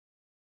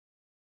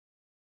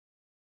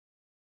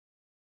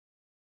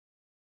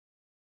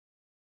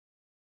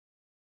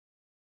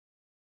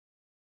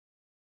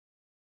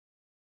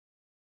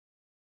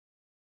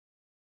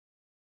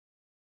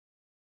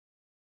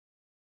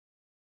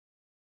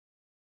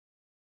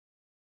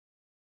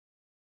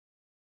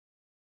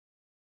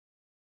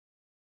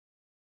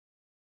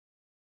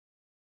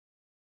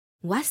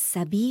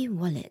Wasabi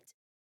Wallet.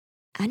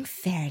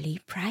 Unfairly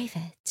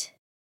private.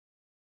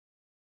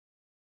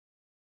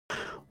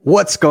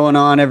 What's going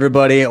on,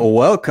 everybody?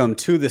 Welcome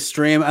to the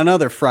stream.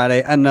 Another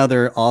Friday,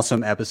 another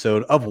awesome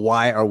episode of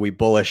Why Are We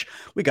Bullish?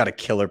 We got a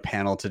killer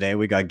panel today.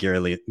 We got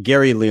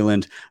Gary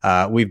Leland.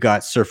 We've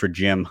got Surfer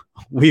Jim.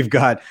 We've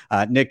got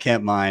Nick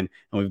Can't Mine,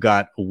 and we've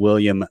got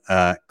William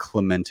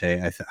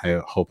Clemente.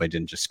 I hope I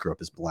didn't just screw up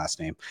his last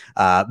name.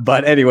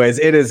 But anyways,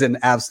 it is an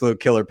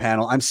absolute killer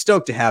panel. I'm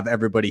stoked to have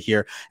everybody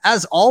here.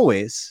 As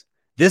always,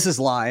 this is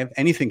live.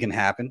 Anything can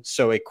happen.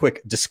 So a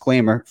quick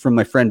disclaimer from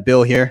my friend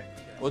Bill here.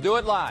 We'll do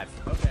it live.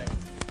 Okay.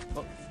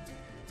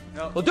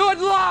 We'll do it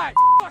live.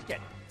 Fuck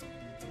it.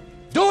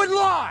 Do it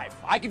live.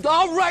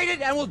 I'll write it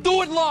and we'll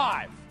do it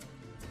live.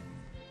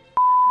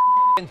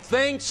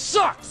 Thing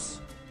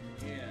sucks.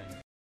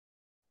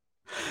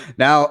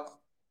 Now,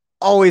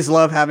 always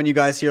love having you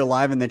guys here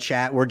live in the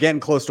chat. We're getting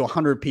close to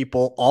 100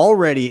 people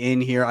already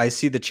in here. I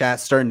see the chat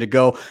starting to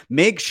go.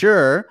 Make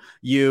sure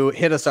you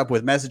hit us up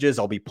with messages.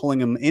 I'll be pulling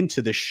them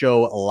into the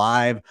show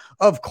live,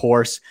 of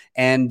course.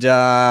 And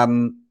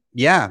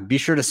yeah, be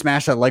sure to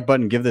smash that like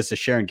button, give this a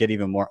share, and get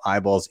even more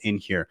eyeballs in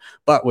here.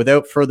 But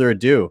without further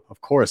ado,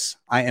 of course,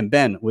 I am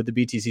Ben with the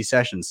BTC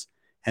Sessions,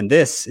 and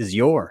this is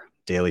your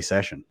daily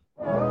session.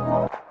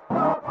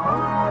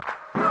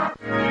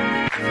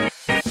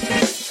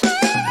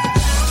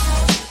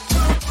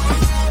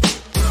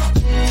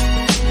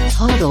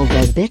 Hodl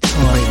the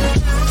Bitcoin.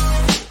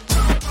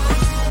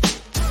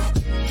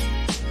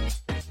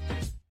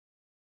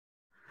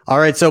 All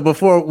right, so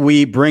before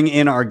we bring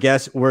in our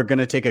guests, we're going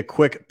to take a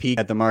quick peek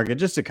at the market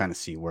just to kind of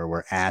see where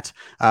we're at.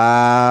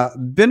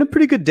 Been a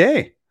pretty good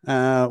day.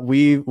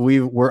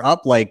 We're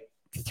up like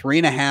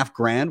 $3.5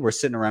 grand. We're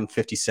sitting around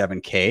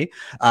 57K.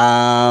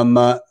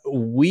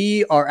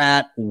 We are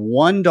at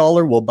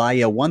 $1. We'll buy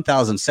you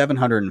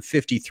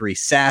 1,753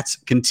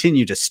 sats.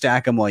 Continue to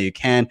stack them while you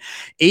can.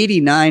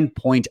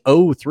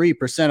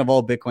 89.03% of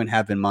all Bitcoin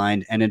have been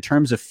mined. And in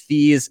terms of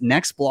fees,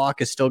 next block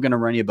is still going to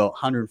run you about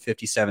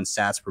 157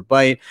 sats per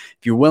byte.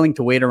 If you're willing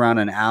to wait around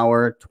an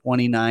hour,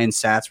 29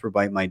 sats per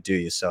byte might do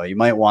you. So you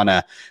might want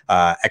to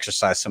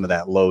exercise some of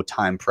that low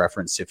time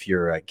preference if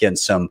you're getting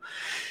some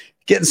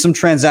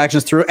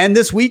transactions through. And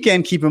this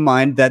weekend, keep in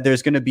mind that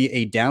there's going to be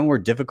a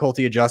downward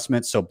difficulty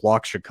adjustment. So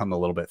blocks should come a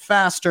little bit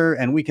faster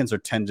and weekends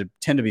tend to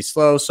be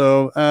slow.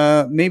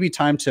 So maybe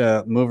time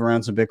to move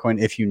around some Bitcoin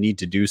if you need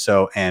to do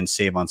so and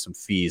save on some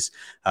fees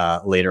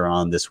later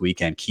on this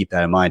weekend. Keep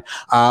that in mind.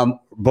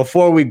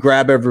 Before we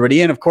grab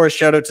everybody in, of course,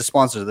 shout out to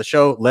sponsors of the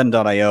show,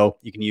 Lend.io.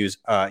 You can use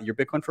your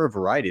Bitcoin for a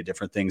variety of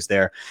different things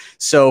there.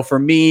 So for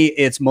me,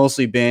 it's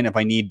mostly been if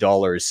I need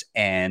dollars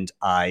and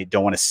I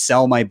don't want to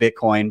sell my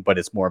Bitcoin, but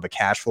it's more of a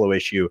cash flow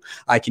issue,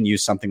 I can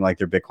use something like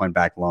their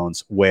Bitcoin-backed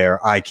loans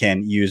where I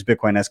can use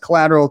Bitcoin as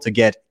collateral to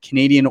get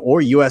Canadian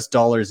or US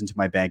dollars into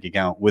my bank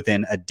account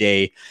within a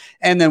day.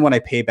 And then when I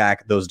pay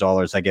back those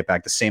dollars, I get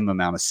back the same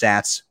amount of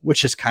sats,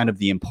 which is kind of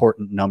the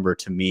important number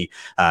to me.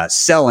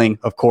 Selling,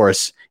 of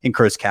course,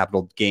 incurs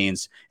capital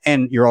gains,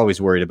 and you're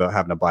always worried about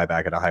having to buy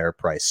back at a higher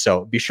price.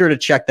 So be sure to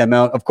check them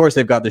out. Of course,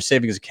 they've got their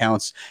savings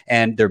accounts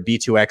and their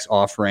B2X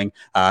offering.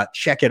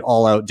 Check it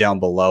all out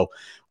down below.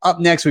 Up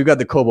next, we've got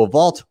the Kobo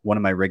Vault, one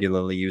of my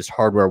regularly used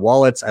hardware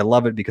wallets. I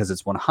love it because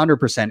it's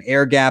 100%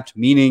 air-gapped,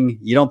 meaning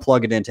you don't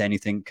plug it into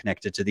anything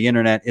connected to the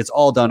internet. It's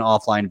all done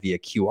offline via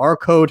QR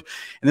code.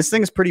 And this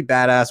thing is pretty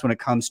badass when it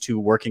comes to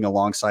working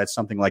alongside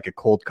something like a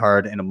cold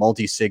card and a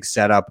multi-sig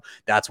setup.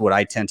 That's what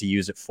I tend to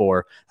use it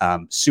for.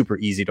 Super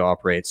easy to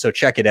operate. So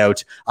check it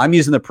out. I'm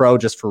using the Pro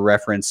just for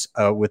reference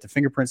with the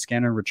fingerprint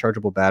scanner,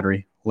 rechargeable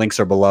battery.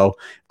 Links are below.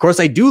 Of course,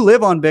 I do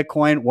live on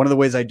Bitcoin. One of the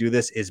ways I do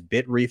this is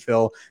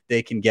Bitrefill.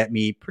 They can get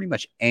me pretty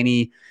much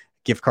any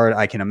gift card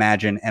I can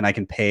imagine, and I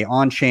can pay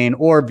on-chain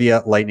or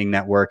via Lightning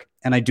Network.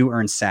 And I do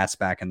earn sats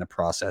back in the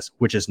process,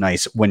 which is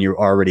nice when you're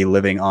already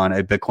living on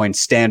a Bitcoin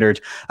standard.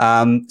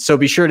 So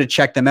be sure to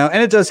check them out.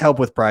 And it does help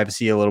with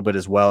privacy a little bit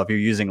as well. If you're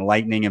using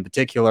Lightning in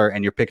particular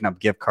and you're picking up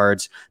gift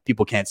cards,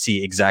 people can't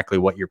see exactly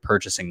what you're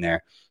purchasing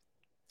there.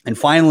 And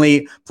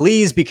finally,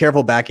 please be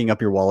careful backing up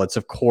your wallets.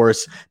 Of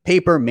course,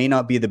 paper may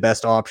not be the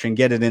best option.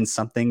 Get it in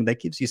something that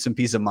gives you some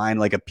peace of mind,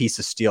 like a piece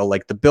of steel,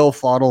 like the Bill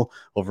Fodl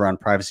over on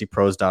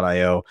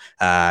privacypros.io.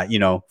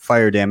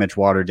 Fire damage,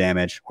 water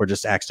damage, or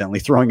just accidentally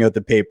throwing out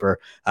the paper.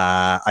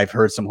 I've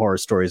heard some horror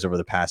stories over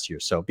the past year,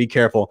 so be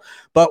careful.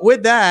 But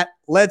with that,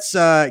 let's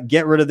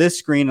get rid of this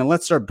screen and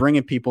let's start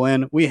bringing people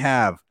in. We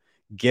have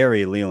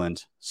Gary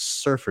Leland,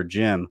 Surfer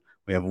Jim.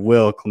 We have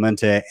Will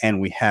Clemente,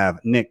 and we have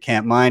Nick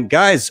Can't Mine.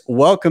 Guys,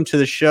 welcome to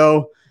the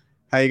show.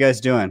 How you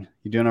guys doing?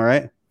 You doing all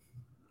right?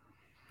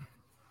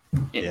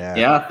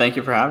 Yeah, thank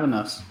you for having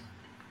us.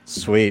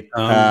 Sweet.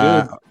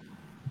 Good.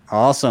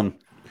 Awesome.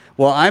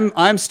 Well,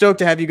 I'm stoked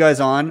to have you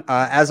guys on.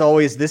 As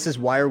always, this is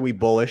Why Are We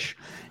Bullish?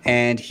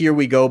 And here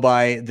we go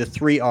by the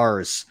 3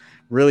 R's.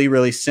 Really,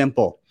 really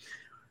simple.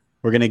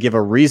 We're going to give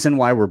a reason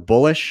why we're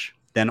bullish.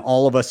 Then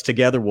all of us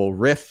together will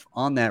riff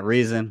on that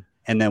reason.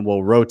 and then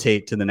we'll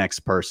rotate to the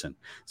next person.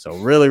 So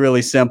really,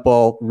 really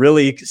simple,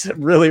 really,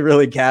 really,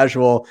 really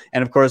casual.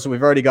 And of course,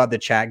 we've already got the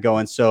chat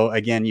going. So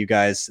again, you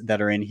guys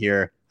that are in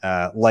here,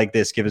 like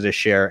this, give us a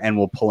share, and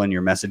we'll pull in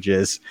your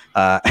messages.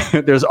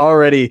 There's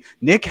already,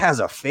 Nick has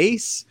a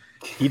face.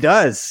 He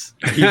does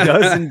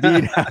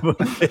indeed have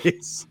a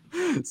face.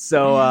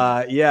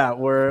 So yeah,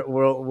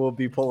 we'll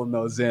be pulling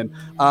those in.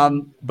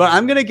 But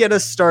I'm gonna get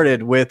us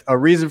started with a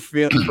reason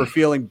for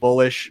feeling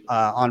bullish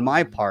on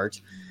my part,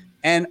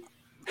 and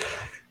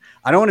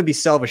I don't want to be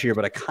selfish here,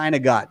 but I kind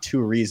of got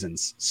two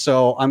reasons.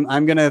 So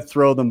I'm gonna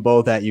throw them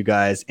both at you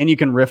guys, and you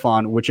can riff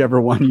on whichever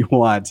one you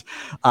want.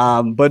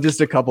 But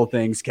just a couple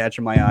things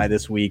catching my eye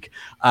this week.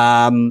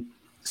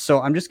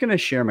 So I'm just going to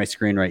share my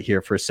screen right here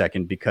for a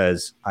second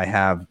because I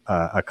have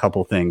a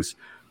couple things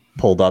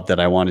pulled up that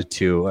I wanted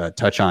to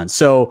touch on.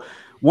 So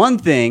one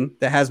thing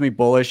that has me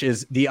bullish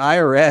is the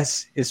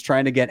IRS is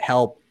trying to get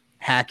help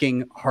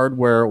hacking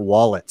hardware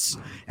wallets.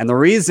 And the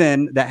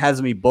reason that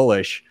has me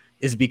bullish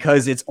is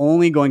because it's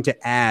only going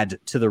to add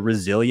to the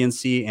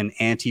resiliency and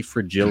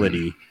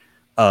anti-fragility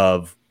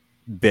of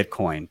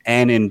Bitcoin,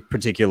 and in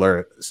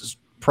particular,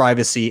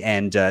 privacy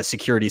and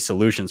security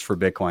solutions for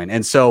Bitcoin.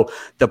 And so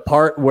the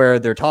part where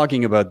they're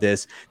talking about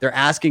this, they're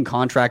asking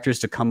contractors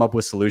to come up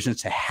with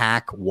solutions to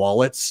hack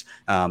wallets,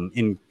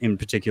 in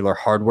particular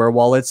hardware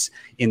wallets,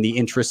 in the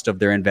interest of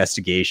their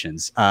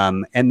investigations.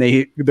 And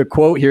the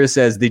quote here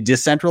says, the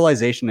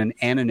decentralization and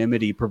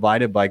anonymity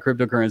provided by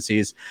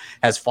cryptocurrencies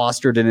has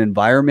fostered an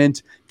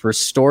environment for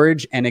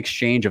storage and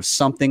exchange of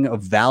something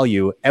of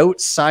value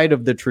outside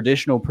of the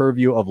traditional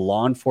purview of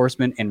law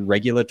enforcement and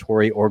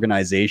regulatory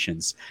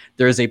organizations.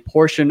 There is a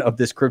portion of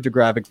this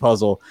cryptographic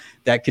puzzle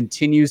that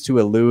continues to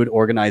elude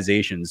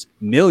organizations.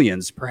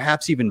 Millions,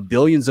 perhaps even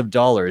billions of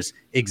dollars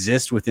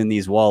exist within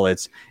these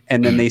wallets.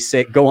 And then they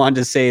go on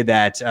to say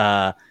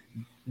that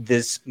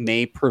this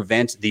may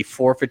prevent the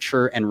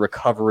forfeiture and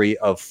recovery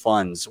of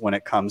funds when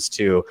it comes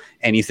to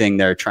anything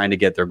they're trying to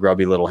get their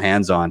grubby little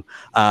hands on.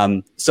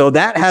 So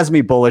that has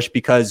me bullish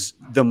because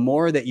the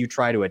more that you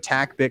try to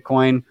attack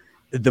Bitcoin,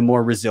 the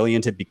more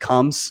resilient it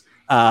becomes.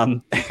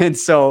 And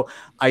so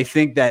I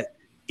think that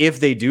if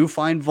they do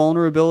find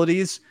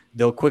vulnerabilities,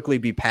 they'll quickly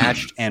be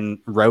patched and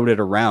routed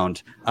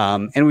around.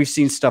 And we've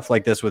seen stuff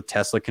like this with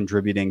Tesla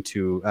contributing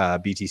to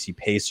BTC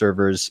Pay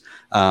servers,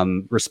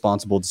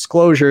 responsible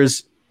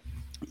disclosures.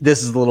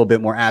 This is a little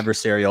bit more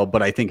adversarial,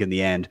 but I think in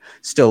the end,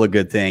 still a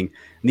good thing.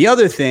 And the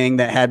other thing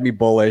that had me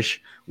bullish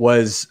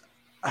was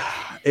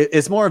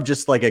it's more of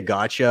just like a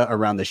gotcha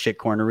around the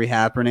shitcoinery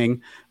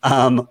happening.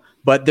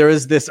 But there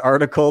is this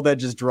article that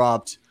just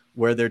dropped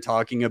where they're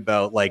talking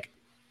about like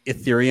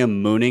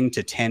Ethereum mooning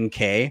to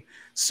 10K.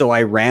 So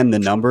I ran the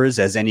numbers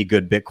as any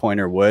good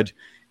Bitcoiner would.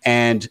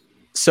 And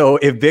so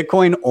if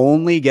Bitcoin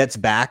only gets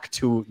back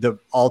to the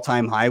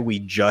all-time high we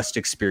just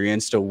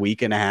experienced a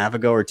week and a half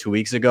ago or 2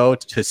 weeks ago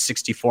to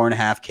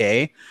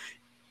 64.5K,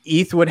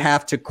 ETH would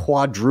have to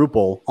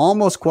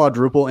almost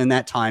quadruple in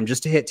that time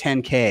just to hit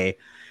 10K.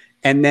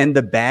 And then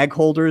the bag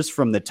holders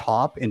from the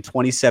top in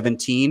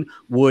 2017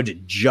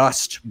 would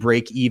just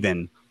break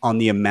even on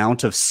the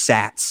amount of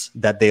sats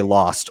that they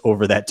lost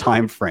over that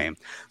time frame.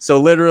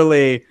 So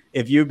literally,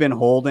 if you've been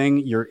holding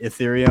your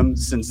Ethereum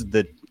since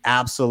the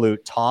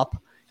absolute top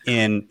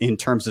in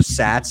terms of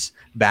sats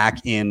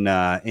back in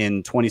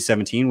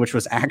 2017, which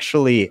was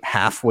actually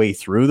halfway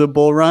through the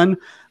bull run,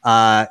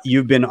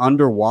 you've been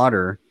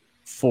underwater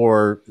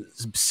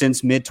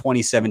since mid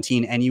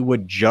 2017, and you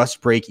would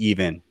just break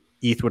even.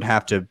 ETH would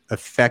have to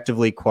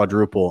effectively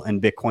quadruple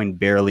and Bitcoin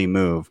barely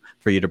move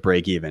for you to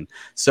break even.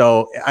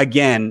 So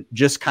again,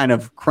 just kind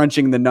of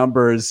crunching the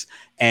numbers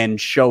and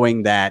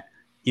showing that,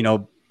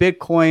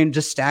 Bitcoin,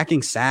 just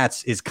stacking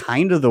sats is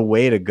kind of the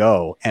way to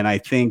go. And I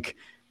think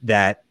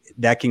that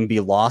can be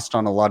lost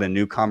on a lot of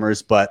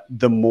newcomers, but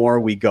the more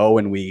we go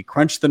and we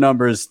crunch the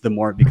numbers, the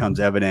more it becomes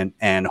evident.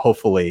 And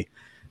hopefully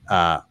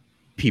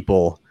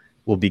people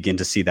will begin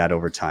to see that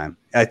over time.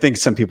 I think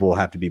some people will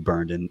have to be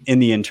burned in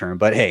the interim,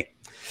 but hey,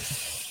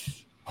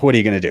 what are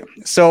you going to do?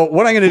 So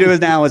what I'm going to do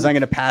is I'm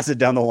going to pass it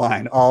down the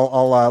line.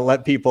 I'll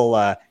let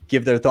people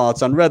give their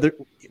thoughts on whether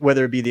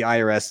it be the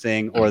IRS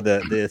thing or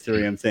the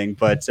Ethereum thing.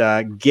 But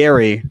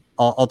Gary,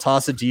 I'll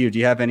toss it to you. Do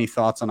you have any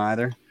thoughts on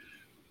either?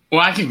 Well,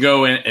 I could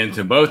go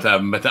into both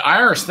of them, but the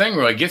IRS thing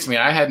really gets me.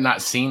 I had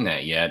not seen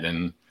that yet,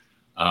 and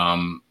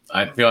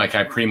I feel like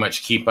I pretty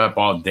much keep up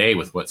all day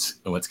with what's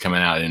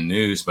coming out in the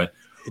news. But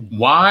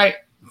why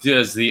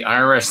does the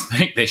IRS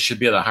think they should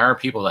be able to hire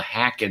people to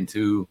hack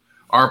into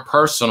our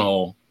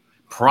personal,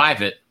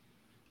 private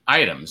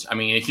items? I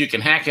mean, if you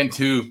can hack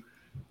into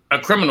a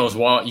criminal's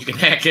wallet, you can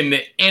hack into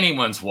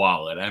anyone's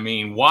wallet. I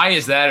mean, why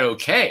is that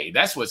okay?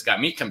 That's what's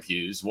got me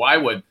confused. Why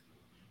would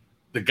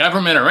the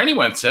government or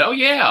anyone say, "Oh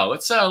yeah,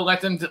 let's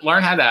let them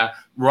learn how to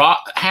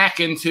hack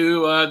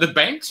into the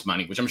bank's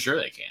money," which I'm sure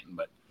they can.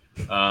 But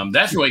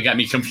that's really got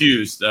me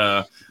confused.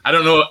 I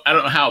don't know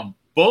how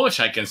bullish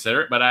I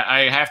consider it, but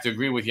I have to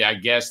agree with you. I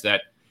guess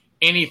that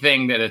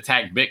anything that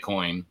attacked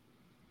Bitcoin,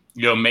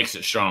 makes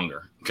it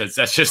stronger because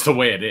that's just the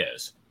way it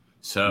is.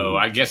 So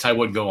I guess I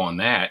would go on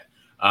that.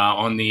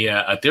 on the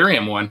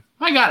Ethereum one,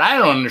 my God, I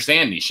don't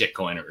understand these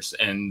shitcoiners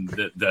and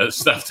the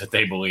stuff that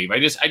they believe. I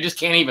just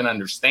can't even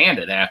understand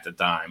it half the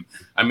time.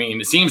 I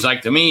mean, it seems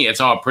like to me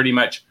it's all pretty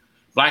much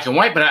black and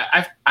white, but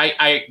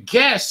I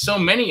guess so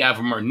many of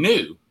them are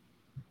new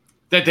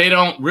that they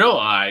don't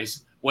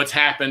realize what's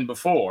happened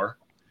before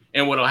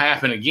and what'll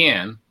happen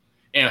again,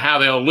 and how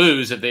they'll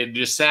lose if they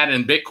just sat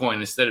in Bitcoin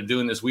instead of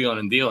doing this wheeling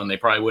and dealing. They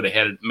probably would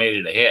have made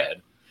it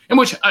ahead. And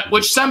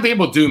which some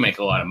people do make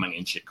a lot of money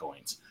in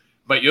shitcoins,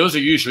 but those are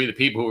usually the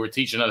people who are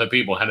teaching other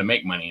people how to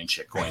make money in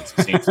shitcoins.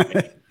 It seems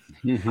to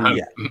me.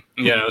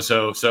 You know,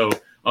 so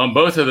on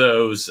both of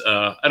those,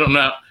 I don't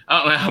know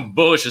how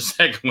bullish the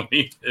second one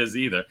is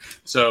either.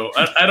 So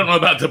I don't know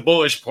about the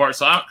bullish part.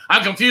 So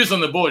I'm confused on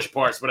the bullish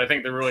parts, but I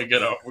think they're really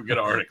good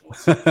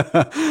articles.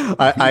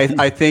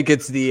 I think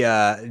it's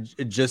the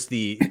just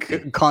the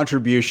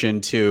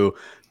contribution to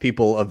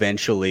people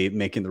eventually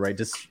making the right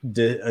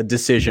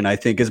decision, I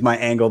think, is my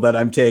angle that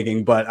I'm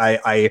taking. But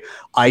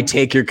I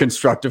take your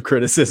constructive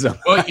criticism.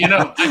 Well, you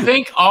know, I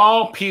think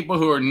all people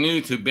who are new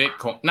to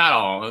Bitcoin, not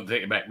all, I'll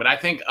take it back, but I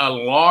think a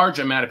large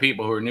amount of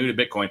people who are new to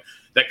Bitcoin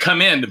that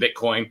come into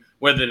Bitcoin,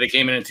 whether they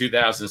came in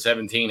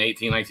 2017,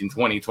 18, 19,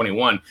 20,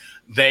 21,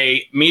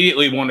 they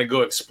immediately want to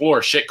go explore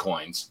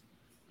shitcoins.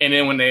 And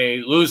then when they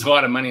lose a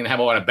lot of money and have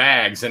a lot of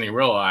bags, then they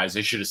realize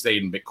they should have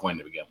stayed in Bitcoin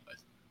to begin with.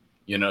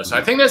 You know, so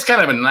I think that's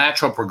kind of a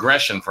natural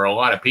progression for a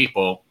lot of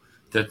people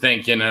to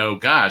think, you know,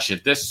 gosh,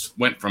 if this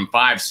went from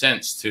 5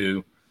 cents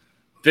to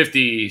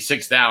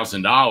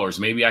 $56,000,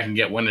 maybe I can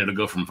get one that'll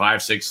go from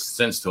 5-6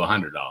 cents to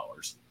 $100.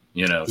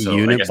 You know, so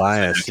unit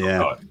bias,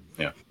 yeah.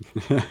 Yeah.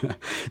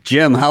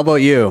 Jim, how about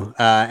you?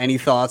 Any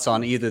thoughts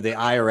on either the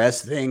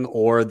IRS thing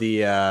or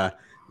the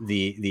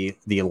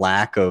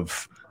lack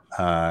of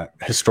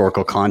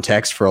historical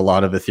context for a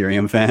lot of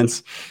Ethereum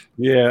fans?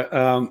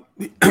 Yeah,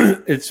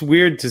 it's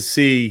weird to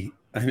see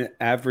an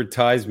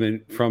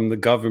advertisement from the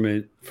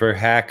government for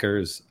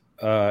hackers.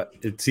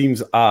 It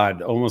seems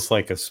odd, almost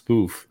like a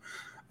spoof.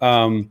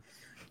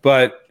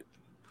 But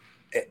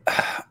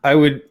I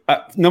would,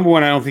 number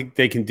one, I don't think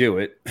they can do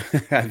it.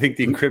 I think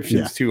the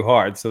encryption's too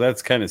hard, so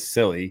that's kind of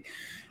silly.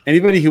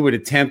 Anybody who would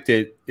attempt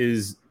it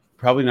is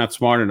probably not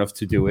smart enough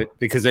to do it,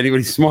 because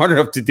anybody smart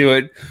enough to do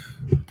it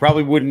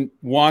probably wouldn't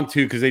want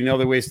to, because they know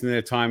they're wasting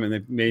their time and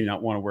they may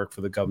not want to work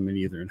for the government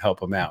either and help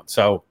them out.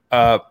 So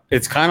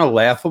it's kind of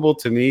laughable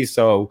to me.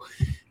 So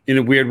in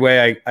a weird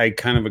way, I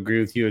kind of agree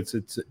with you.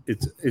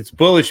 It's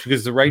bullish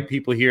because the right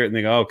people hear it and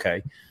they go,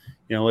 okay,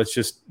 you know, let's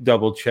just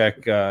double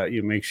check,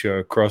 make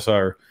sure, cross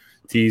our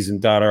T's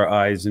and dot our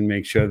I's and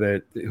make sure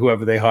that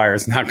whoever they hire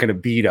is not going to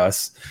beat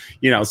us,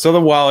 you know. So the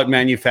wallet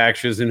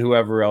manufacturers and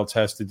whoever else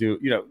has to do,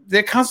 you know,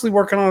 they're constantly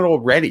working on it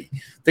already.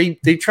 They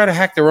try to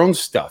hack their own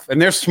stuff, and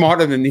they're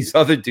smarter than these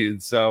other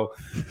dudes. So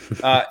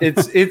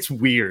it's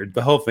weird.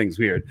 The whole thing's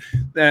weird.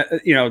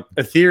 You know,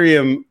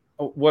 Ethereum.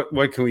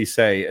 What can we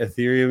say?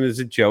 Ethereum is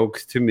a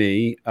joke to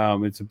me.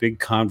 It's a big,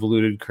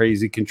 convoluted,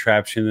 crazy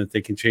contraption that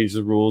they can change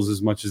the rules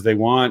as much as they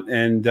want,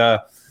 and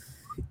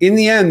in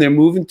the end, they're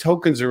moving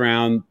tokens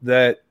around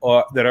that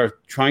are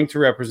trying to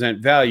represent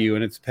value,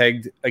 and it's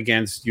pegged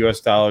against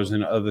U.S. dollars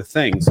and other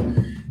things.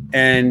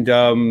 And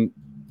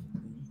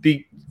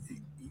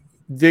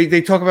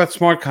they talk about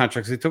smart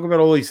contracts, they talk about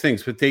all these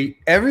things, but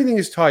everything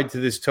is tied to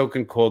this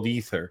token called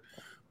Ether,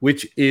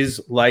 which is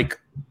like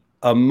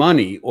a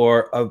money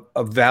or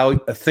a value,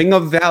 a thing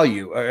of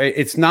value.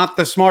 It's not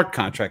the smart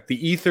contract.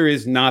 The Ether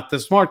is not the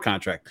smart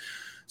contract.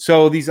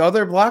 So these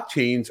other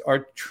blockchains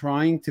are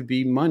trying to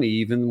be money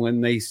even when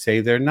they say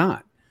they're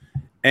not.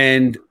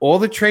 And all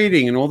the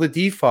trading and all the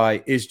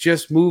DeFi is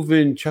just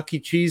moving Chuck E.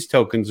 Cheese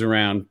tokens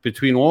around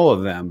between all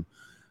of them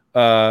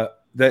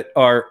that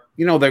are,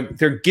 you know,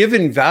 they're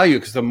given value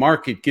because the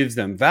market gives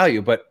them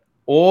value. But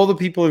all the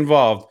people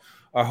involved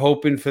are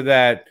hoping for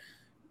that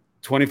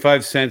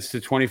 25 cents to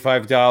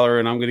 $25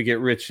 and I'm going to get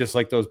rich just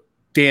like those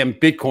damn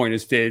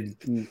Bitcoiners did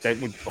that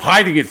were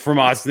hiding it from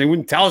us and they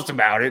wouldn't tell us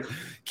about it,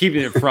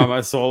 keeping it from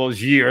us all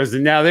those years.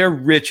 And now they're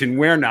rich and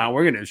we're not.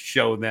 We're going to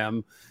show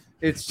them.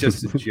 It's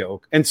just a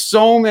joke. And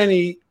so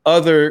many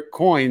other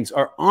coins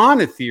are on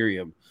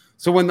Ethereum.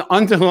 So when the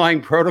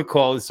underlying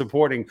protocol is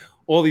supporting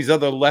all these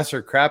other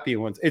lesser crappy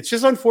ones, it's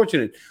just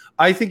unfortunate.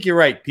 I think you're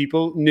right.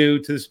 People new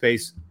to the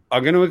space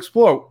are going to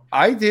explore.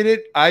 I did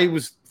it. I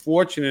was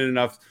fortunate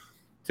enough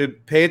to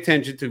pay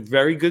attention to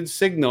very good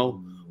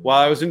signal while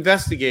I was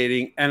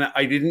investigating, and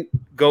I didn't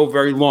go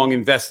very long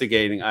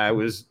investigating. I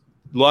was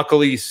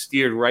luckily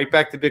steered right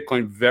back to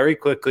Bitcoin very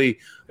quickly.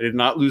 I did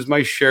not lose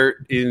my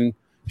shirt in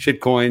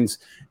shitcoins,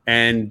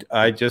 and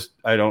I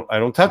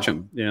don't touch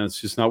them. You know, it's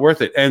just not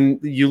worth it. And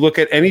you look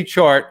at any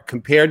chart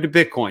compared to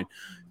Bitcoin.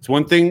 It's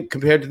one thing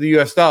compared to the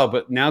US dollar,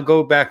 but now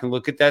go back and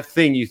look at that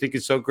thing you think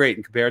is so great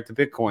and compare it to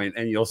Bitcoin,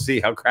 and you'll see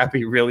how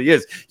crappy it really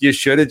is. You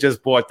should have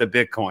just bought the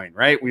Bitcoin,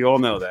 right? We all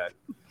know that.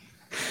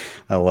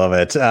 I love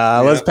it.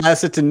 Let's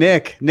pass it to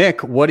Nick.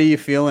 Nick, what are you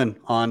feeling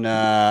on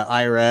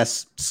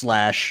IRS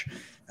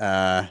 /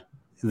 the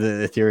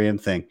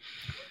Ethereum thing?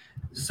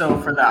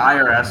 So for the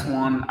IRS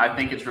one, I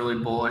think it's really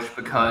bullish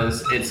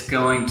because it's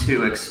going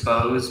to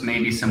expose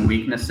maybe some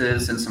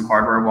weaknesses in some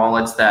hardware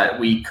wallets that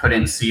we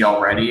couldn't see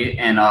already.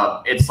 And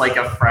it's like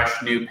a fresh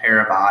new pair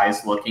of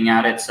eyes looking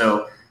at it.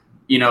 So,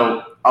 you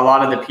know, a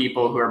lot of the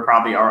people who are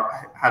probably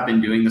have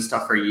been doing this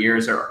stuff for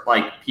years are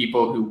like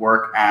people who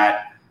work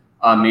at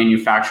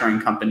manufacturing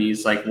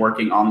companies, like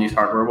working on these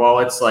hardware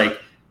wallets. Like,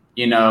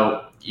 you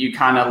know, you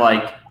kind of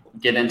like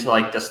get into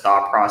like this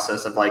thought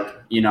process of like,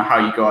 you know, how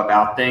you go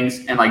about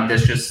things. And like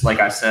this just, like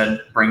I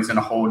said, brings in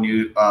a whole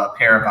new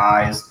pair of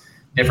eyes,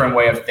 different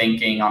way of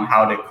thinking on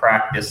how to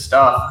crack this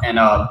stuff. And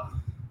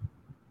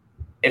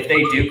if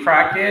they do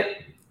crack it,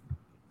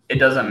 it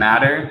doesn't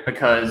matter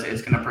because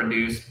it's going to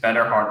produce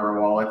better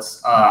hardware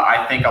wallets.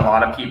 I think a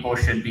lot of people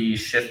should be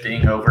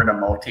shifting over to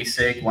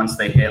multi-sig once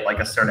they hit like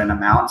a certain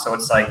amount. So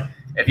it's like,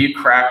 if you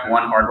crack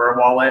one hardware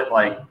wallet,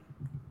 like,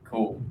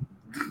 cool.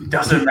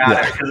 Doesn't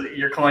matter because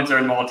your coins are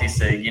in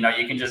multi-sig. You know,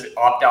 you can just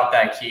opt out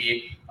that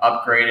key,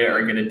 upgrade it,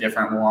 or get a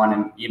different one,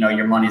 and you know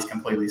your money's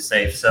completely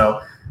safe.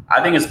 So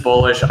I think it's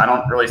bullish. I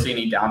don't really see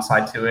any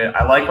downside to it.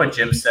 I like what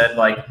Jim said.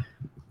 Like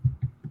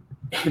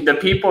the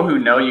people who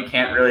know you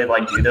can't really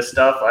like do this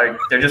stuff, like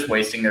they're just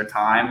wasting their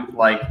time.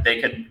 Like they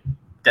could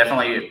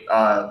definitely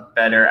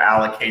better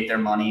allocate their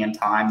money and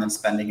time than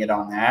spending it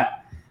on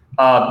that.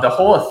 The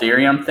whole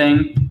Ethereum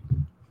thing.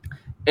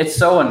 It's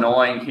so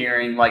annoying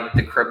hearing like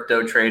the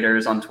crypto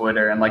traders on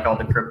Twitter and like all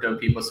the crypto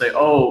people say,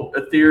 oh,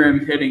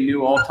 Ethereum hitting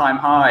new all-time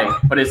high,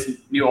 but it's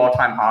new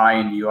all-time high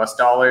in US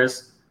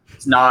dollars.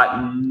 It's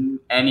not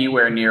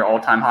anywhere near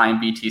all-time high in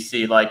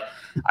BTC. Like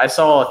I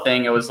saw a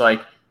thing, it was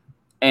like,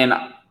 and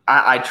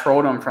I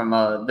trolled them from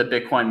the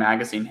Bitcoin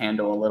magazine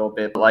handle a little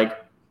bit, but like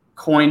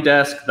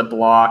CoinDesk, The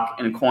Block,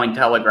 and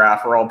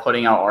Cointelegraph are all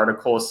putting out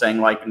articles saying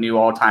like new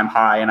all-time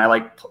high. And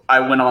I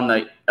went on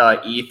the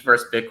ETH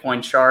versus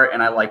Bitcoin chart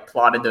and I like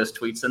plotted those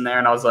tweets in there.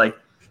 And I was like,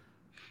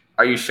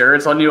 are you sure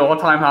it's on new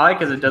all-time high?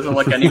 Because it doesn't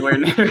look anywhere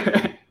near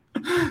it.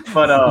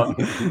 But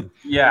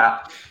yeah,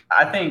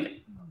 I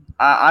think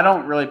I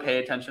don't really pay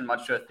attention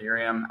much to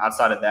Ethereum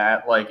outside of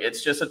that. Like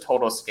it's just a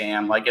total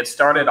scam. Like it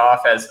started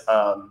off as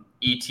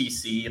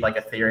ETC, like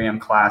Ethereum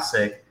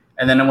Classic.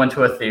 And then it went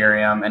to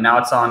Ethereum, and now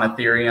it's on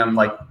Ethereum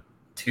like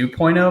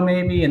 2.0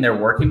 maybe, and they're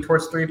working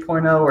towards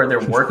 3.0, or they're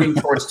working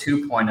towards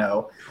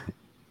 2.0.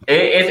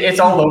 It's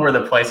all over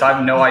the place. I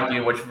have no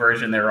idea which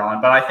version they're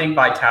on, but I think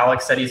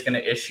Vitalik said he's going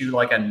to issue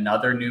like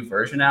another new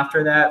version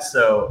after that.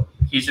 So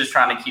he's just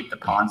trying to keep the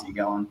Ponzi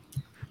going.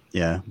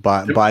 Yeah,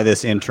 buy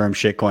this interim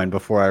shitcoin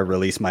before I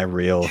release my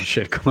real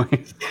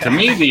shitcoin. To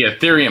me, the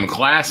Ethereum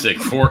Classic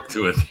fork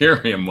to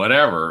Ethereum,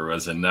 whatever,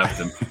 was enough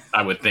to,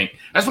 I would think.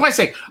 That's why I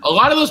say a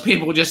lot of those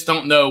people just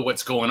don't know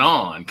what's going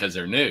on because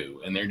they're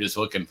new and they're just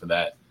looking for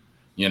that,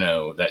 you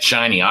know, that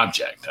shiny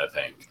object, I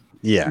think.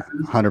 Yeah,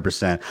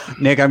 100%.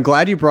 Nick, I'm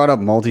glad you brought up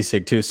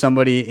multisig too.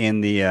 Somebody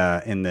in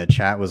the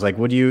chat was like,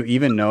 would you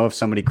even know if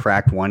somebody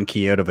cracked one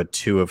key out of a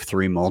 2 of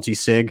 3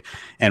 multisig,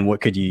 and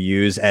what could you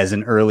use as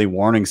an early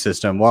warning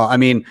system? Well, I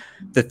mean,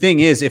 the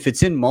thing is, if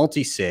it's in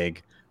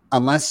multisig,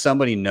 unless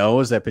somebody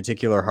knows that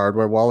particular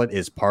hardware wallet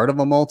is part of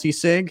a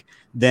multisig,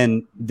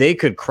 then they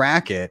could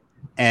crack it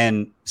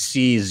and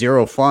see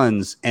 0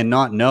 funds and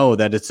not know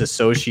that it's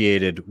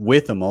associated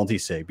with a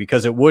multisig,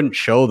 because it wouldn't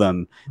show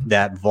them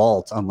that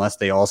vault unless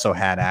they also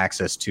had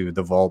access to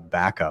the vault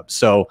backup.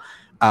 So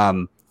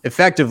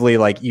effectively,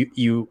 like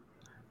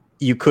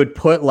you could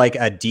put like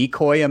a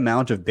decoy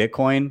amount of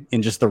Bitcoin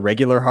in just the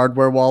regular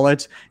hardware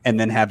wallet and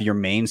then have your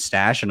main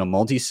stash in a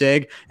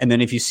multisig. And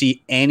then if you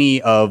see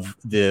any of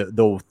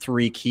the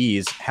 3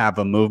 keys have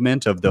a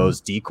movement of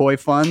those decoy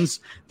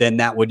funds, then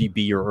that would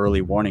be your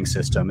early warning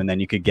system. And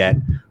then you could get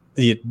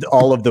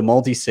all of the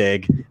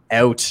multisig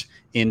out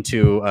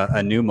into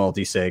a new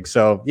multisig.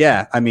 So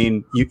yeah, I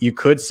mean, you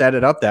could set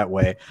it up that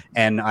way.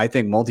 And I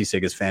think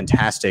multisig is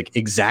fantastic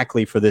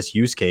exactly for this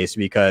use case,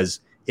 because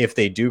if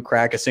they do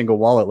crack a single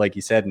wallet, like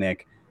you said,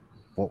 Nick,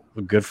 well,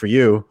 good for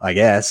you, I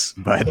guess,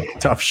 but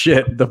tough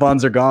shit. The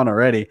funds are gone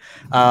already.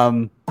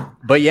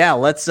 But yeah,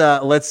 let's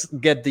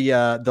get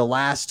the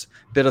last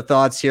bit of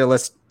thoughts here.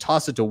 Let's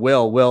toss it to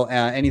Will. Will,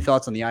 any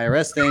thoughts on the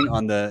IRS thing,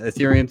 on the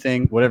Ethereum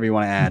thing, whatever you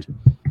want to add?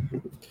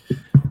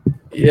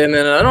 Yeah,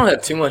 man, I don't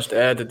have too much to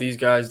add that these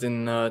guys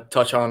didn't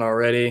touch on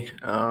already.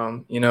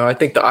 I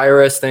think the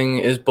IRS thing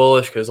is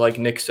bullish because, like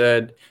Nick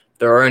said, if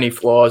there are any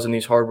flaws in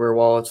these hardware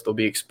wallets, they'll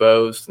be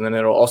exposed. And then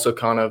it'll also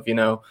kind of,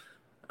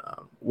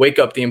 wake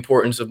up the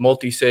importance of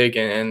multi-sig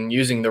and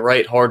using the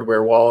right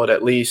hardware wallet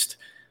at least.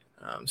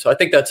 So I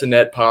think that's a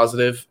net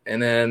positive.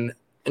 And then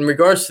in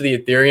regards to the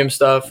Ethereum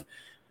stuff,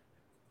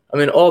 I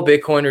mean, all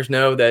Bitcoiners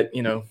know that,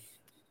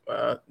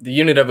 the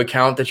unit of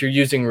account that you're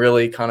using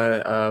really kind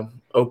of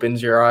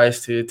opens your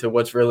eyes to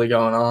what's really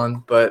going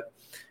on. But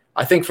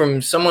I think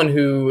from someone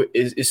who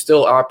is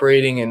still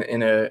operating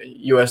in a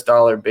US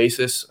dollar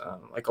basis,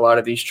 like a lot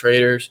of these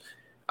traders,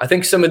 I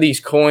think some of these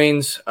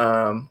coins,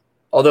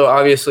 although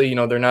obviously,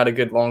 they're not a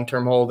good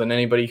long-term hold, and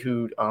anybody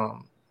who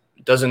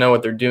doesn't know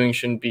what they're doing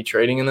shouldn't be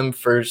trading in them.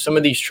 For some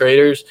of these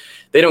traders,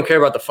 they don't care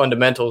about the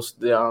fundamentals.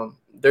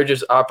 they're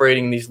just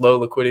operating these low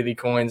liquidity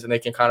coins, and they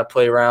can kind of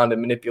play around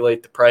and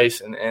manipulate the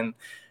price. And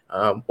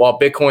while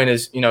Bitcoin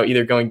is,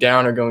 either going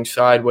down or going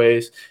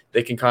sideways,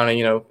 they can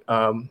kind of,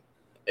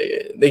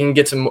 they can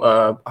get some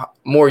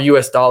more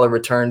US dollar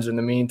returns in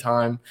the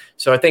meantime.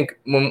 So I think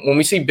when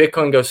we see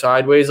Bitcoin go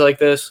sideways like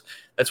this,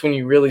 that's when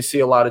you really see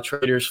a lot of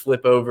traders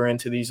flip over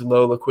into these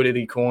low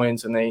liquidity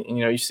coins, and they,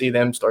 you see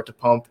them start to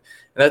pump.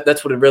 And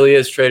that's what it really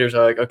is. Traders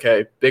are like,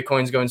 okay,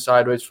 Bitcoin's going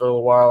sideways for a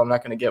little while. I'm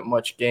not going to get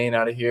much gain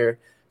out of here.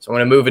 So I'm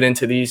going to move it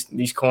into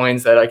these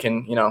coins that I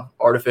can,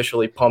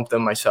 artificially pump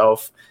them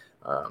myself.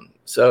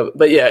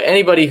 But yeah,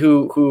 anybody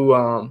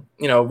who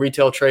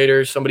retail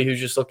traders, somebody who's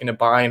just looking to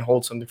buy and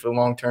hold something for the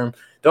long term,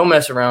 don't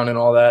mess around and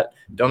all that.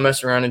 Don't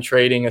mess around in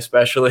trading,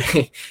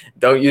 especially.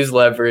 Don't use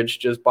leverage.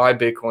 Just buy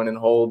Bitcoin and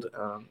hold.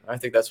 I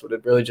think that's what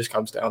it really just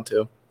comes down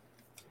to.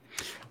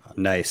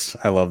 Nice.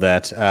 I love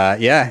that.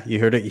 Yeah, you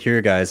heard it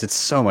here, guys. It's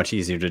so much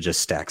easier to just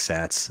stack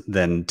sats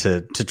than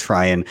to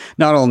try and,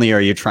 not only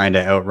are you trying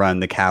to outrun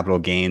the capital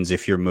gains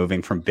if you're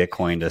moving from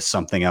Bitcoin to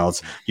something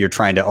else, you're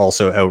trying to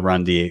also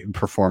outrun the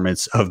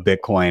performance of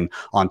Bitcoin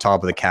on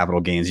top of the capital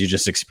gains you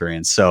just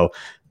experienced. So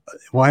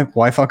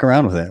why fuck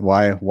around with it?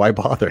 Why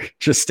bother?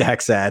 Just stack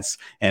sats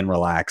and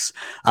relax.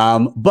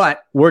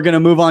 But we're going to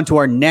move on to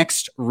our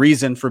next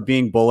reason for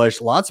being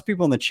bullish. Lots of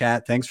people in the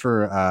chat. Thanks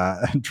for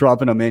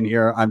dropping them in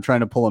here. I'm trying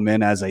to pull them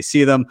in as I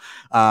see them.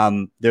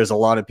 There's a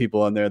lot of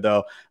people in there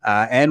though.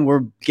 And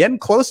we're getting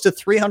close to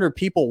 300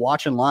 people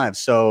watching live.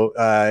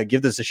 So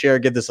give this a share,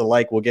 give this a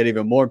like. We'll get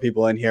even more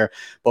people in here,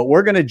 but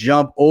we're going to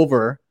jump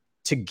over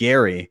to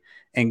Gary.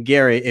 And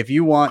Gary, if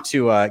you want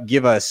to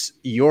give us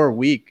your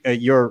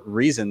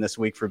reason this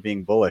week for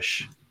being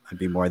bullish, I'd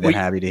be more than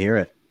happy to hear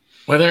it.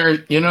 Well,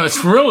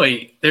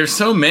 there's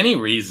so many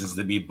reasons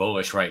to be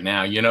bullish right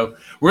now.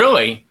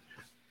 Really,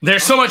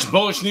 there's so much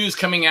bullish news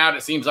coming out.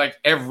 It seems like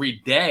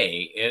every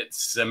day.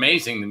 It's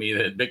amazing to me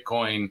that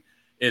Bitcoin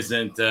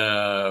isn't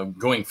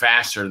going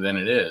faster than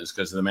it is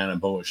because of the amount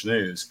of bullish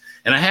news.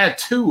 And I had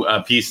two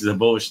pieces of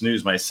bullish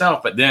news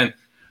myself, but then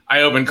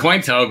I opened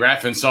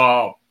Cointelegraph and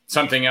saw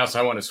something else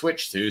I want to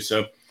switch to.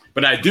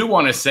 But I do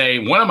want to say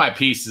one of my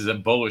pieces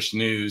of bullish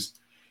news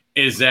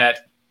is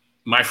that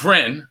my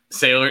friend,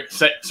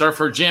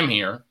 Surfer Jim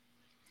here,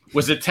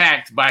 was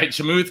attacked by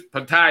Chamath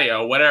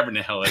Palihapitiya, whatever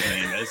the hell his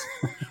name is.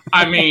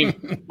 I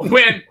mean,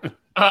 when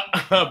a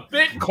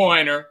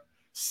Bitcoiner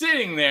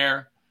sitting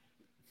there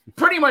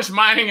pretty much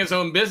minding his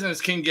own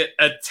business can get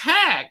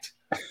attacked,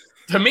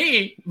 to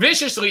me,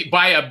 viciously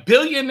by a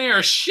billionaire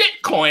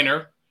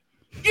shitcoiner,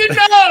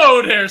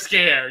 they're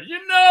scared.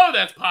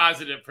 That's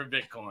positive for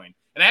Bitcoin.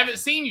 And I haven't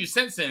seen you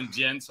since then,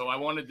 Jen, so I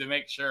wanted to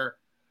make sure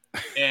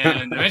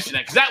and mention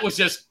that because that was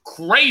just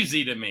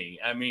crazy to me.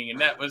 I mean,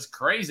 that was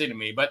crazy to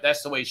me, but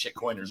that's the way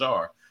shitcoiners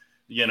are,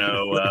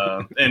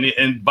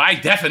 and by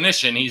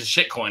definition, he's a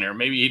shitcoiner.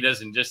 Maybe he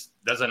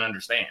doesn't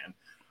understand.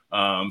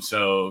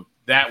 So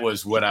that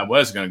was what I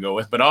was going to go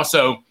with. But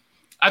also,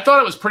 I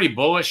thought it was pretty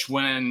bullish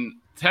when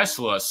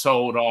Tesla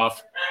sold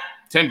off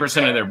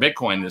 10% of their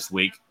Bitcoin this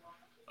week.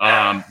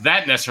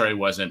 That necessarily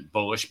wasn't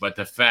bullish, but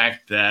the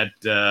fact that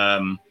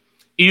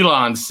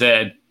Elon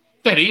said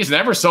that he's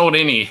never sold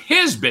any of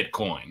his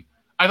Bitcoin,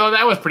 I thought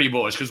that was pretty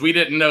bullish because we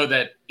didn't know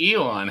that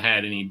Elon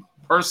had any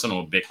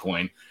personal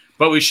Bitcoin,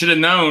 but we should have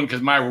known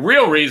because my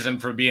real reason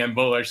for being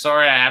bullish,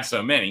 sorry I have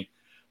so many,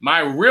 my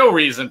real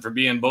reason for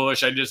being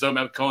bullish, I just opened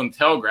up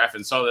Cointelegraph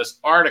and saw this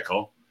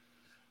article.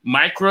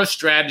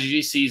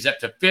 MicroStrategy sees up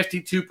to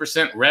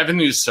 52%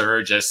 revenue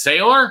surge as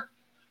Saylor,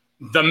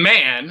 the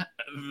man,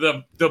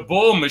 the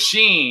bull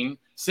machine,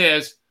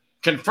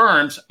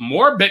 confirms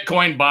more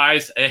Bitcoin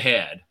buys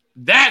ahead.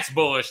 That's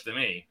bullish to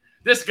me.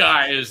 This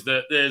guy is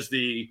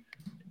the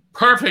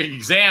perfect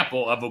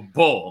example of a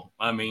bull.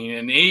 I mean,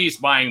 and he's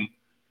buying.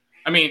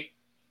 I mean,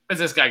 has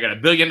this guy got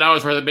 $1 billion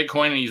worth of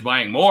Bitcoin and he's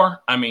buying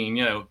more? I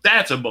mean,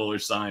 that's a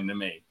bullish sign to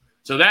me.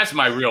 So that's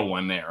my real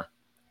one there.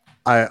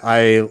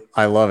 I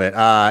love it.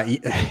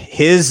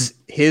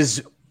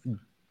 His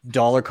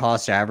dollar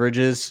cost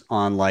averages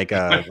on like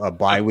a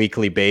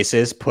bi-weekly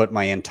basis put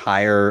my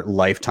entire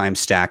lifetime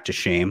stack to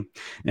shame.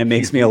 It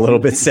makes me a little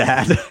bit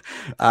sad,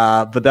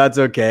 but that's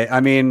okay. I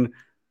mean,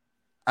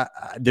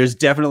 there's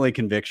definitely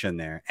conviction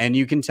there, and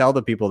you can tell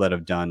the people that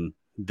have done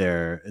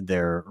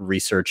their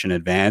research in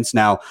advance.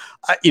 Now,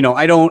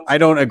 I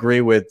don't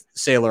agree with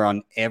Saylor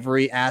on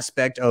every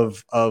aspect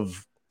of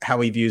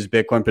how he views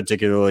Bitcoin,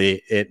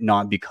 particularly it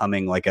not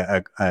becoming like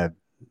a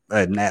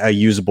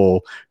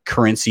usable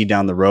currency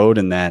down the road,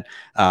 and that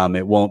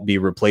it won't be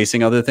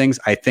replacing other things.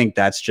 I think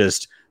that's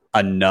just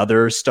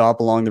another stop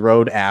along the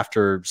road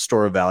after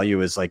store of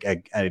value is like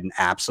an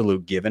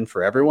absolute given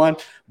for everyone.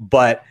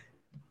 But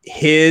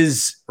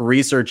his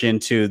research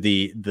into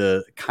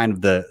the kind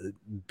of the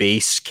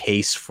base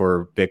case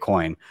for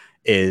Bitcoin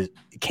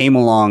came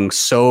along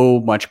so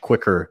much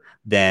quicker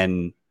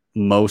than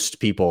most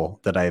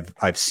people that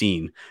I've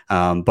seen.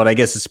 But I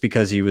guess it's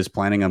because he was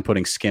planning on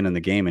putting skin in the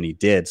game, and he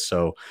did.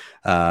 So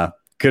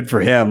good for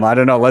him. I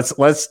don't know.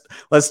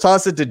 Let's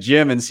toss it to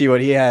Jim and see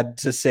what he had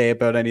to say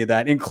about any of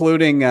that,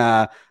 including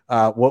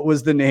What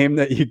was the name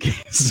that you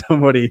gave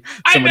somebody?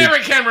 I never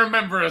can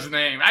remember his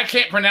name. I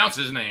can't pronounce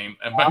his name,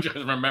 but I just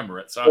remember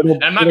it. So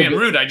I'm not being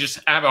rude. I just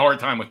have a hard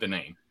time with the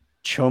name.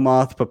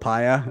 Chomoth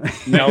Papaya.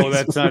 No,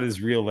 that's not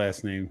his real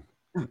last name.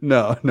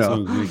 No.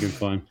 Someone's making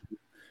fun.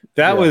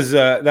 That was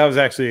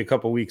actually a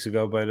couple weeks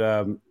ago,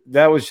 but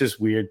that was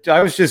just weird.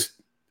 I was just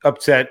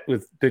upset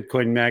with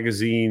Bitcoin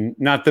Magazine,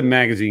 not the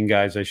magazine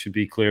guys. I should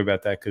be clear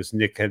about that because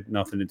Nick had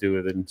nothing to do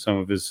with it, and some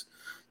of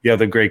the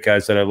other great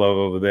guys that I love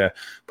over there.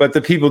 But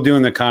the people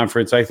doing the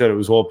conference, I thought it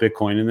was all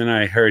Bitcoin, and then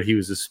I heard he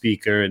was a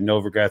speaker, and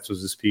Novogratz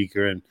was a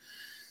speaker, and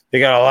they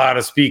got a lot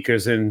of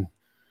speakers, and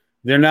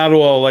they're not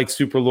all like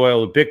super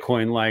loyal to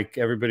Bitcoin like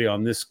everybody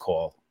on this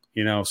call.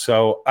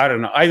 So I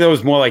don't know. I thought it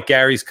was more like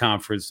Gary's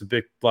conference, the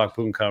Big Block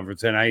Boom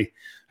conference, and I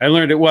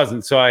learned it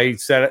wasn't. So I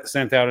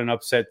sent out an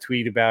upset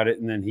tweet about it,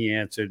 and then he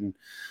answered, and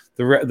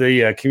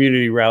the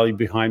community rallied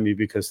behind me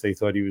because they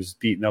thought he was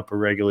beating up a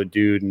regular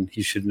dude, and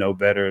he should know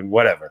better, and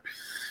whatever.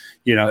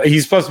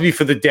 He's supposed to be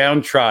for the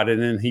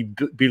downtrodden, and he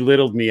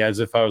belittled me as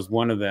if I was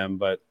one of them.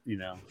 But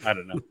I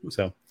don't know.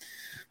 So,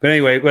 but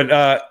anyway,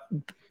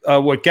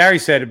 what Gary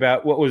said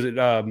about what was it,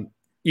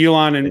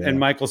 Elon and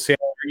Michael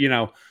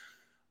Saylor,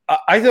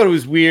 I thought it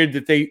was weird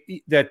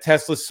that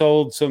Tesla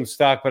sold some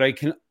stock, but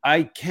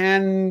I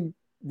can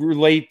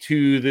relate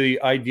to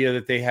the idea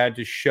that they had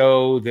to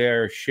show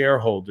their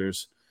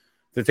shareholders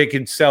that they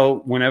could sell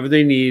whenever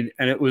they need,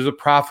 and it was a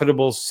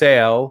profitable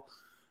sale,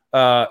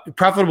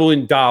 profitable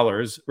in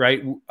dollars,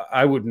 right?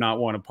 I would not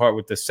want to part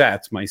with the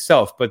Sats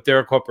myself, but they're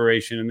a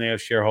corporation and they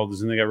have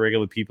shareholders and they got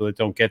regular people that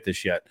don't get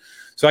this yet.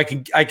 So I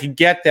could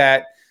get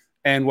that,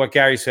 and what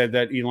Gary said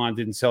that Elon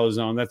didn't sell his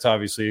own, that's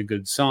obviously a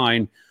good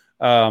sign.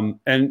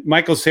 And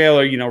Michael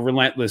Saylor,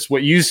 relentless.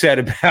 What you said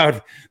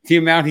about the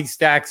amount he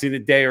stacks in a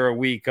day or a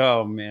week.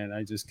 Oh man,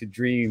 I just could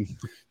dream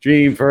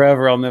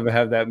forever. I'll never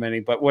have that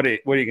many. But what are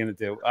you going to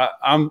do?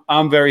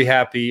 I'm very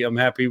happy. I'm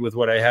happy with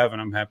what I have,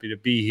 and I'm happy to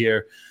be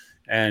here.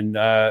 And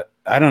I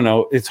don't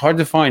know. It's hard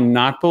to find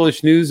not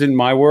bullish news in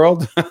my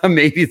world.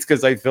 Maybe it's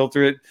because I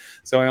filter it,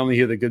 so I only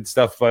hear the good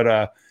stuff.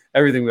 But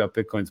everything about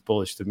Bitcoin's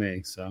bullish to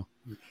me. So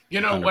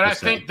what I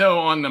think though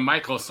on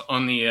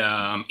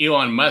the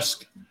Elon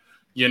Musk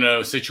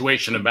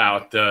situation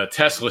about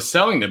Tesla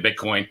selling the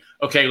Bitcoin.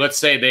 Okay, let's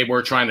say they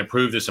were trying to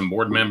prove to some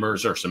board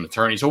members or some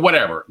attorneys or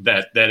whatever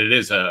that it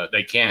is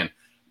they can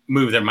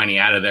move their money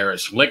out of there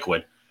as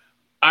liquid.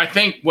 I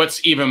think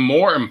what's even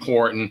more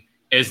important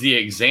is the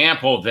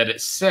example that it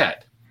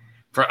set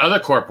for other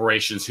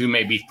corporations who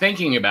may be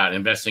thinking about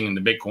investing in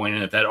the Bitcoin.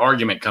 And if that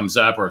argument comes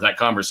up or if that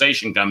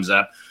conversation comes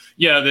up,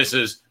 this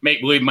is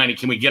make-believe money.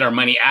 Can we get our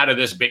money out of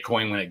this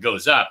Bitcoin when it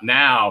goes up?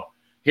 Now,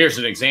 here's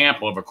an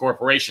example of a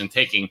corporation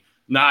taking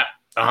not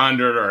 $100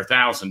 or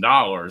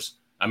 $1,000.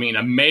 I mean,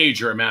 a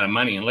major amount of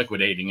money and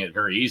liquidating it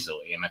very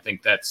easily. And I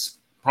think that's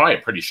probably a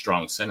pretty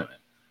strong sentiment.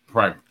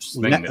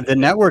 The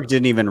network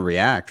didn't even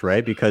react,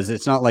 right? Because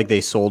it's not like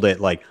they sold it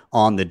like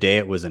on the day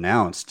it was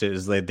announced. It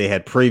was like they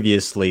had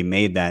previously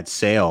made that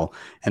sale,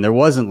 and there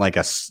wasn't like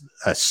a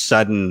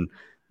sudden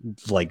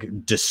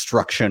like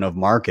destruction of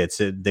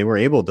markets. They were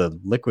able to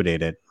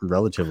liquidate it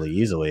relatively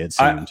easily, it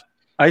seemed.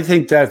 I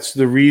think that's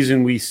the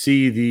reason we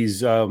see these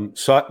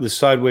the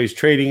sideways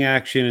trading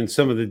action and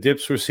some of the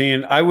dips we're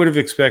seeing. I would have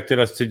expected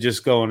us to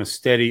just go on a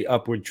steady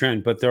upward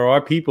trend, but there are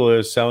people that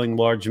are selling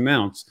large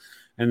amounts,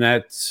 and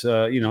that's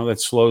that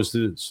slows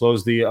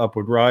the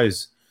upward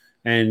rise,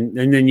 and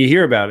then you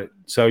hear about it.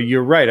 So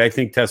you're right. I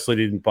think Tesla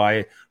didn't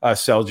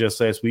sell just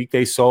last week.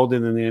 They sold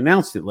and then they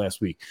announced it last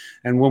week.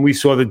 And when we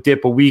saw the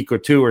dip a week or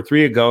 2 or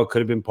 3 ago, it could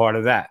have been part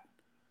of that.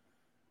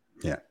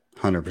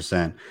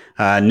 100%.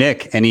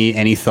 Nick,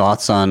 any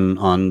thoughts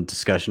on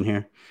discussion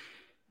here?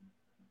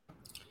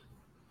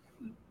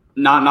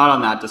 Not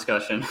on that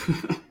discussion.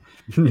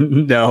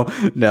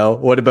 No.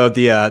 What about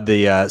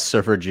the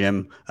Surfer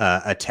Jim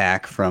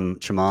attack from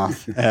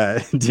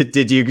Chamath?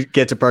 Did you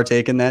get to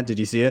partake in that? Did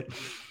you see it?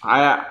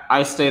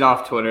 I stayed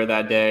off Twitter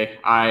that day.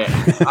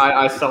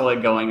 I saw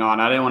it going on.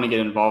 I didn't want to get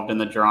involved in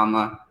the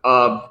drama.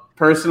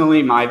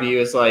 Personally, my view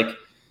is like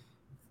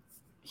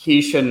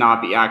he should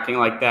not be acting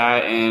like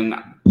that, and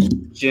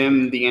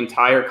Jim, the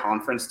entire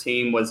conference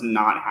team was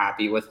not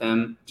happy with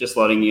him. Just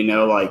letting you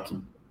know, like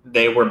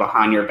they were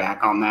behind your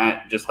back on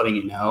that. Just letting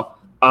you know.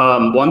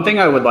 One thing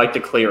I would like to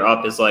clear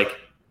up is like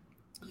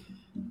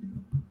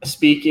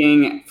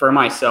speaking for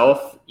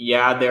myself.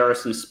 Yeah, there are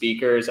some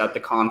speakers at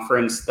the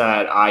conference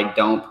that I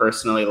don't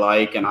personally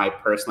like, and I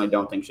personally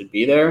don't think should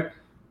be there.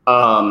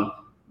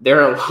 There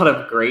are a lot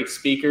of great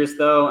speakers,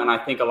 though, and I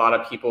think a lot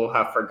of people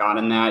have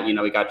forgotten that.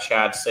 We got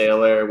Chad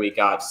Saylor, we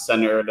got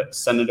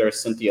Senator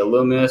Cynthia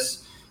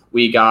Lummis,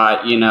 we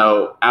got,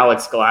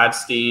 Alex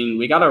Gladstein.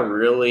 We got a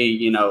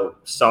really,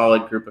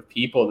 solid group of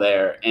people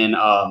there. And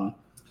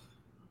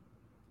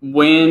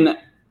when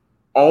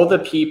all the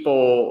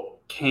people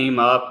came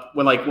up,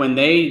 when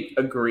they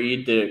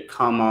agreed to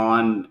come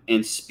on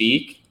and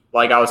speak,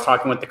 like I was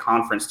talking with the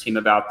conference team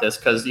about this,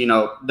 because,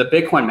 the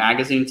Bitcoin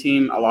Magazine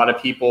team, a lot of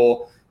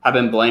people have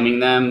been blaming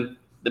them.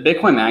 The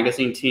Bitcoin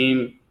Magazine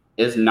team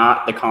is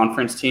not the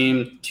conference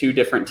team. Two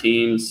different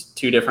teams,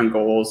 two different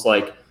goals.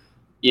 Like,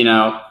 you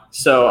know,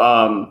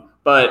 so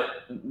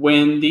but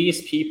when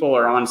these people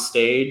are on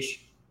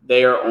stage,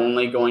 they are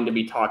only going to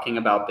be talking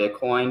about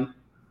Bitcoin.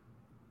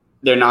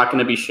 They're not going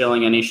to be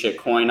shilling any shit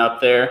coin up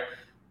there.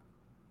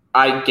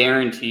 I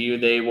guarantee you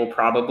they will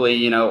probably,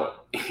 you know,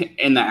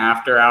 in the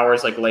after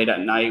hours, like late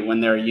at night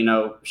when they're, you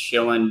know,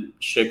 shilling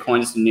shit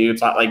coins to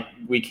noobs, like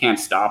we can't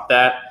stop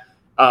that.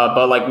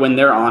 But like when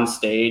they're on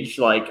stage,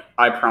 like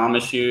I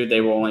promise you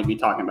they will only be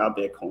talking about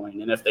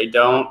Bitcoin. And if they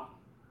don't,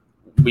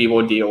 we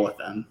will deal with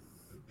them.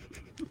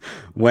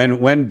 When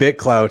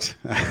BitClout,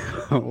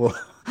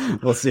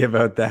 we'll see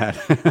about that.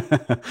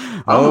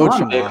 I'm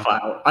on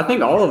BitClout. I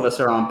think all of us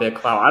are on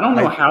BitClout. I don't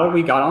know how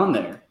we got on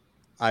there.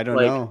 I don't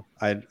know.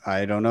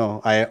 I don't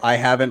know. I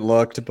haven't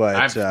looked, but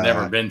I've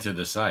never been to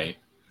the site.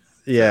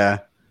 Yeah.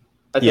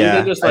 I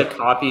think they just like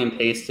copy and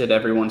pasted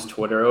everyone's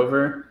Twitter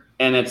over.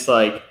 And it's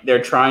like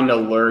they're trying to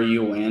lure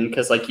you in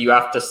because like you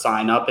have to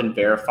sign up and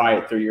verify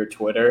it through your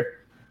Twitter.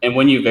 And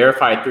when you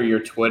verify it through your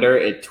Twitter,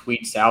 it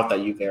tweets out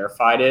that you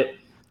verified it.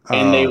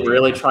 And they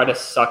really try to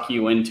suck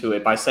you into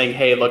it by saying,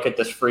 hey, look at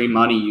this free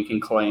money you can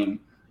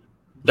claim.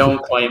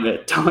 Don't claim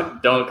it.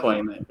 Don't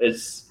claim it.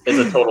 It's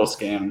a total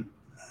scam.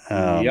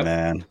 Oh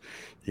man.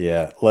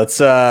 Yeah. Let's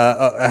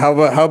how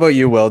about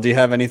you, Will? Do you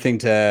have anything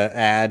to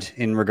add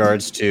in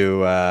regards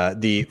to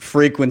the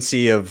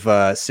frequency of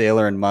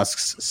Saylor and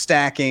Musk's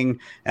stacking?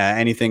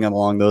 Anything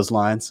along those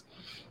lines?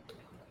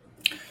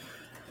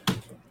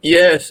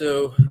 Yeah,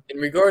 so in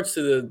regards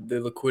to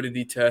the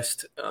liquidity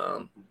test,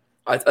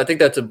 I think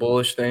that's a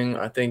bullish thing.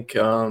 I think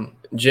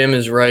Jim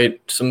is right.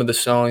 Some of the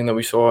selling that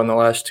we saw in the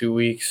last 2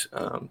 weeks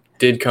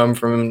did come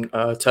from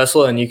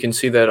Tesla, and you can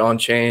see that on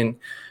chain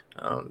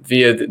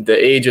via the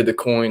age of the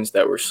coins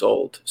that were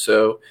sold.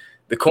 So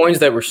the coins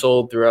that were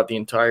sold throughout the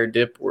entire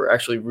dip were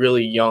actually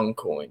really young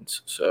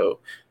coins. So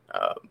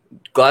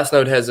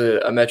Glassnode has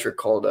a metric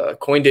called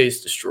coin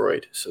days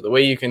destroyed. So the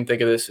way you can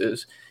think of this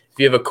is if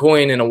you have a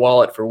coin in a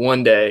wallet for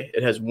 1 day,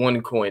 it has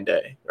 1 coin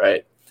day,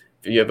 right?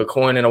 If you have a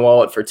coin in a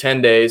wallet for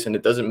 10 days and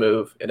it doesn't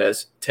move, it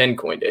has 10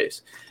 coin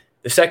days.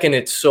 The second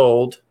it's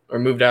sold or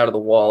moved out of the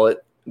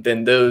wallet,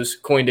 then those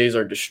coin days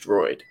are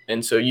destroyed.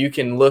 And so you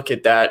can look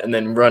at that and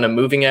then run a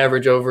moving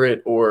average over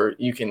it, or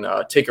you can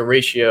take a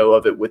ratio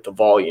of it with the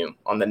volume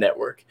on the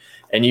network.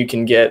 And you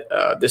can get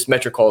this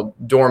metric called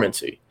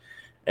dormancy.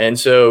 And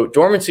so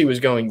dormancy was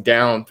going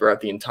down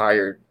throughout the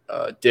entire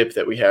dip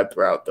that we had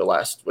throughout the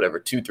last,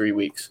 2-3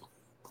 weeks.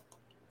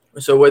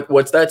 So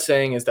what's that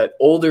saying is that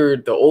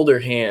the older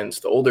hands,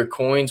 the older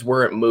coins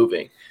weren't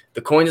moving.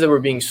 The coins that were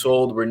being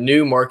sold were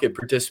new market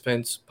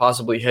participants,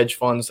 possibly hedge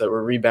funds that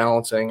were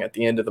rebalancing at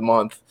the end of the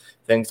month,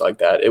 things like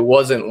that. It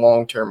wasn't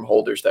long-term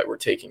holders that were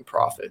taking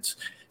profits.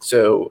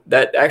 So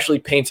that actually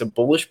paints a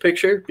bullish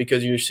picture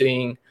because you're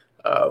seeing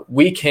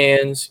weak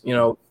hands,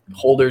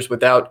 holders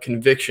without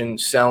conviction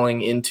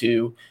selling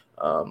into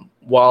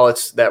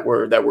wallets that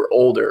were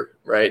older,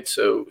 right?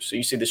 So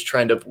you see this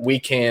trend of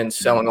weak hands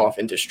selling off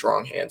into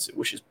strong hands,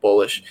 which is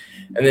bullish.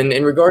 And then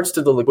in regards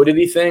to the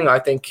liquidity thing, I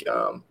think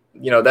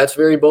that's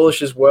very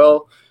bullish as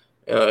well.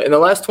 In the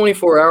last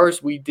 24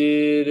 hours, we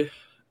did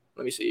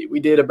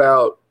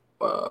about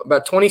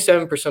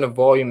 27% of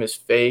volume is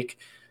fake.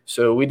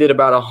 So we did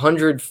about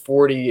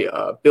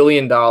 $140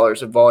 billion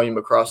of volume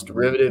across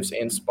derivatives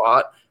and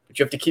spot. But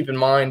you have to keep in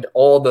mind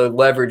all the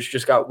leverage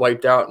just got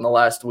wiped out in the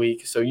last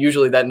week. So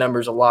usually that number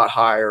is a lot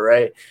higher,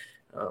 right?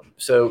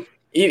 So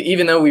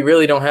even though we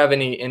really don't have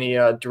any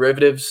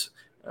derivatives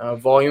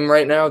volume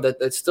right now,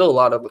 that's still a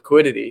lot of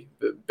liquidity.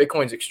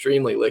 Bitcoin's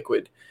extremely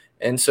liquid.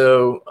 And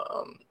so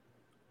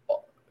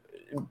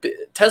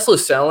Tesla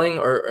selling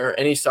or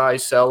any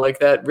size sell like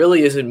that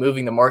really isn't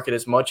moving the market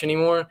as much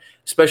anymore,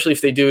 especially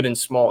if they do it in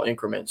small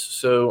increments.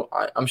 So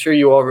I'm sure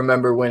you all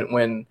remember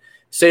when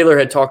Saylor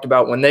had talked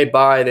about when they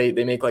buy, they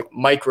make like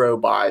micro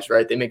buys,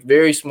 right? They make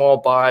very small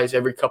buys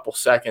every couple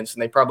seconds,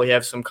 and they probably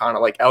have some kind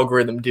of like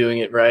algorithm doing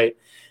it, right?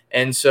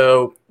 And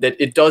so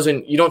that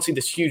you don't see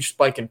this huge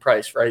spike in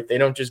price, right? They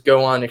don't just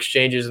go on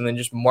exchanges and then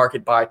just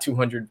market buy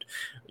 200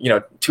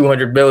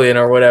 million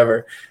or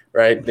whatever,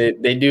 right?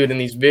 They do it in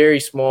these very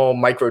small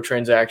micro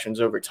transactions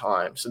over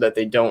time so that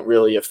they don't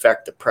really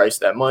affect the price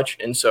that much.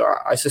 And so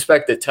I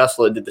suspect that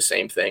Tesla did the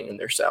same thing in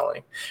their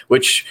selling,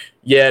 which,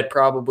 it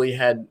probably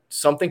had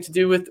something to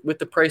do with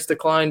the price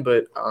decline,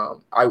 but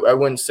I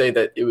wouldn't say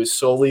that it was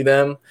solely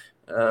them.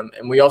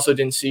 And we also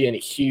didn't see any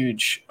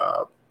huge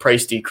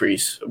price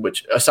decrease,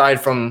 which aside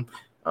from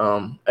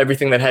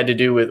everything that had to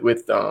do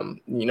with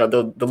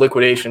the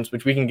liquidations,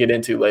 which we can get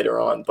into later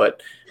on.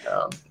 But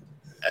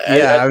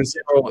as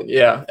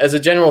a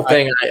general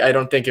thing, I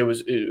don't think it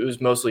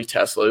was mostly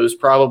Tesla. It was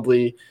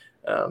probably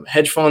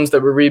hedge funds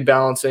that were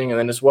rebalancing, and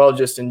then as well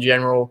just in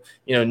general,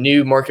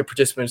 new market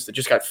participants that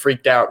just got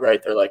freaked out,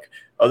 right? They're like,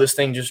 oh, this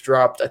thing just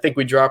dropped. I think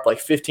we dropped like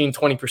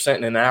 15-20%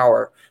 in an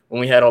hour when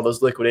we had all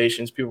those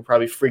liquidations. People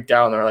probably freaked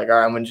out and they're like, all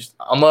right,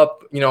 I'm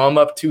up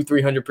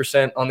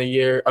 200-300% on the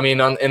year. I mean,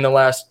 in the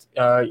last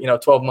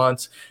 12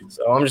 months.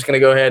 So I'm just going to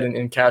go ahead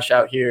and cash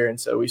out here. And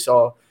so we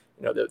saw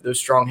those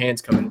strong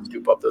hands come in and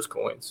scoop up those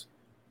coins.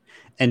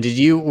 And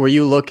were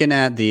you looking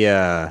at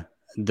the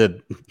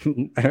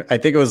I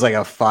think it was like a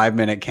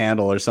 5-minute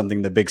candle or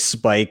something, the big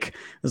spike?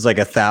 It was like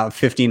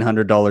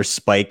 $1,500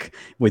 spike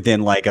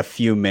within like a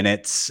few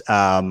minutes,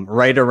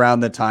 right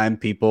around the time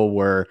people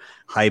were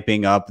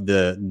hyping up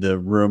the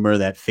rumor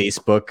that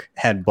Facebook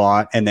had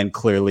bought, and then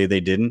clearly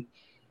they didn't.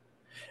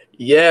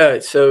 Yeah,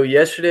 so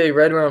yesterday,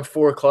 right around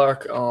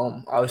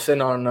 4:00, I was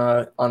sitting on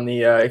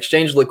the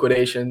exchange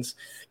liquidations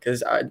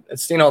because I'd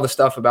seen all the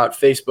stuff about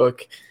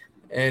Facebook.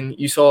 And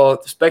you saw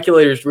the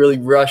speculators really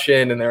rush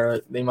in,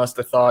 and they must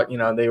have thought,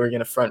 they were going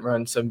to front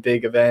run some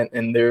big event,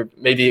 and they're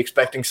maybe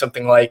expecting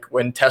something like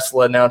when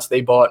Tesla announced they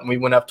bought and we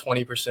went up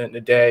 20% in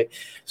a day.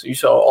 So you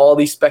saw all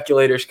these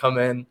speculators come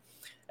in,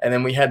 and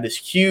then we had this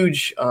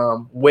huge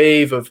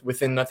wave of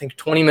within, I think,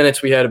 20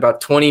 minutes, we had about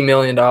 $20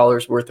 million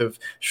worth of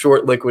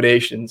short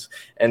liquidations.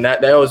 And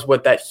that was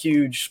what that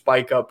huge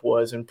spike up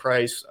was in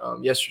price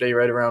yesterday,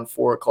 right around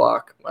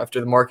 4:00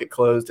 after the market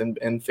closed and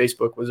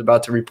Facebook was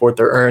about to report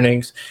their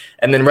earnings.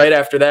 And then right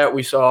after that,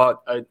 we saw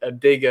a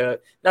big,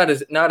 not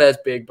as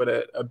big, but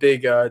a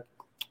big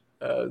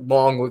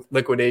long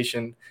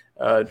liquidation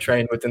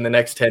train within the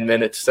next 10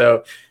 minutes.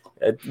 So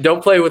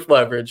don't play with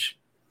leverage.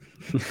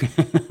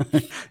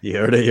 You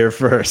heard it here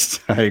first.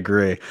 I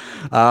agree.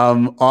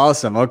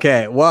 Awesome.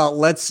 Okay. Well,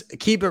 let's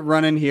keep it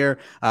running here.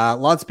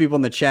 Lots of people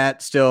in the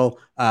chat still.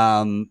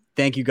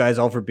 Thank you guys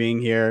all for being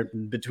here.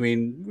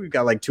 We've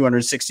got like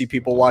 260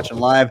 people watching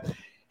live.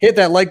 Hit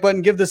that like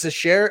button, give this a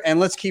share, and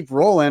let's keep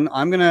rolling.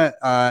 I'm going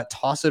to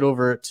toss it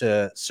over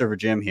to Server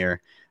Jim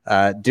here.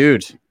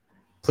 Dude,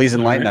 please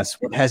enlighten us.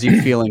 What has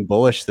you feeling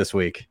bullish this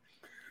week?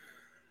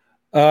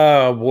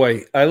 Oh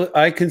boy,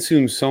 I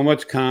consume so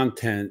much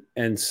content,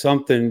 and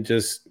something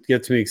just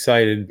gets me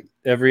excited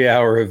every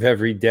hour of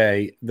every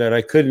day that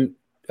I couldn't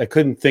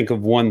think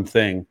of one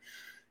thing.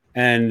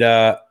 And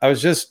I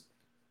was just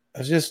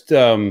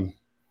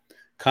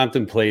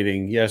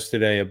contemplating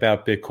yesterday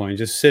about Bitcoin,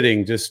 just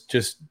sitting,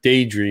 just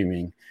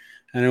daydreaming,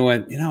 and I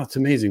went, it's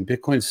amazing.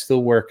 Bitcoin's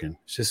still working.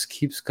 It just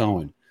keeps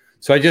going.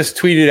 So I just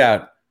tweeted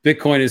out,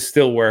 Bitcoin is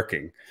still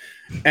working,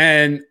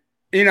 and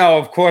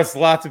of course,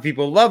 lots of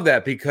people love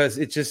that because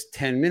it's just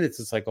 10 minutes.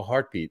 It's like a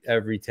heartbeat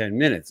every 10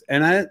 minutes.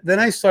 And then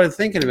I started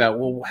thinking about,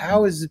 well,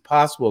 how is it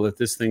possible that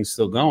this thing's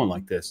still going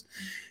like this?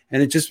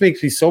 And it just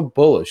makes me so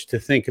bullish to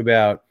think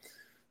about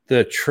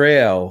the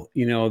trail,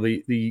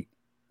 the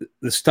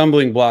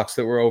stumbling blocks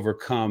that were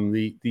overcome,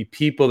 the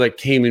people that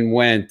came and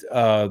went,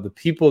 the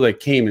people that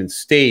came and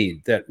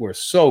stayed that were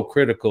so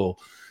critical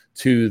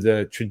to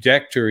the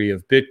trajectory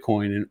of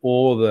Bitcoin and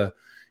all the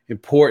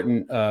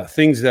important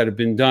things that have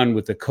been done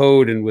with the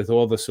code and with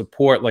all the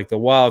support, like the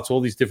wallets, all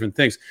these different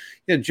things.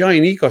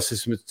 Giant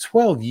ecosystem. It's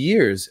 12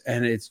 years,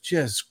 and it's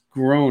just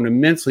grown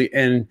immensely.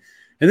 And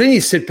then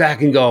you sit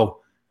back and go,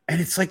 and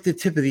it's like the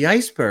tip of the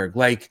iceberg.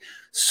 Like,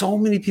 so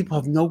many people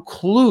have no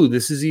clue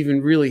this is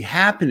even really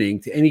happening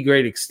to any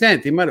great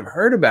extent. They might have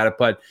heard about it,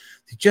 but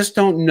they just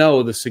don't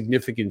know the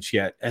significance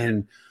yet.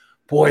 And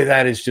boy,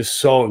 that is just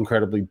so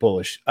incredibly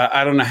bullish.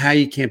 I don't know how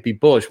you can't be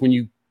bullish when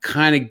you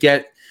kind of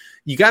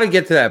you got to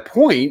get to that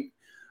point.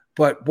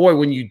 But boy,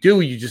 when you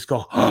do, you just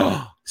go,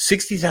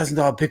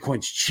 $60,000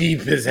 Bitcoin's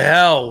cheap as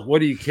hell.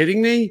 What, are you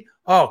kidding me?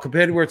 Oh,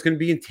 compared to where it's going to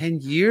be in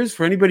 10 years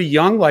for anybody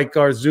young, like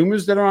our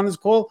Zoomers that are on this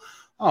call.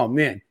 Oh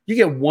man, you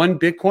get one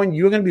Bitcoin,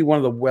 you're going to be one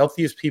of the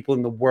wealthiest people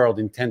in the world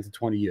in 10 to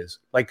 20 years,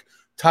 like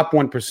top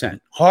 1%.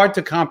 Hard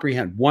to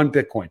comprehend. One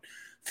Bitcoin,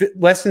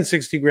 less than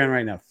 60 grand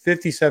right now,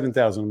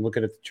 57,000. I'm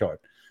looking at the chart.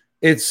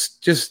 It's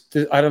just,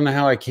 I don't know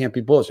how I can't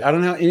be bullish. I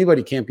don't know how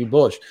anybody can't be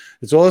bullish.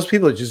 It's all those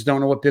people that just don't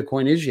know what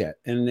Bitcoin is yet.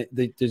 And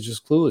they're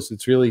just clueless.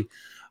 It's really,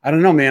 I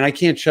don't know, man. I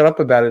can't shut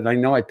up about it. And I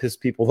know I piss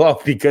people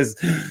off because,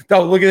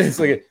 no, look at this.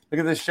 Look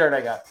at this shirt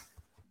I got.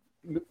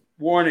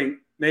 Warning,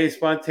 may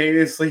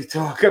spontaneously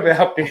talk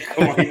about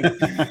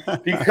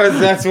Bitcoin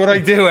because that's what I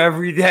do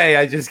every day.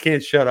 I just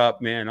can't shut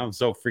up, man. I'm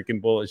so freaking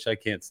bullish. I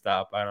can't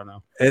stop. I don't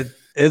know.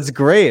 It's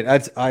great.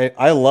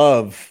 I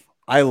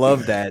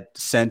love that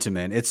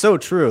sentiment. It's so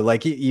true.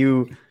 Like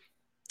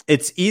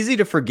it's easy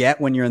to forget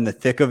when you're in the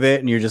thick of it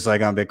and you're just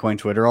like on Bitcoin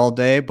Twitter all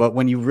day. But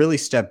when you really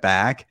step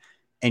back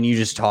and you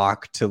just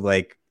talk to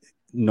like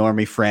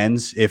normie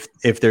friends, if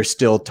they're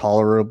still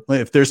tolerable, you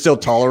talk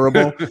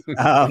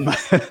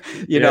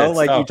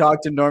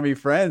to normie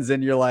friends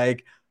and you're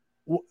like,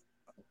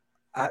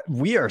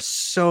 we are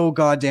so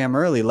goddamn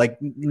early. Like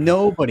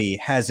nobody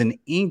has an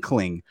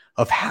inkling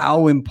of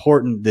how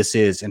important this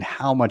is and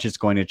how much it's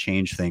going to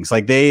change things.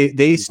 Like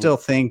they still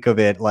think of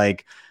it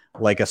like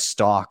a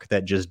stock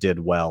that just did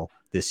well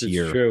this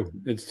year. It's true.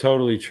 It's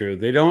totally true.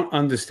 They don't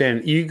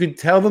understand. You could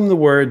tell them the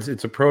words.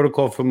 It's a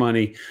protocol for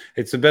money.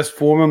 It's the best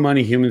form of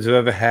money humans have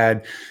ever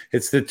had.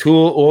 It's the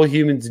tool all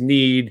humans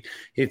need.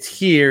 It's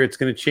here. It's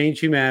going to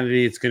change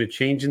humanity. It's going to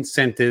change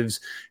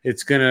incentives.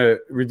 It's going to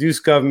reduce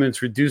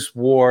governments, reduce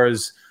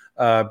wars,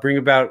 bring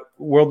about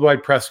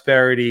worldwide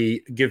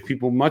prosperity, give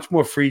people much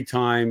more free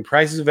time.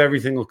 Prices of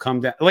everything will come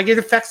down. Like it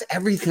affects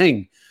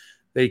everything.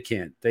 They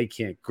can't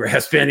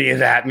grasp any of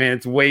that, man.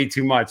 It's way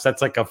too much.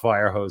 That's like a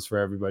fire hose for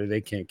everybody.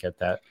 They can't get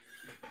that.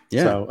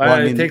 Yeah. So Well,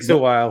 I mean, it takes a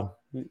while,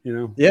 you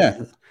know.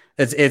 Yeah.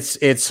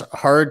 It's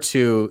hard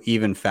to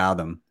even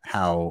fathom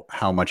how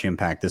much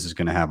impact this is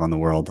going to have on the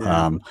world.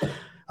 Yeah.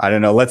 I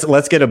don't know.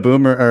 Let's get a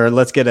boomer, or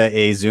let's get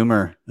a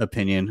Zoomer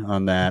opinion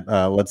on that.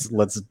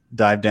 Let's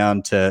dive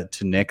down to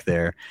Nick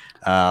there.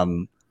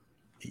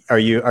 Are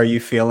you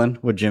feeling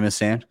what Jim is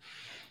saying?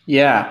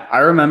 Yeah, I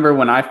remember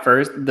when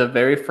the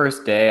very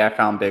first day I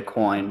found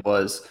Bitcoin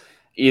was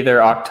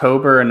either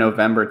October or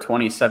November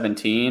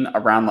 2017,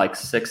 around like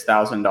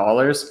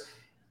 $6,000,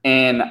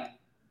 and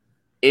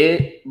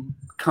it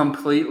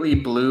completely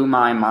blew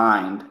my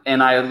mind.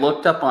 And I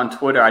looked up on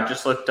Twitter. I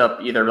just looked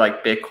up either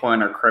like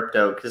Bitcoin or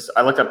crypto, because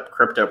I looked up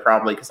crypto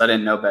probably because I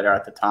didn't know better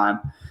at the time.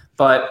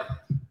 But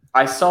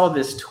I saw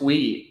this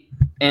tweet,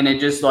 and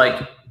it just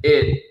like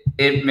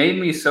it made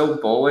me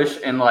so bullish,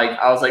 and like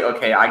I was like,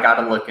 okay, I got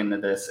to look into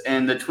this.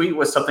 And the tweet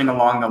was something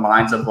along the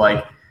lines of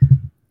like,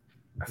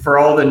 for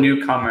all the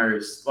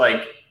newcomers,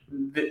 like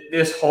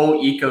this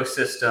whole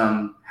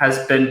ecosystem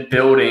has been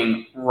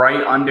building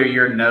right under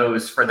your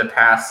nose for the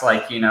past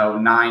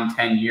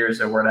 9-10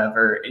 years or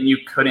whatever, and you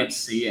couldn't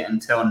see it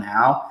until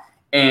now.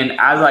 And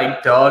as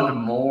I dug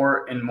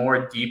more and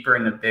more deeper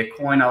into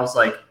Bitcoin, I was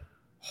like,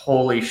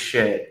 holy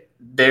shit,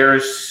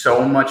 there's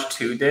so much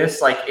to this.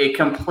 Like it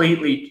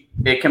completely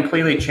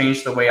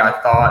changed the way I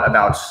thought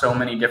about so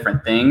many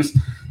different things.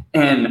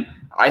 And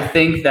I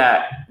think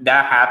that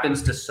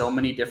happens to so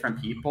many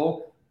different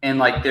people. And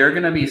like, there are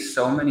going to be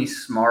so many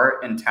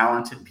smart and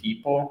talented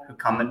people who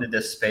come into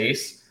this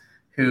space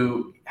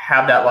who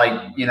have that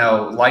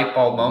light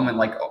bulb moment,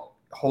 like, oh,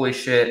 holy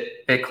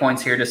shit,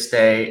 Bitcoin's here to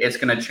stay. It's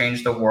going to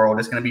change the world.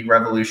 It's going to be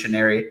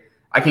revolutionary.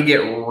 I can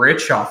get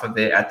rich off of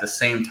it at the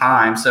same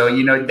time. So,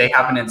 they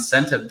have an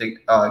incentive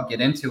to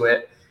get into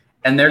it,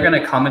 and they're going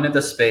to come into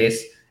the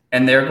space,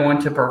 and they're going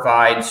to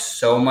provide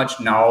so much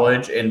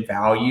knowledge and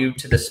value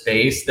to the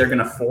space. They're going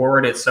to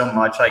forward it so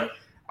much. Like,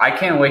 I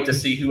can't wait to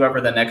see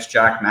whoever the next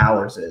Jack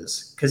Mallers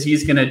is, because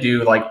he's going to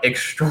do like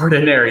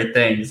extraordinary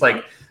things.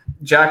 Like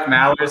Jack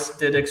Mallers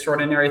did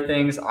extraordinary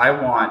things. I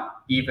want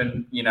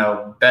even,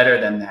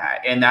 better than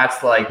that. And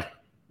that's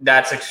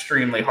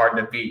extremely hard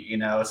to beat,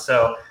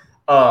 So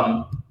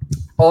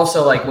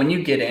also, like, when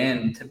you get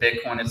into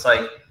Bitcoin, it's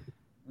like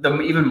the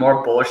even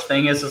more bullish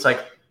thing is it's like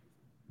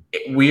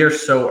we are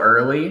so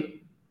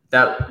early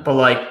but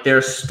like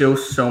there's still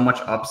so much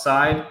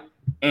upside.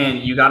 And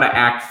you got to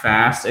act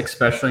fast,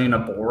 especially in a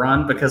bull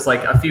run, because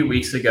like a few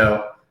weeks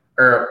ago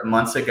or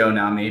months ago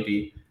now,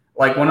 maybe,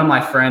 like one of my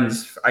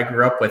friends I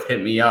grew up with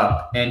hit me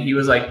up, and he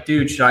was like,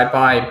 dude, should I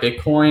buy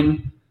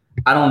Bitcoin?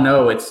 I don't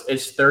know. It's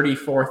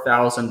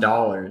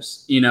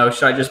 $34,000.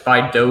 Should I just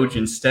buy Doge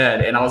instead?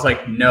 And I was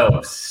like,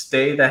 no,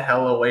 stay the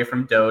hell away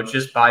from Doge.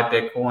 Just buy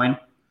Bitcoin.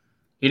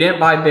 He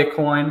didn't buy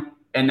Bitcoin.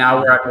 And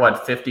now we're at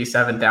what,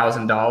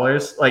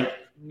 $57,000? Like,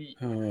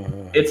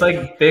 it's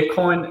like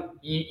Bitcoin,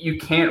 you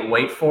can't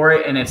wait for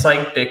it. And it's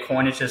like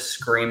Bitcoin is just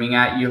screaming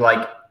at you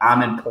like,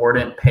 I'm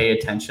important, pay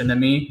attention to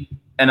me.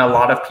 And a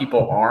lot of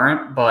people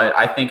aren't. But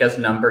I think as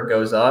number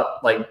goes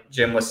up, like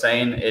Jim was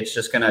saying, it's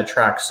just going to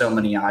attract so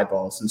many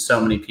eyeballs, and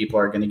so many people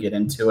are going to get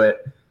into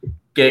it,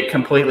 get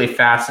completely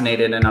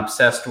fascinated and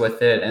obsessed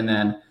with it. And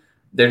then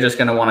they're just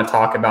going to want to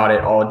talk about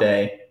it all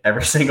day,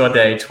 every single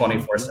day,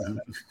 24/7.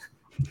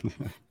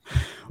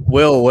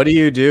 Will, what do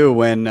you do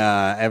when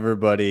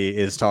everybody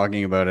is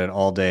talking about it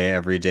all day,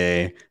 every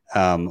day,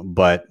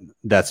 but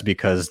that's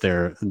because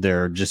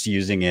they're just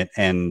using it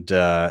and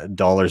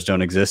dollars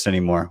don't exist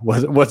anymore?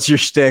 What's your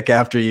shtick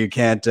after you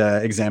can't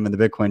examine the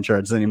Bitcoin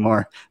charts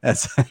anymore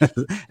as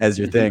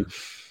your thing?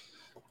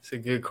 It's a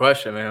good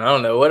question, man. I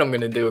don't know what I'm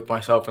going to do with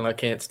myself when I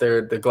can't stare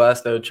at the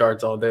Glassnode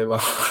charts all day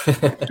long.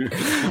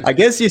 I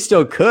guess you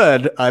still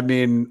could. I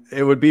mean,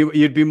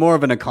 you'd be more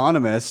of an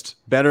economist,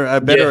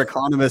 a better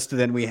economist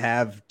than we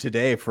have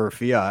today for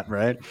fiat,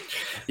 right?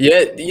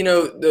 Yeah,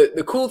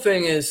 the cool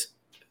thing is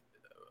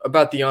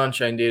about the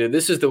on-chain data,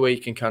 this is the way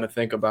you can kind of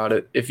think about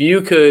it. If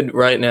you could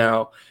right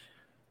now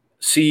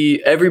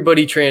see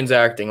everybody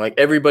transacting, like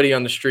everybody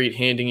on the street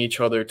handing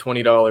each other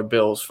 $20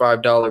 bills,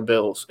 $5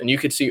 bills, and you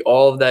could see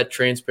all of that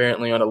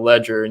transparently on a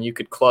ledger, and you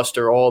could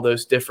cluster all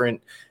those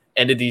different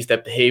entities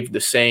that behave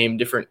the same,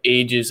 different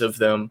ages of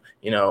them,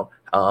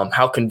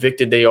 how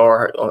convicted they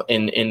are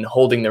in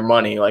holding their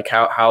money, like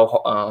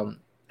how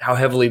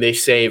heavily they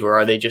save, or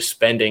are they just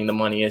spending the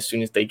money as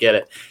soon as they get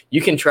it. You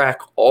can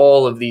track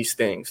all of these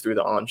things through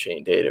the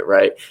on-chain data,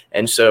 right?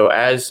 And so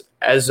as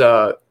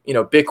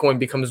Bitcoin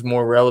becomes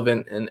more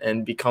relevant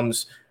and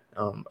becomes,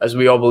 as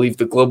we all believe,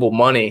 the global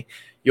money,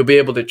 you'll be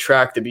able to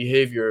track the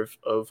behavior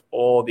of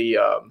all the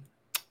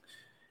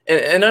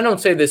and I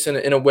don't say this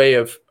in a way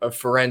of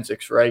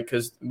forensics, right?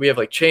 Because we have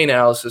like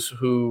Chainalysis,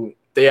 who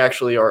they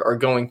actually are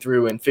going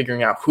through and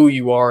figuring out who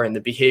you are and the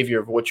behavior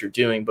of what you're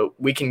doing. But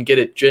we can get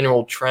a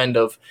general trend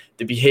of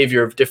the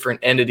behavior of different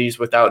entities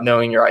without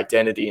knowing your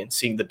identity and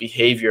seeing the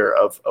behavior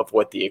of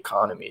what the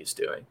economy is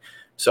doing.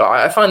 So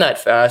I find that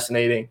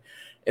fascinating.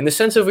 in the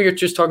sense of we are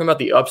just talking about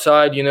the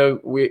upside,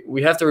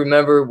 we have to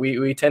remember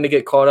we tend to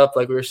get caught up,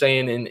 like we were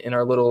saying, in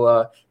our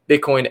little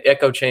Bitcoin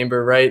echo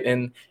chamber, right?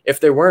 And if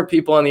there weren't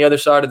people on the other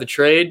side of the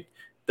trade,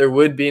 there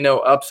would be no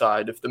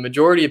upside. If the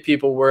majority of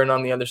people weren't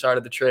on the other side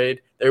of the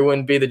trade, there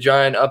wouldn't be the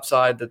giant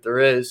upside that there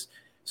is.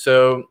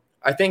 So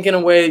I think in a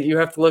way you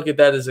have to look at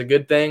that as a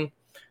good thing.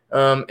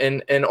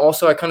 And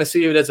also I kind of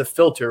see it as a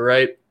filter,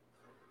 right?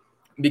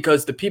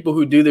 Because the people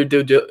who do their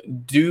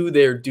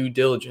due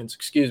diligence,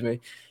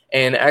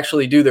 and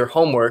actually do their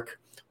homework,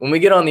 when we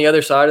get on the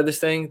other side of this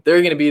thing,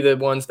 they're going to be the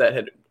ones that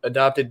had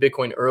adopted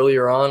Bitcoin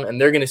earlier on, and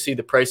they're going to see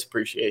the price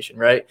appreciation,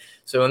 right?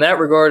 So in that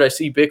regard, I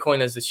see Bitcoin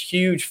as this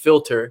huge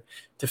filter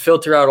to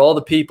filter out all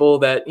the people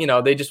that,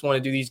 they just want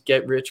to do these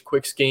get rich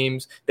quick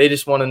schemes. They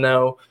just want to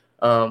know,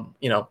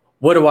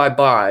 what do I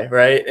buy,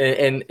 right?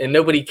 And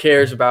nobody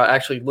cares about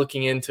actually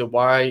looking into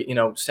why,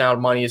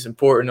 sound money is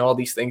important, all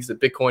these things that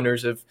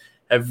Bitcoiners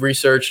have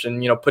researched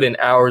and, put in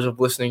hours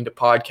of listening to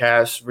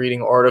podcasts,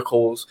 reading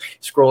articles,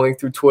 scrolling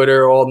through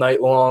Twitter all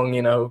night long,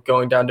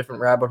 going down different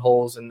rabbit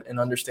holes and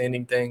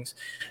understanding things.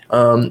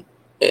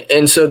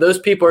 And so those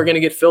people are going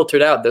to get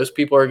filtered out. Those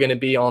people are going to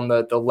be on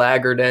the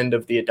laggard end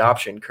of the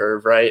adoption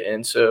curve, right?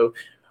 And so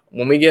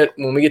when we get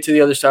to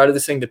the other side of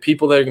this thing, the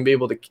people that are going to be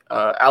able to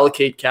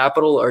allocate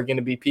capital are going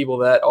to be people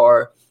that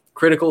are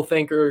critical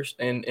thinkers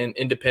and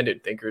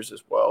independent thinkers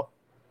as well.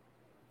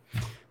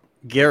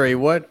 Gary,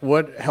 what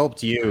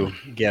helped you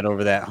get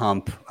over that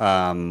hump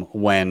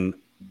when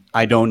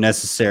I don't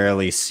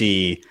necessarily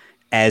see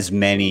as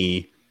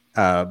many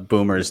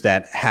boomers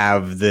that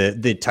have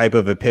the type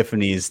of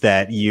epiphanies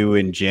that you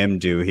and Jim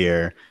do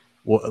here?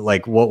 What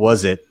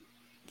was it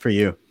for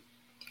you?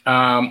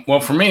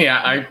 Well, for me,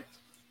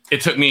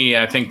 it took me,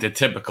 I think, the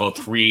typical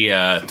three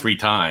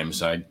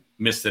times. I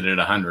missed it at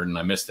 100 and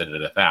I missed it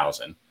at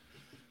 1,000.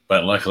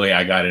 But luckily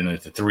I got in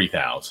at the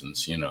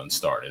 3,000s, and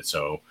started.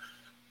 So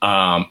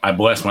I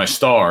blessed my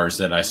stars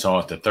that I saw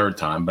it the third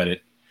time. But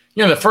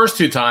the first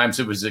two times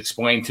it was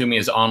explained to me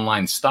as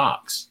online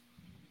stocks.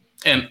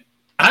 And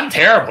I'm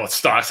terrible at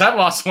stocks. I've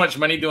lost so much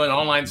money doing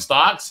online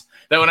stocks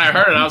that when I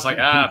heard it, I was like,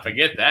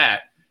 forget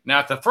that. Now,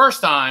 at the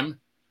first time,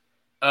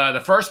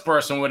 the first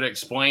person would have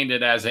explained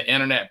it as an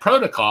internet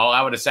protocol,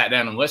 I would have sat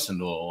down and listened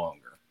a little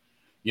longer,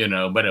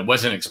 but it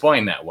wasn't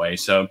explained that way.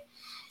 So,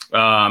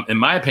 in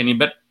my opinion,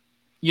 but,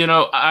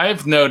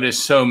 I've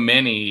noticed so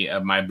many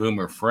of my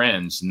boomer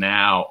friends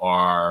now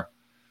are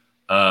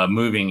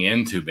moving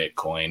into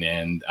Bitcoin,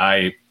 and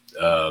a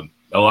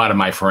lot of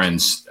my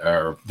friends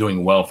are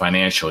doing well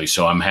financially.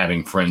 So I'm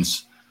having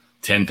friends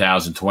 $10,000,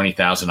 $20,000,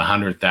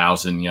 $100,000,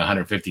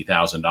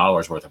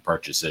 $150,000 worth of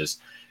purchases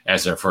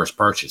as their first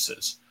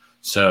purchases.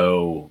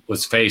 So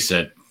let's face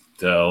it,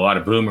 a lot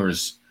of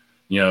boomers,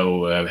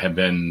 have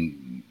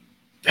been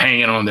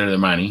hanging on to their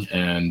money,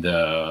 and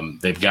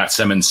they've got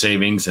some in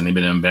savings and they've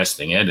been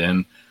investing it.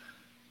 And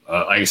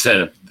like I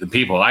said, the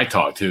people I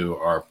talk to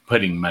are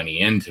putting money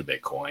into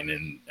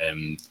Bitcoin,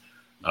 and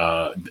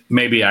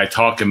maybe I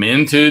talk them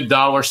into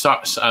dollar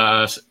cost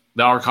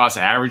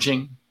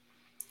averaging.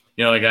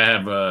 Like I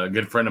have a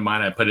good friend of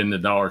mine I put in the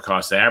dollar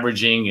cost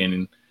averaging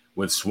and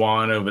with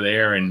Swan over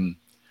there, and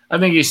I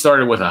think he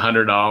started with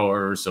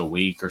 $100 a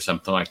week or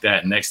something like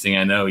that. And next thing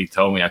I know, he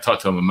told me, I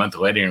talked to him a month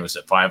later and it was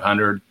at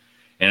 500.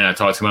 And I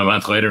talked to him a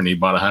month later and he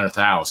bought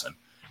 100,000,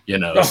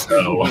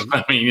 so,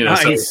 I mean,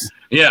 nice.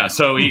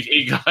 So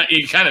he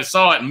kind of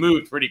saw it and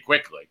moved pretty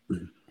quickly.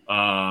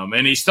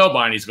 And he's still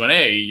buying. He's going,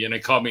 hey,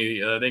 called me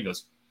the other day. He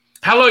goes,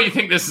 how low you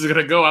think this is going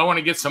to go? I want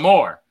to get some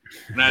more.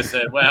 And I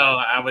said, well,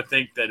 I would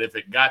think that if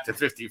it got to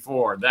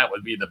 54, that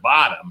would be the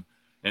bottom.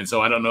 And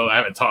so I don't know. I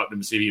haven't talked to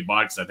him to see if he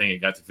bought, because I think it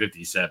got to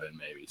 57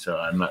 maybe. So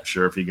I'm not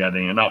sure if he got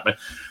any or not. But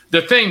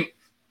the thing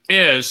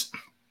is,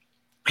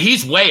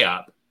 he's way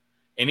up,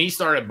 and he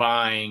started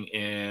buying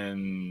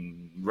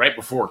in right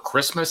before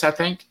Christmas, I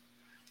think.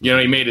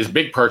 He made his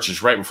big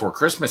purchase right before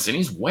Christmas, and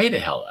he's way the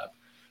hell up.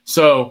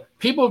 So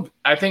people,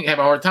 I think, have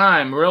a hard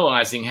time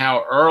realizing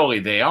how early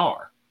they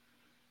are.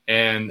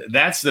 And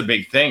that's the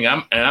big thing.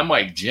 I'm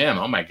like, Jim,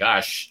 oh my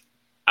gosh,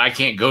 I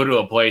can't go to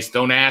a place.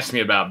 Don't ask me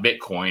about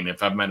Bitcoin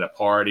if I'm at a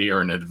party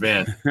or an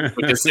event,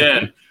 because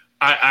then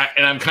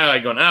I'm kind of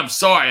like going, I'm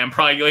sorry, I'm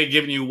probably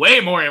giving you way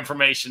more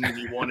information than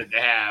you wanted to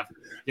have.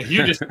 If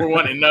you just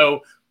want to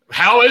know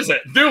how is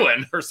it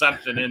doing or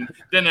something, and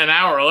then an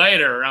hour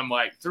later I'm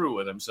like through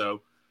with them.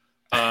 So,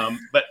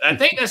 but I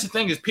think that's the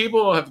thing, is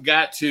people have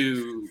got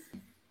to,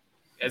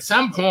 at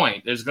some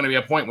point, there's going to be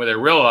a point where they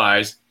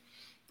realize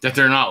that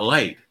they're not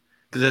late.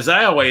 Because as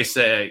I always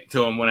say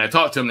to them, when I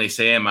talk to them, they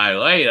say, am I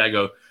late? I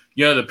go,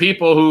 the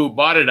people who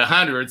bought it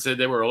 100 said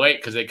they were late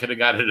because they could have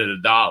got it at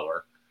 $1.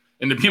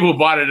 And the people who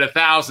bought it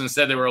 1,000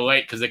 said they were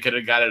late because they could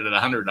have got it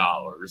at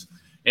 $100.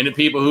 And the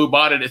people who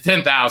bought it at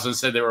 10,000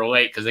 said they were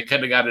late because they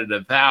could have got it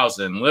at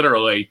 1,000.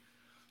 Literally,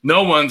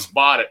 no one's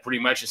bought it pretty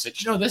much and said,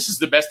 this is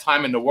the best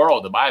time in the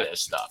world to buy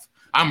this stuff.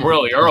 I'm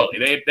really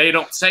early. They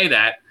don't say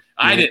that.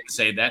 I didn't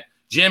say that.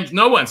 Jim,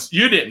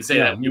 you didn't say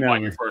that when you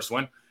bought your first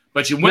one.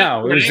 but you went.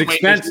 No, it was anyway,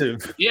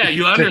 expensive. Yeah,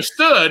 you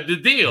understood the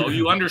deal.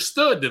 You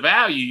understood the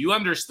value. You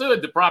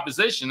understood the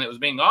proposition that was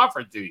being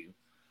offered to you.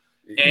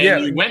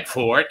 And you went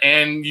for it,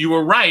 and you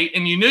were right,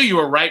 and you knew you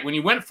were right when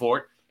you went for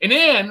it. And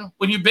then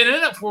when you've been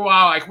in it for a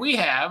while, like we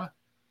have,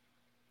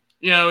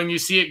 and you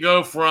see it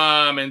go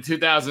from in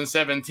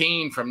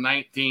 2017 from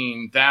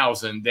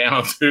 19,000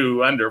 down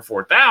to under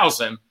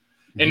 4,000,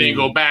 and then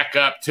go back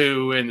up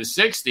to in the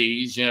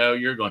 60s,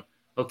 you're going,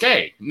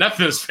 okay,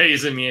 nothing's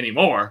phasing me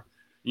anymore.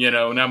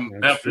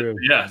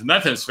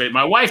 Nothing's phasing.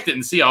 My wife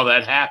didn't see all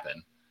that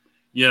happen.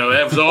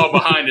 That was all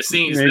behind the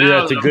scenes. Maybe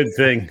now, that's a good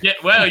thing. Yeah,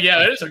 well,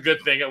 yeah, it is a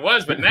good thing. It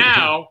was, but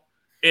now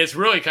it's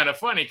really kind of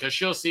funny because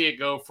she'll see it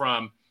go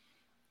from,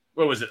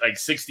 what was it, like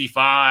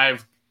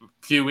 65 a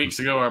few weeks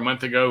ago or a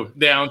month ago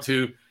down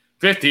to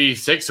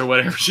 56 or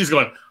whatever. She's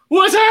going,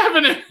 what's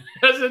happening?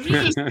 I said, you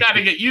just got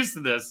to get used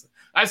to this.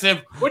 I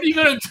said, what are you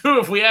going to do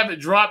if we have it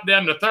drop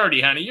down to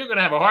 30, honey? You're going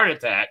to have a heart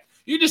attack.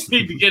 You just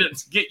need to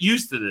get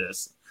used to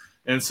this.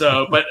 And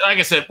so, but like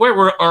I said,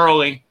 we're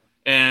early.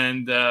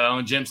 And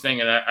on Jim's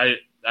thing, and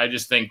I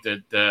just think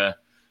that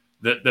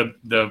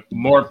the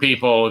more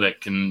people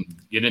that can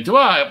get into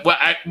what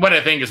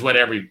I think is what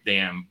every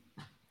damn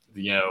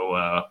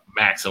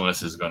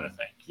maximalist is going to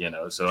think,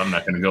 So I'm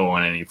not going to go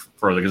on any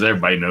further because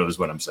everybody knows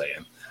what I'm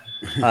saying.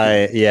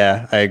 I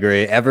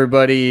agree.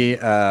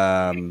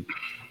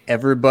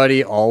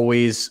 Everybody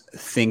always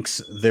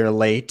thinks they're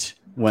late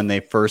when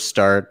they first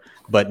start.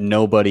 But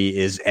nobody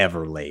is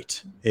ever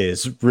late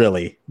is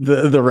really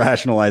the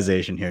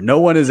rationalization here. No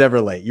one is ever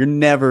late. You're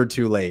never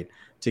too late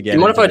to get. You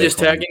mind if I just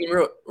tag in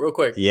real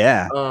quick?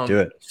 Yeah, do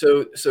it.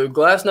 So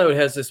Glassnode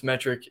has this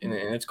metric, and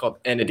it's called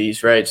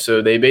entities, right?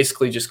 So they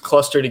basically just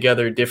cluster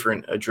together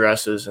different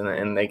addresses,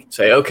 and they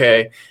say,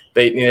 okay,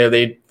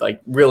 they like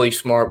really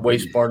smart, way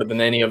smarter than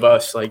any of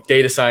us, like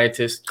data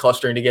scientists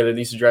clustering together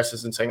these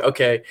addresses and saying,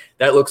 okay,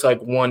 that looks like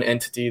one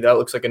entity, that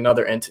looks like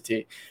another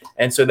entity.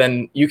 And so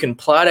then you can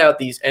plot out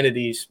these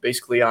entities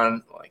basically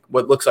on like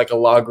what looks like a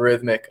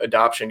logarithmic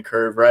adoption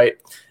curve, right?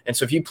 And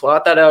so if you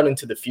plot that out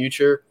into the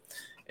future,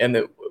 and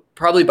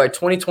probably by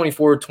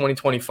 2024,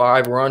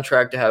 2025, we're on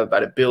track to have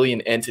about 1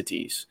 billion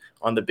entities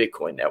on the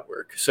Bitcoin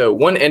network. So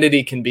one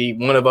entity can be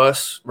one of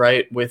us,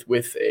 right? With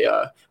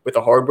a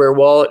hardware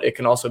wallet. It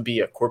can also be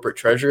a corporate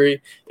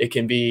treasury. It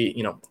can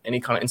be, any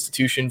kind of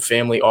institution,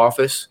 family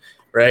office,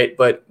 right?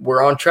 But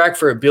we're on track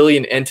for 1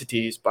 billion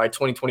entities by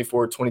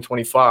 2024,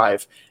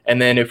 2025.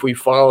 And then if we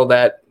follow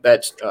that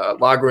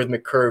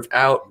logarithmic curve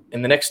out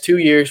in the next 2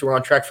 years, we're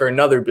on track for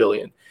another 1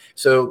 billion.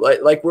 So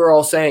like we're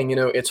all saying,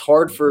 it's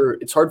hard for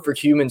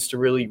humans to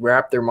really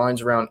wrap their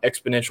minds around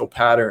exponential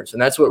patterns.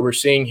 And that's what we're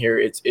seeing here.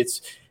 It's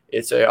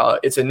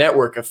a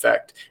network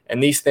effect,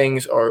 and these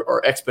things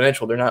are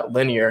exponential. They're not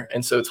linear.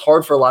 And so it's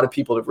hard for a lot of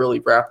people to really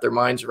wrap their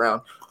minds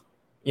around,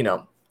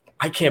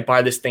 I can't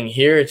buy this thing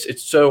here.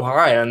 It's so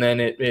high. And then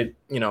it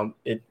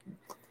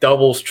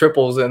doubles,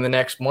 triples in the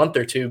next month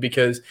or two,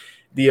 because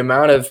the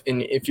amount of,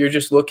 and if you're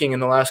just looking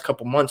in the last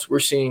couple months, we're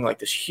seeing like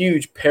this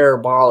huge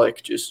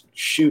parabolic just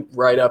shoot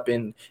right up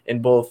in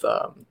both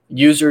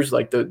users,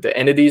 like the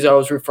entities I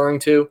was referring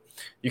to.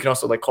 You can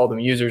also like call them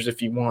users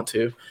if you want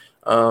to.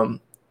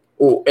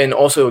 And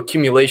also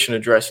accumulation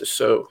addresses.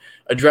 So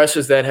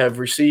addresses that have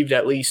received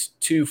at least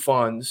two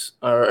funds,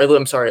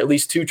 at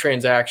least two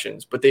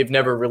transactions, but they've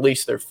never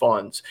released their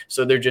funds.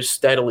 So they're just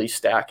steadily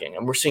stacking.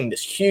 And we're seeing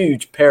this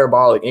huge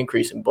parabolic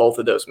increase in both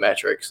of those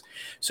metrics.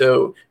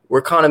 So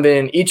we're kind of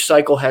each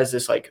cycle has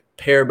this like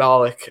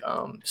parabolic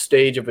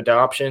stage of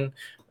adoption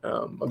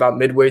about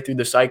midway through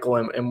the cycle.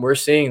 And we're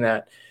seeing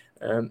that.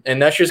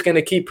 And that's just going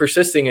to keep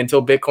persisting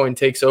until Bitcoin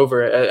takes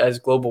over as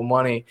global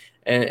money.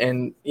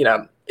 And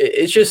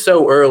it's just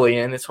so early,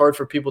 and it's hard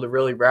for people to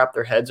really wrap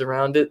their heads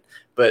around it.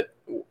 But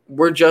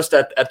we're just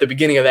at the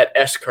beginning of that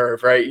S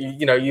curve, right?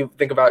 You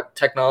think about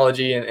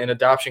technology and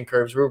adoption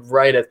curves. We're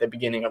right at the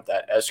beginning of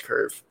that S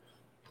curve.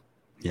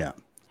 Yeah,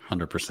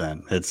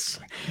 100%.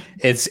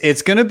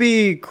 It's going to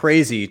be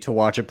crazy to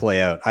watch it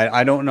play out.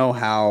 I don't know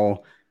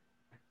how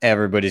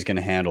everybody's going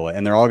to handle it,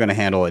 and they're all going to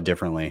handle it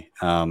differently.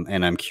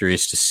 And I'm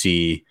curious to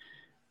see.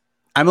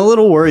 I'm a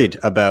little worried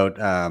about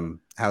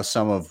how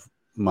some of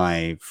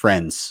my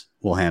friends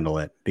will handle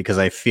it, because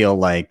I feel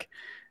like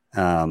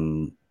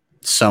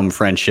some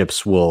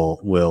friendships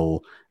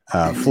will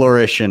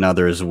flourish and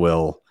others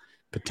will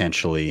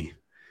potentially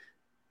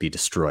be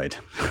destroyed,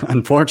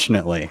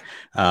 unfortunately.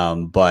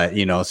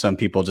 But some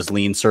people just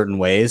lean certain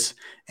ways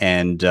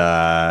and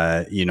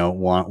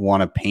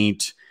want to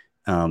paint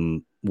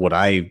what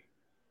I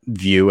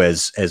view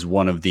as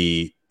one of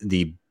the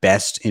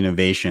best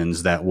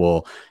innovations that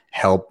will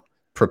help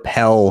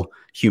propel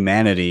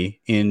humanity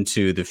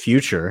into the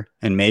future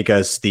and make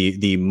us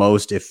the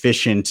most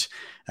efficient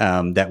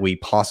that we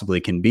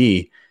possibly can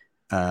be.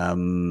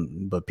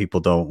 But people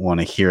don't want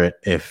to hear it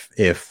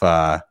if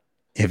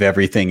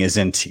everything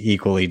isn't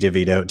equally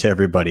divvied out to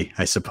everybody,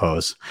 I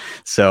suppose.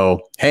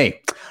 So,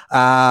 hey,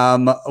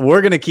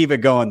 We're gonna keep it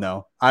going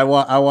though. I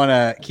want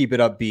to keep it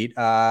upbeat.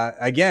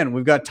 Again,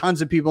 we've got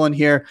tons of people in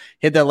here.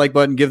 Hit that like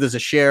button. Give this a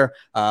share.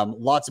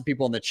 Lots of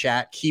people in the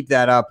chat. Keep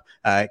that up.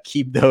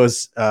 Keep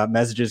those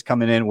messages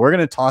coming in. We're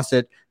gonna toss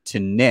it to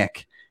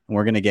Nick, and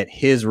we're gonna get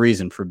his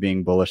reason for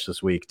being bullish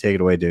this week. Take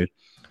it away, dude.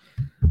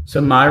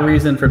 So my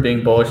reason for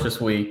being bullish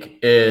this week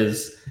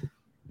is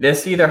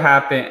this either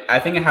happened. I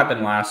think it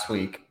happened last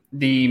week.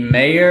 The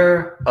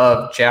mayor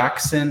of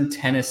Jackson,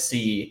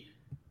 Tennessee,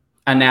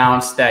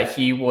 announced that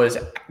he was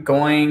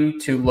going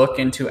to look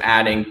into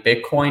adding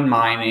Bitcoin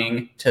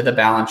mining to the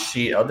balance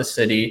sheet of the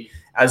city,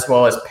 as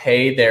well as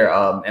pay their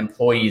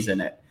employees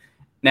in it.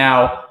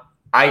 Now,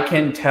 I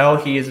can tell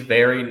he is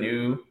very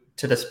new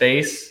to the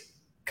space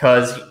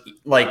because,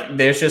 like,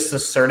 there's just a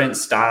certain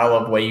style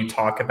of way you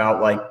talk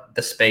about, like,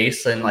 the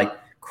space and, like,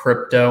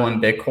 crypto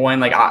and Bitcoin.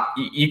 Like,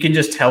 you can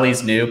just tell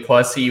he's new.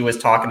 Plus, he was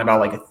talking about,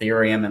 like,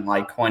 Ethereum and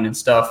Litecoin and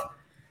stuff.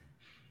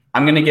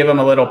 I'm going to give him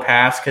a little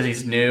pass because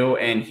he's new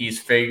and he's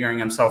figuring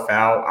himself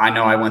out. I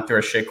know I went through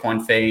a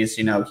shitcoin phase.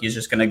 You know, he's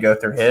just going to go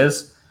through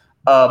his.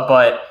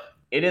 But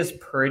it is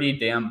pretty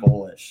damn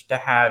bullish to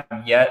have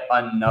yet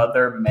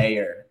another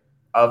mayor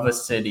of a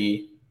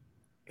city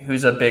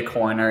who's a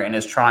Bitcoiner and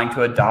is trying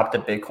to adopt a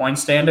Bitcoin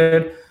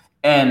standard.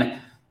 And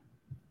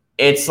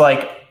it's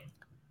like,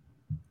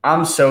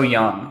 I'm so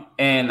young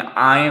and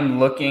I am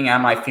looking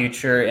at my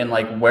future and,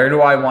 like, where do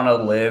I want to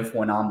live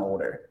when I'm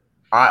older?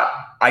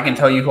 I can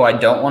tell you who I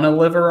don't want to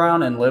live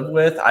around and live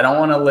with. I don't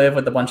want to live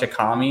with a bunch of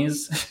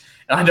commies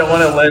and I don't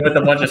want to live with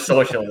a bunch of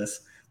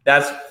socialists.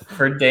 That's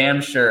for damn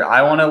sure.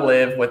 I want to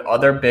live with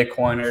other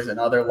Bitcoiners and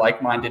other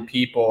like-minded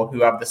people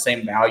who have the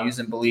same values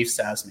and beliefs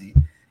as me.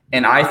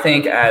 And I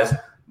think as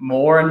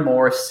more and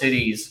more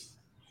cities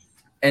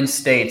and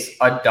states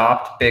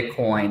adopt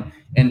Bitcoin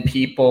and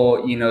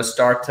people, you know,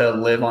 start to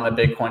live on a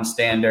Bitcoin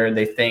standard,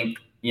 they think,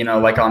 you know,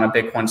 like on a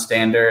Bitcoin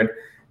standard,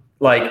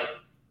 like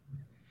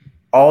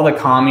all the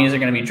commies are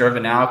going to be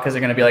driven out because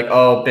they're going to be like,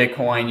 oh,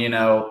 Bitcoin, you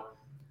know,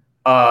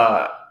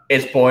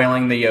 it's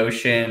boiling the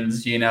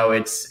oceans, you know,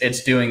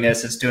 it's doing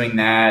this, it's doing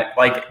that.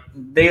 Like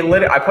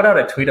I put out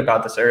a tweet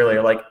about this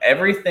earlier, like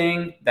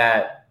everything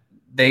that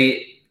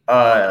they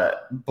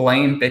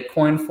blame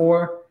Bitcoin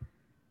for,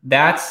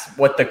 that's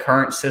what the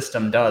current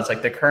system does.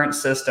 Like the current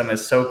system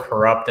is so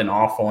corrupt and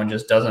awful and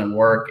just doesn't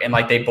work. And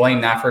like they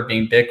blame that for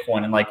being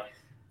Bitcoin. And like,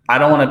 I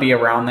don't want to be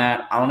around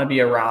that. I want to be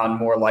around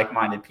more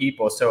like-minded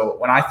people. So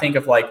when I think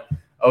of like,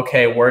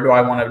 okay, where do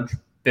I want to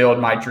build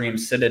my dream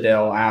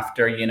citadel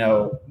after, you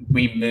know,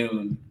 we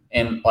moon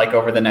in like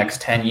over the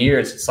next 10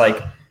 years, it's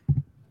like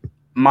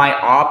my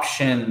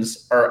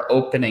options are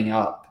opening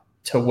up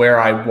to where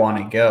I want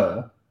to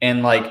go.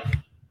 And like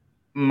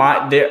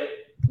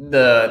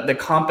the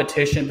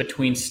competition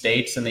between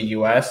states in the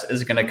US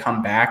is going to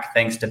come back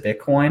thanks to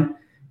Bitcoin.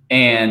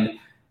 And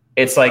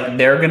it's like,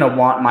 they're going to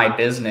want my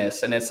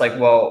business. And it's like,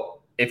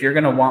 well, if you're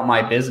going to want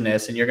my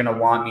business and you're going to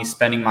want me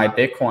spending my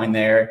Bitcoin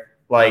there,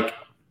 like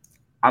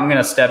I'm going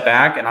to step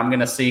back and I'm going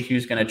to see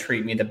who's going to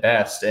treat me the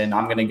best. And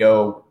I'm going to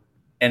go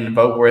and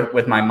vote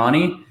with my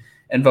money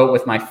and vote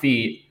with my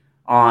feet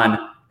on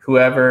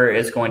whoever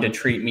is going to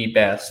treat me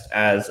best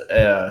as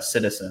a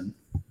citizen.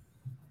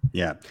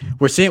 Yeah,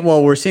 we're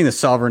seeing the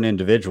sovereign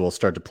individual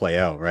start to play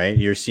out, right?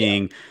 You're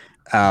seeing,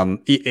 I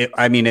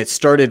mean, it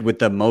started with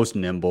the most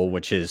nimble,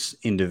 which is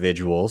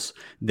individuals.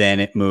 Then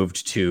it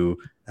moved to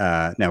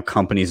now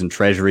companies and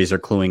treasuries are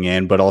cluing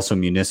in, but also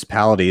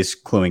municipalities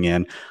cluing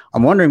in.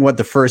 I'm wondering what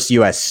the first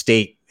U.S.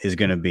 state is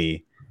going to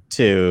be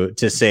to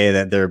say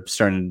that they're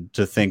starting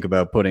to think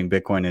about putting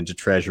Bitcoin into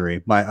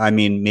treasury. I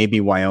mean,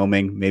 maybe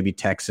Wyoming, maybe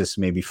Texas,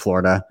 maybe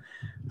Florida.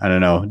 I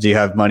don't know. Do you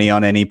have money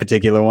on any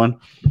particular one?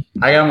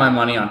 I got my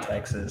money on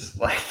Texas.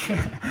 Like,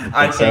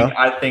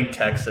 I think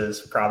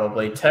Texas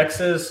probably.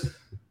 Texas,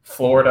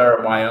 Florida,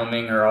 or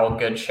Wyoming are all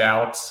good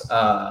shouts.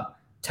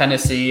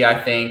 Tennessee, I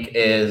think,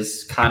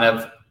 is kind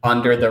of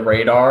under the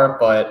radar,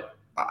 but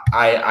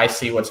I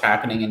see what's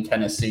happening in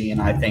Tennessee,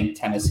 and I think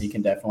Tennessee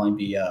can definitely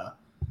be a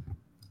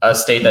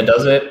state that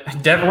does it.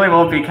 Definitely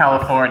won't be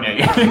California.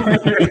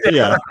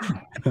 Yeah.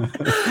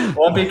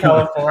 Won't be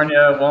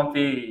California. Won't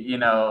be, you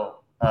know,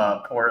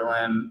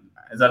 Portland.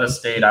 Is that a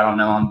state? I don't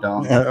know. I'm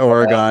dumb.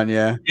 Oregon,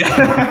 yeah.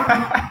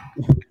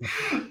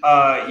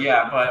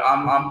 Yeah, but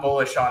I'm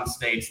bullish on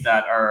states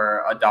that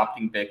are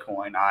adopting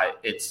Bitcoin.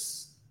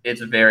 It's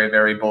very,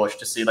 very bullish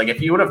to see. Like,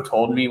 if you would have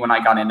told me when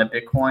I got into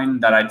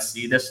Bitcoin that I'd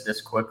see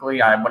this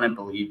quickly, I wouldn't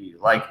believe you.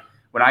 Like,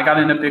 when I got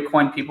into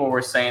Bitcoin, people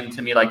were saying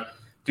to me, like,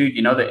 dude,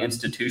 you know, the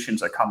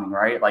institutions are coming,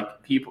 right? Like,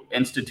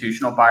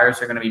 institutional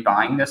buyers are going to be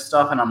buying this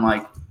stuff. And I'm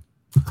like,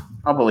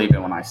 I'll believe it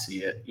when I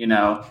see it, you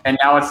know? And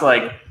now it's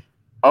like,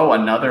 oh,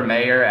 another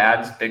mayor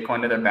adds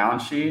Bitcoin to their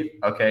balance sheet.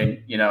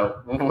 Okay, you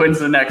know, when's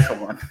the next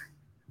one?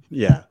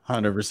 Yeah,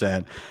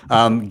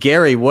 100%.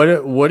 Gary, what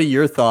are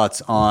your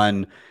thoughts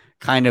on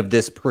kind of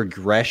this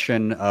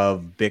progression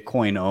of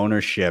Bitcoin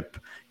ownership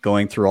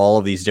going through all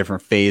of these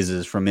different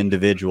phases from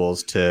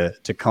individuals to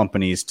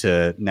companies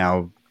to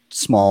now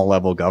small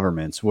level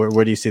governments?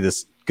 Where do you see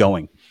this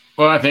going?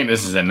 Well, I think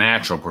this is a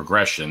natural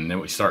progression. Then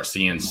we start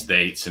seeing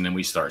states, and then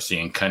we start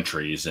seeing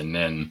countries, and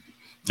then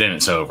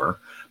it's over.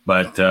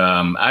 But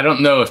I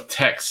don't know if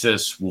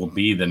Texas will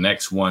be the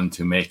next one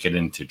to make it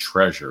into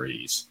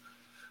treasuries.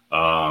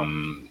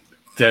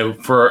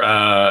 For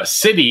a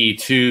city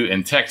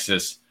in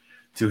Texas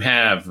to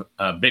have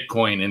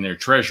Bitcoin in their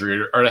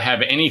treasury, or to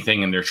have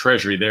anything in their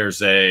treasury,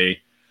 there's a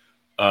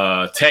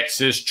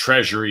Texas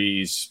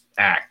Treasuries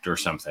Act or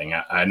something.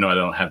 I know I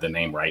don't have the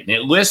name right, and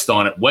it lists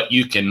on it what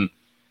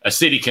a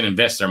city can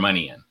invest their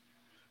money in.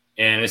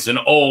 And it's an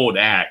old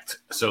act,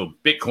 so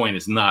Bitcoin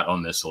is not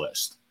on this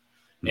list.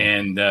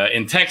 And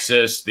in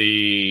Texas,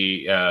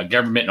 the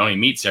government only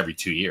meets every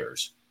 2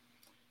 years,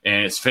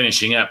 and it's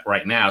finishing up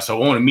right now. So it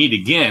won't meet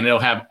again. It'll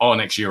have all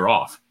next year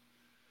off.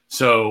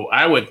 So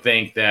I would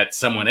think that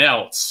someone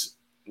else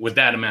with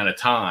that amount of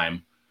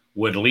time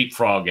would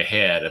leapfrog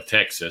ahead of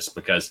Texas,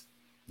 because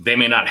they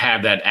may not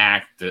have that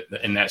act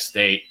in that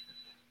state,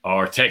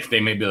 or they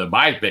may be able to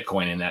buy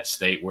Bitcoin in that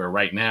state, where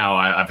right now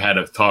I've had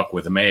a talk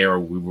with the mayor.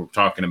 We were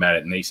talking about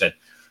it, and they said,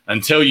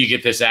 until you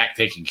get this act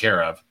taken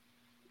care of,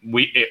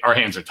 our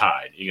hands are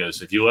tied. He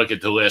goes, if you look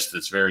at the list,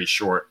 it's very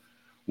short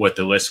what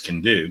the list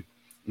can do.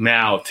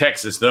 Now,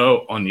 Texas,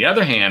 though, on the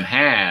other hand,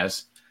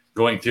 has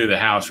going through the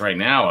House right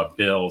now a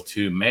bill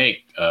to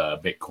make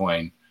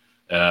Bitcoin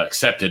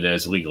accepted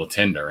as legal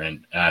tender,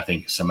 and I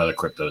think some other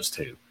cryptos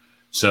too.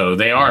 So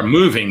they are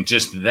moving.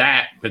 Just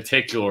that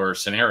particular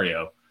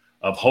scenario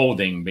of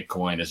holding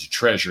Bitcoin as a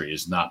treasury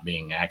is not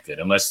being acted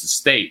unless the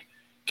state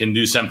can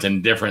do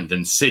something different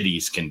than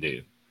cities can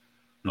do,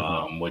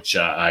 which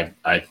I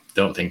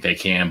don't think they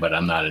can, but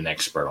I'm not an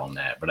expert on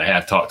that. But I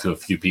have talked to a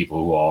few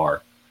people who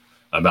are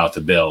about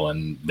the bill,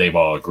 and they've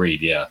all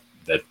agreed,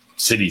 that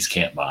cities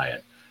can't buy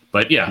it.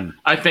 But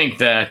I think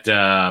that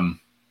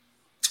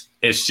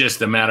it's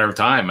just a matter of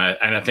time.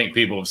 And I think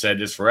people have said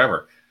this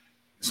forever.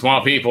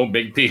 Small people,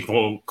 big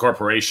people,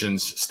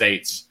 corporations,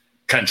 states,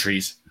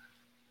 countries,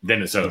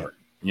 then it's over,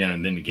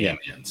 and then the game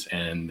ends.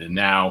 And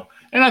now,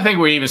 and I think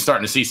we're even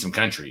starting to see some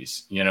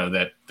countries,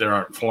 that they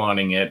aren't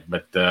flaunting it.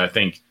 But I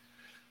think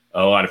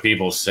a lot of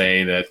people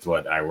say that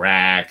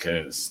Iraq,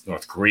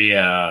 North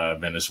Korea,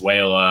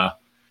 Venezuela,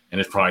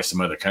 and it's probably some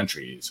other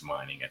countries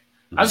mining it.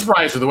 I'm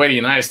surprised with the way the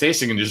United States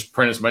can just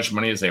print as much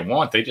money as they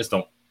want. They just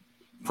don't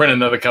print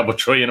another couple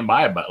trillion and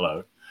buy a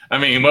buttload. I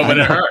mean, what would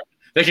it hurt?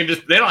 They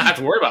don't have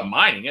to worry about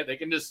mining it. They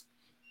can just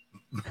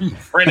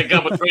print a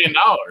couple $1 trillion.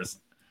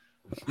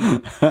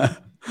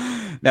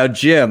 Now,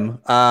 Jim,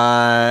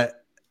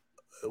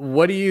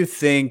 what do you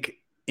think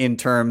in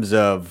terms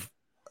of,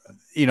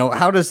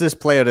 how does this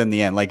play out in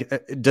the end? Like,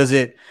 does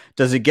it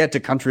get to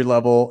country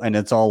level and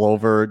it's all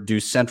over? Do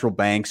central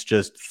banks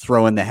just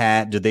throw in the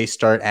hat? Do they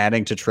start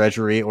adding to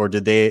treasury, or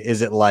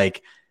is it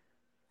like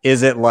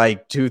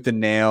tooth and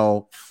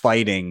nail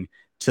fighting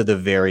to the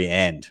very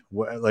end?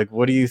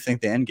 What do you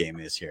think the end game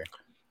is here?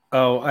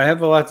 Oh, I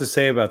have a lot to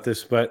say about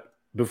this, but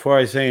before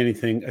I say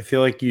anything, I feel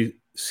like you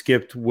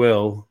skipped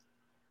Will.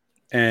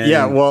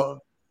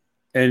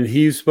 And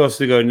he's supposed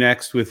to go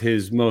next with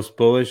his most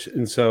bullish.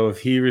 And so if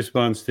he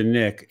responds to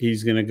Nick,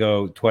 he's going to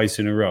go twice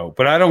in a row.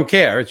 But I don't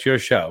care. It's your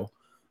show.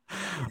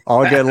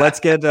 All good. Let's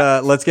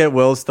get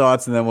Will's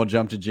thoughts, and then we'll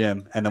jump to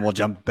Jim, and then we'll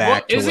jump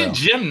back to isn't Will.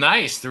 Jim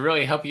nice to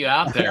really help you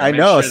out there? I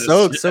know.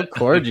 So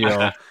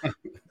cordial.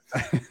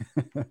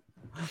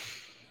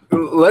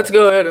 Let's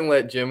go ahead and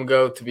let Jim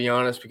go, to be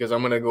honest, because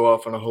I'm going to go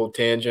off on a whole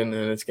tangent,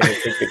 and it's going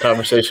to take the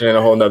conversation in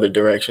a whole nother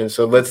direction.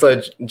 So let's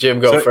let Jim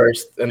go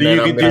first, and then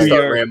I'm going to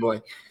start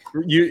rambling.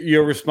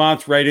 Your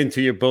response right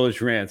into your bullish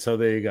rant. So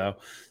there you go.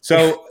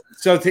 So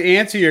to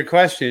answer your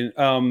question,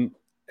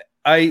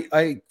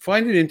 I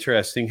find it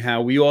interesting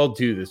how we all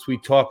do this. We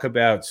talk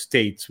about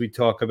states, we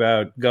talk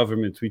about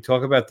governments, we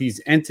talk about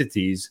these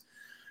entities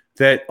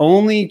that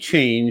only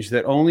change,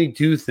 that only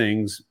do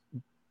things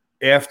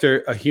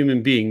after a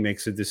human being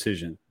makes a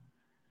decision.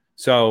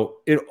 So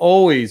it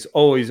always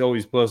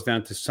boils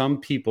down to some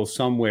people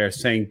somewhere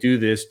saying, do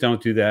this,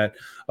 don't do that.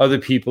 Other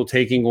people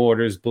taking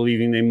orders,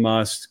 believing they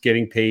must,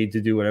 getting paid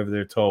to do whatever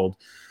they're told.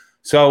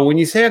 So when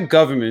you say a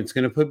government is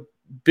going to put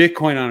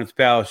Bitcoin on its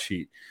balance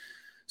sheet,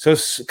 so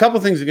a couple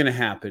of things are going to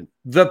happen.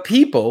 The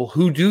people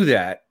who do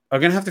that are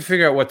going to have to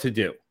figure out what to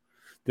do.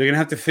 They're going to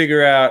have to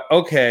figure out,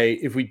 okay,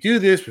 if we do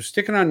this, we're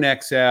sticking our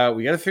necks out.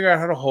 We got to figure out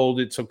how to hold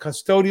it. So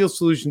custodial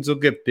solutions will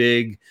get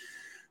big.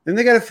 Then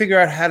they got to figure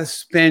out how to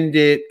spend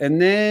it. And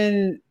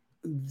then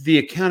the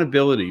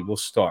accountability will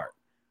start,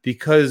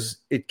 because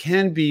it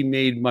can be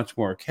made much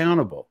more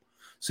accountable.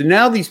 So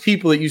now these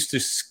people that used to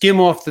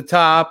skim off the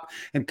top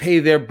and pay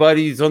their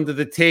buddies under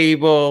the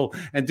table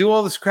and do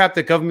all this crap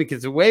that government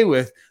gets away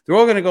with, they're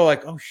all going to go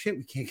like, oh shit,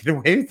 we can't get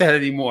away with that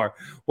anymore.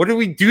 What did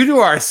we do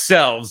to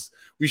ourselves?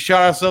 We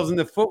shot ourselves in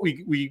the foot.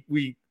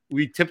 We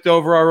tipped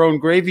over our own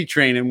gravy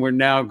train, and we're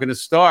now going to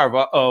starve.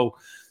 Uh-oh.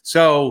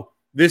 So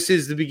this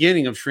is the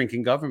beginning of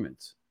shrinking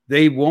governments.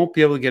 They won't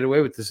be able to get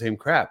away with the same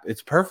crap.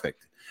 It's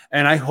perfect.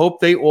 And I hope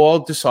they all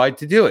decide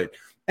to do it.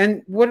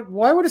 And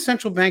why would a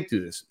central bank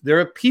do this? There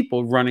are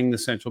people running the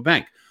central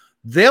bank.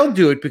 They'll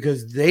do it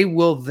because they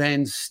will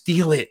then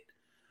steal it.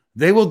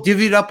 They will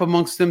divvy it up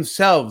amongst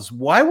themselves.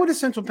 Why would a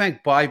central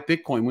bank buy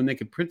Bitcoin when they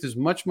can print as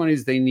much money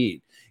as they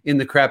need in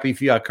the crappy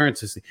fiat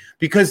currency?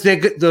 Because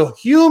the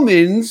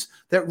humans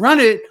that run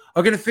it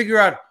are going to figure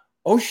out,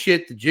 oh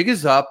shit, the jig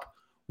is up.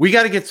 We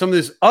got to get some of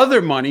this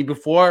other money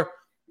before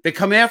they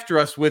come after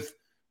us with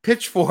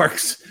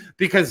pitchforks,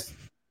 because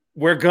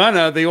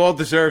they all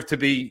deserve to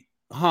be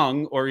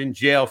hung or in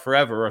jail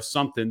forever or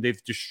something.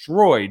 They've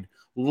destroyed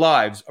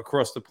lives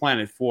across the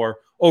planet for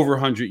over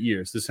 100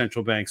 years. The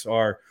central banks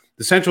and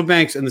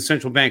the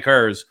central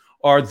bankers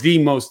are the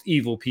most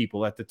evil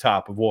people at the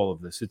top of all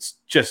of this. It's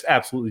just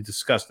absolutely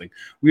disgusting.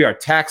 We are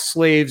tax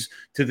slaves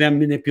to them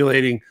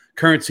manipulating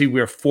currency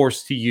we are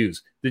forced to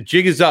use. The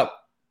jig is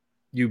up,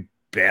 you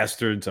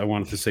bastards. I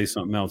wanted to say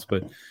something else,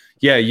 but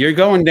yeah, you're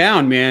going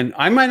down, man.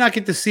 I might not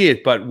get to see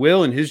it, but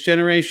Will and his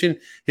generation,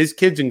 his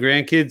kids and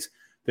grandkids,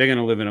 they're going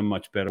to live in a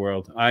much better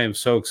world. I am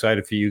so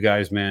excited for you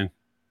guys, man.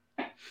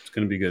 It's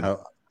going to be good.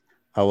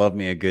 I love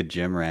me a good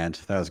Jim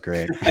rant. That was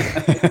great.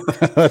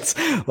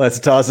 let's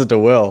toss it to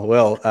Will.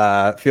 Will,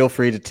 feel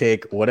free to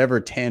take whatever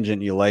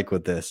tangent you like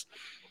with this.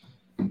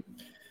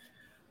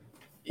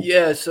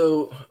 Yeah,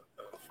 so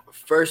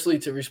firstly,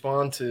 to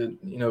respond to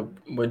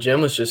what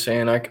Jim was just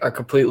saying, I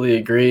completely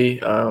agree.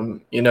 A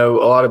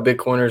lot of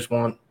Bitcoiners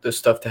want this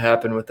stuff to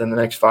happen within the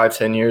next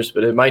 5-10 years,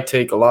 but it might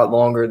take a lot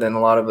longer than a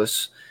lot of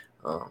us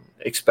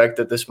expect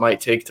that this might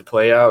take to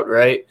play out,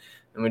 right?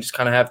 And we just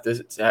kind of have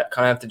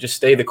to just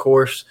stay the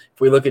course. If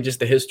we look at just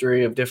the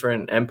history of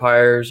different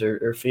empires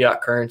or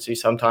fiat currency,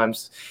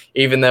 sometimes,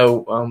 even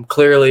though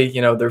clearly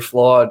they're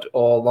flawed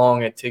all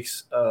along, it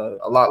takes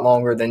a lot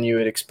longer than you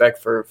would expect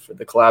for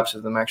the collapse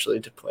of them actually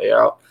to play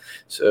out.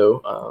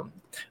 So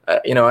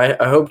I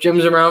hope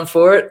Jim's around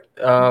for it,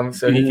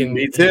 so he can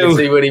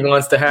see what he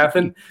wants to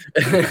happen.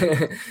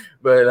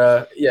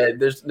 But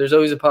there's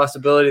always a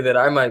possibility that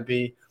I might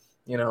be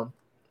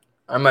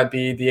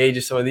the age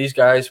of some of these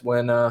guys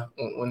when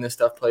this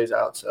stuff plays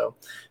out. So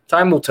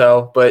time will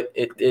tell, but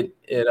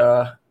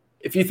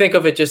if you think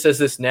of it just as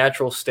this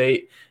natural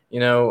state,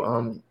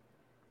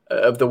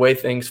 of the way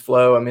things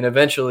flow, I mean,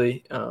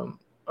 eventually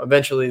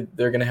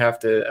they're going to have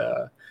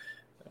to,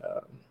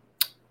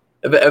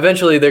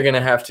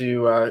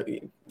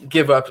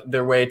 give up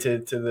their way to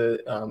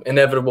the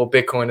inevitable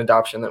Bitcoin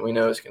adoption that we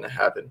know is going to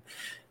happen.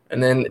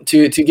 And then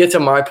to get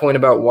to my point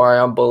about why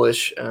I'm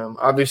bullish,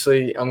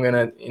 obviously I'm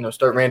going to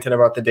start ranting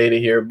about the data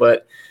here,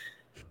 but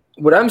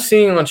what I'm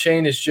seeing on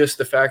chain is just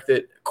the fact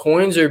that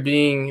coins are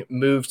being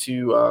moved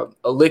to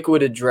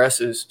liquid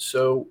addresses.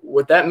 So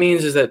what that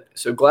means is that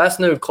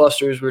Glassnode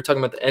clusters, we were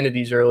talking about the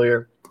entities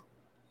earlier,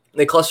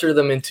 they cluster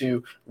them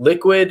into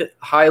liquid,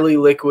 highly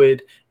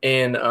liquid,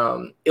 and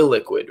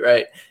illiquid,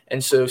 right?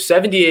 And so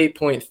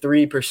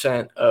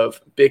 78.3% of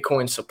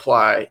Bitcoin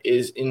supply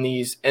is in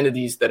these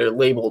entities that are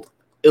labeled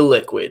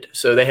illiquid,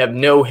 so they have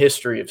no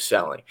history of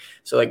selling.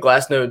 So like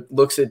Glassnode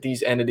looks at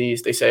these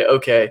entities, they say,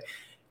 okay,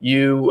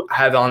 you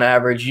have on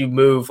average, you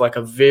move like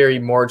a very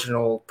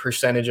marginal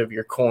percentage of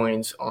your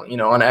coins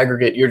on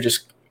aggregate, you're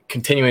just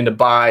continuing to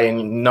buy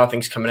and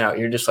nothing's coming out.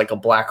 You're just like a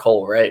black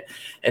hole, right?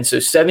 And so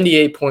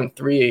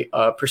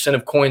 78.3%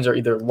 of coins are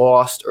either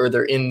lost or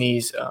they're in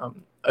these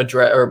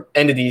or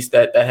entities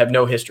that have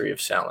no history of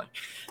selling.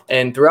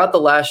 And throughout the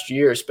last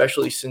year,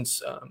 especially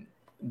since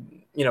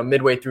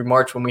midway through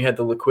March when we had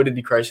the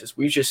liquidity crisis,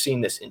 we've just seen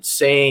this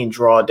insane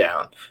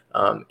drawdown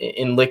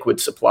in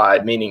liquid supply,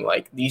 meaning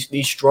like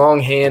these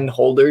strong hand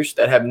holders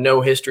that have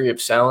no history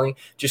of selling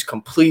just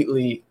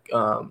completely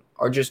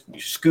are just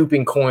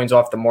scooping coins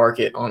off the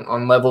market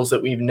on levels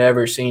that we've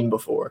never seen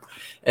before.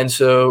 And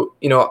so,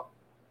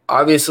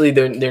 obviously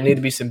there need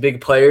to be some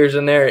big players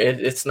in there.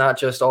 It's not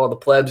just all the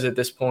plebs at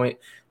this point.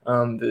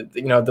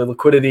 The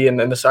liquidity and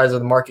the size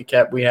of the market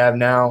cap we have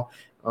now,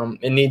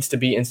 it needs to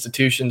be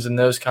institutions and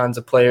those kinds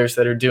of players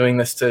that are doing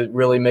this to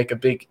really make a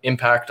big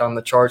impact on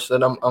the charts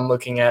that I'm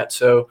looking at.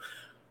 So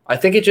I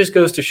think it just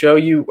goes to show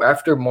you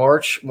after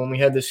March, when we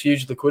had this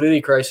huge liquidity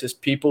crisis,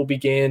 people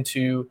began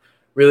to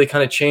really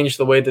kind of change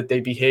the way that they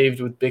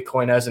behaved with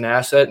Bitcoin as an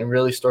asset and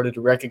really started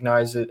to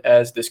recognize it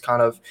as this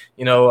kind of,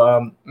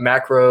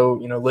 macro,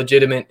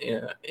 legitimate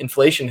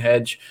inflation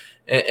hedge.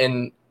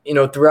 And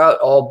throughout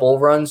all bull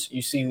runs,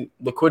 you see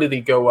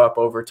liquidity go up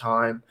over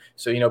time.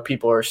 So,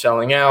 people are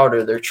selling out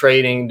or they're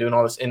trading, doing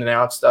all this in and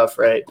out stuff,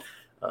 right?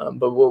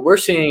 But what we're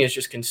seeing is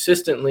just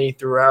consistently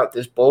throughout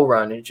this bull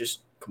run, it just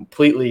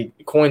completely,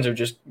 coins are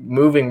just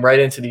moving right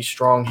into these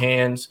strong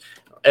hands.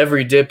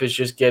 Every dip is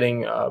just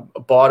getting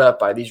bought up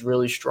by these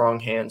really strong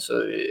hands.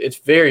 So it's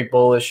very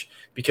bullish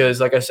because,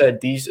 like I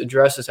said, these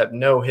addresses have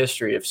no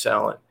history of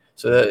selling.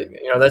 So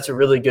that's a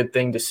really good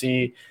thing to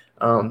see.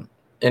 And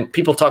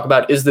people talk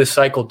about, is this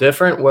cycle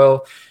different?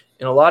 Well,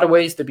 in a lot of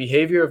ways, the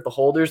behavior of the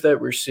holders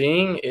that we're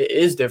seeing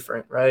is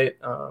different, right?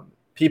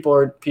 People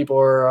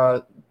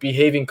are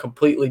behaving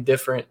completely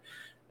different,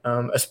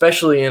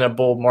 especially in a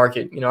bull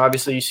market.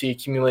 Obviously you see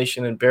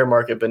accumulation in bear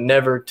market, but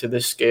never to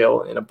this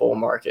scale in a bull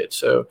market.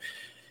 So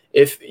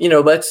if,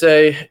 let's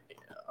say,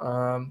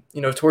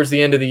 towards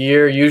the end of the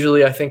year,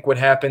 usually I think what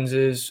happens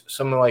is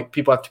something like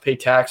people have to pay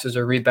taxes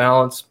or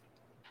rebalance.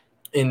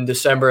 in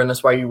December, and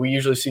that's why we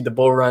usually see the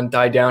bull run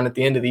die down at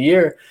the end of the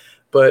year.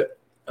 But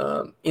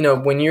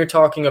when you're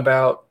talking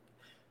about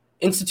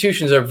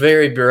institutions are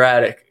very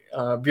bureaucratic.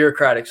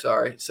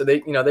 So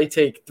they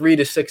take 3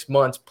 to 6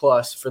 months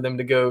plus for them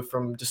to go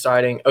from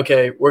deciding,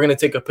 okay, we're going to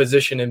take a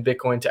position in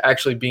Bitcoin to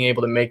actually being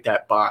able to make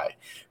that buy,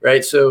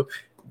 right? So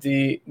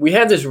we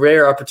have this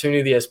rare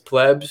opportunity as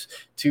plebs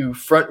to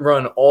front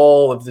run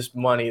all of this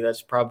money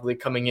that's probably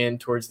coming in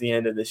towards the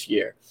end of this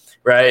year,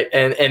 right?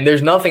 And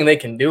there's nothing they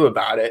can do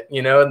about it.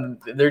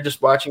 They're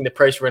just watching the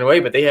price run away,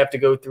 but they have to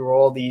go through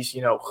all these,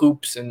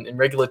 hoops and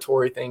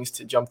regulatory things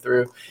to jump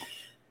through.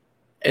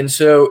 And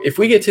so if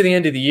we get to the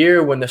end of the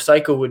year when the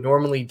cycle would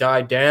normally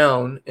die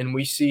down and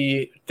we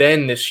see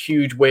then this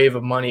huge wave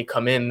of money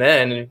come in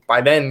then, and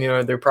by then,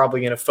 they're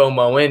probably going to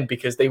FOMO in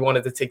because they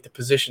wanted to take the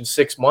position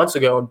 6 months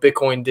ago and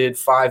Bitcoin did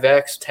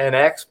 5X,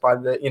 10X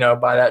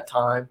by that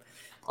time.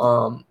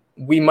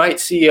 We might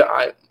see,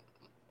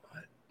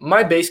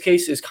 my base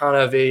case is kind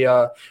of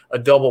a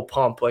double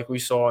pump like we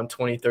saw in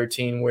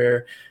 2013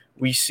 where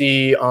we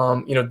see,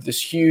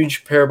 this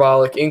huge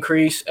parabolic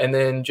increase. And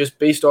then just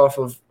based off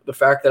of the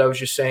fact that I was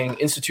just saying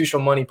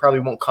institutional money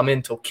probably won't come in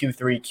until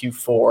Q3,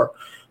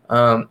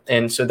 Q4.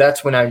 And so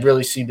that's when I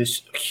really see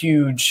this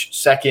huge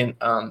second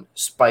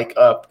spike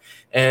up.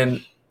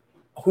 And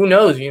who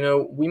knows,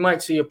 we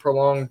might see a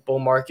prolonged bull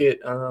market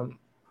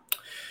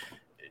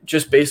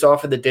just based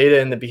off of the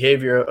data and the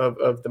behavior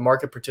of the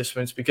market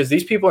participants, because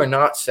these people are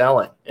not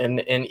selling.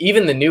 And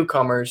even the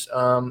newcomers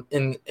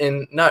in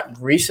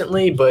not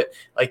recently, but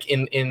like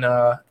in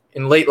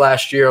late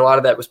last year, a lot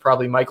of that was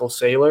probably Michael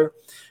Saylor.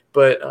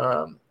 But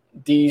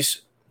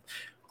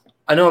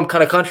I know I'm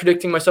kind of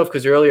contradicting myself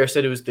because earlier I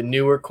said it was the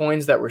newer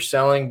coins that were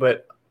selling,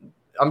 but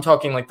I'm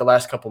talking like the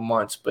last couple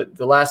months, but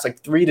the last like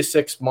 3 to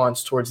 6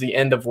 months towards the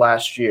end of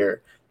last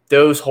year,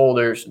 those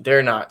holders,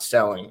 they're not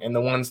selling, and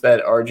the ones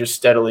that are just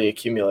steadily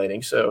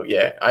accumulating. So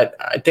yeah,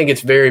 I think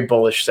it's very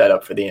bullish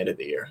setup for the end of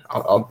the year.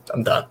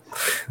 I'm done.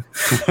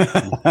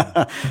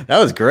 That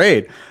was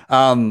great.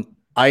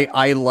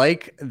 I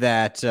like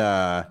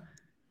that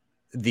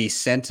the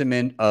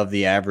sentiment of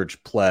the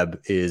average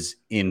pleb is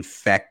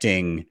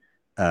infecting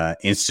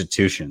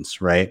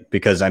institutions, right?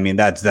 Because I mean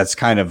that's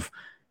kind of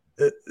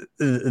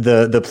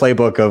the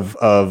playbook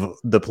of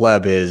the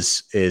pleb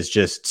is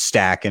just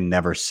stack and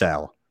never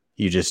sell.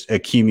 You just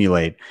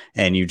accumulate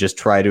and you just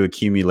try to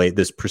accumulate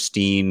this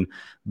pristine,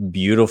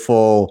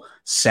 beautiful,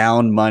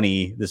 sound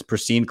money, this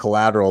pristine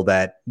collateral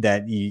that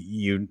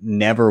you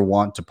never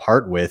want to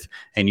part with,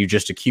 and you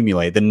just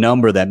accumulate. The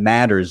number that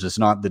matters is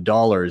not the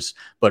dollars,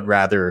 but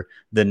rather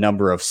the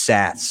number of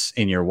sats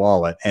in your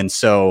wallet. And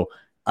so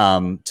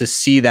to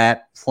see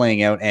that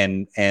playing out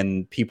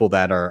and people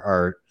that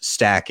are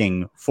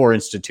stacking for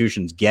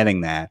institutions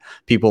getting that,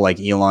 people like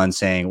Elon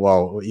saying,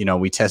 well,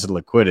 we tested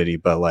liquidity,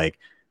 but like,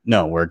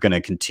 no, we're going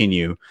to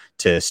continue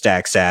to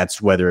stack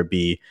sats, whether it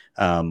be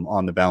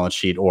on the balance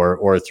sheet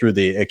or through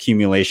the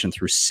accumulation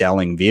through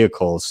selling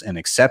vehicles and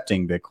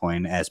accepting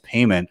Bitcoin as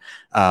payment.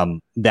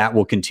 That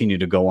will continue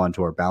to go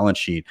onto our balance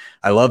sheet.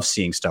 I love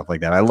seeing stuff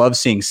like that. I love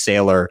seeing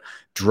Saylor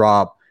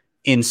drop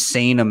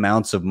insane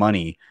amounts of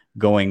money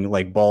going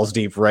like balls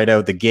deep right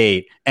out the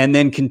gate and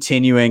then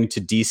continuing to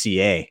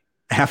DCA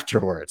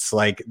afterwards.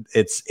 Like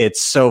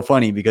it's so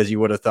funny because you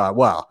would have thought,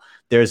 well,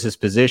 there's his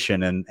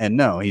position, and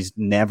no, he's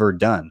never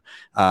done.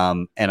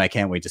 And I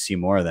can't wait to see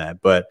more of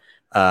that. But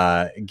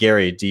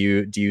Gary, do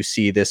you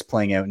see this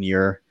playing out in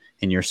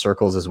your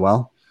circles as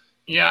well?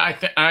 Yeah,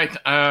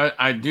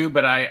 I do.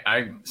 But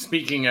I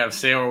speaking of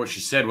Saylor, what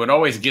you said, what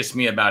always gets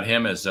me about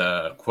him is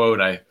a quote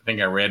I think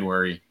I read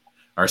or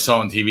saw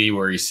on TV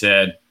where he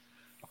said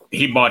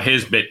he bought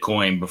his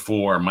Bitcoin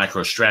before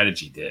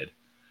MicroStrategy did,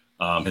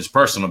 his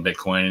personal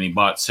Bitcoin, and he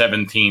bought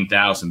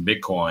 17,000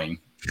 Bitcoin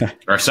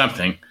or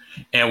something.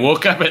 And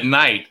woke up at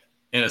night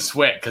in a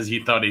sweat because he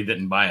thought he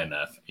didn't buy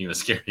enough. He was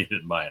scared he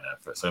didn't buy enough.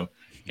 So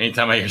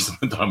anytime I hear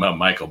someone talking about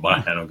Michael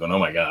buying, I'm going, oh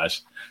my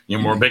gosh,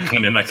 more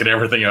Bitcoin than I could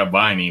ever think about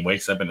buying. He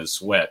wakes up in his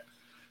sweat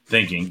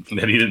thinking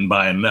that he didn't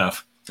buy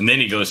enough. And then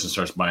he goes and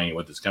starts buying it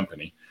with his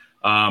company.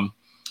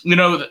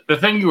 The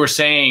thing you were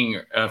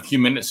saying a few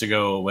minutes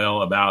ago,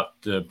 Will,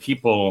 about the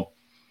people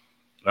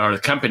or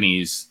the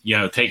companies,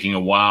 taking a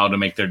while to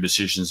make their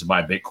decisions to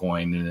buy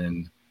Bitcoin and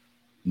then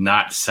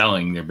not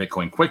selling their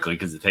Bitcoin quickly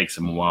because it takes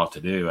them a while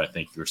to do, I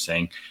think you're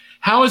saying.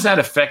 How is that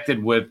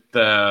affected with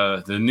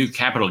the new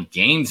capital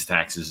gains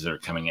taxes that are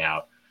coming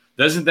out?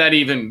 Doesn't that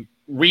even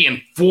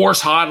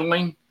reinforce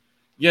hodling,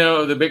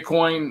 the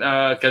Bitcoin,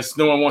 because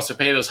no one wants to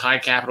pay those high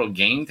capital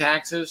gain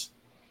taxes?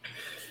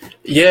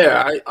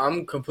 Yeah,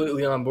 I'm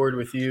completely on board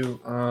with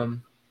you.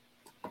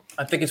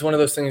 I think it's one of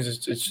those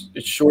things,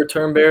 it's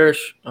short-term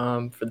bearish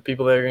for the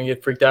people that are going to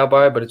get freaked out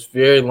by it, but it's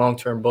very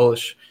long-term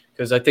bullish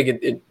because I think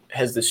it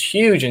has this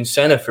huge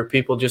incentive for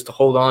people just to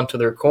hold on to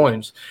their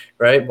coins,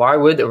 right? Why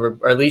would they, or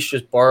at least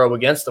just borrow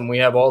against them? We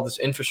have all this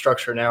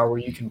infrastructure now where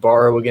you can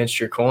borrow against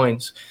your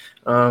coins.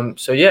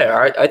 So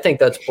yeah, I think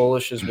that's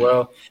bullish as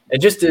well. And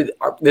just this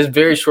is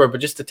very short, but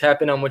just to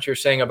tap in on what you're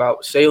saying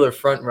about Saylor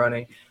front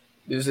running,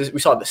 we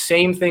saw the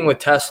same thing with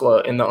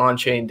Tesla in the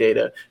on-chain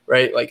data,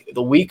 right? Like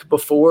the week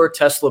before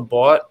Tesla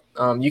bought,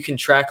 you can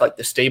track like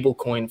the stable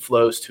coin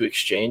flows to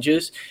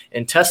exchanges,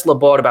 and Tesla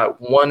bought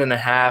about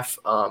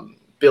 $1.5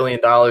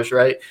 billion,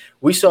 right?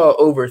 We saw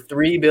over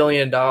 $3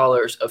 billion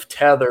of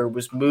Tether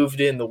was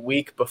moved in the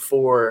week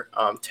before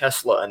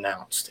Tesla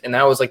announced. And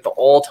that was like the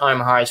all-time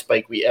high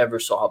spike we ever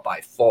saw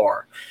by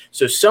far.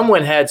 So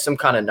someone had some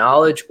kind of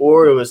knowledge,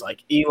 or it was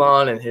like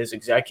Elon and his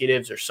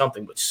executives or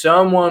something, but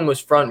someone was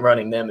front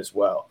running them as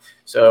well.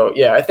 So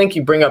yeah, I think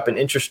you bring up an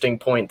interesting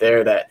point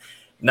there, that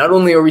not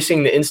only are we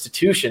seeing the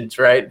institutions,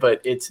 right, but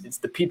it's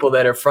the people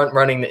that are front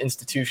running the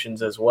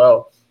institutions as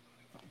well.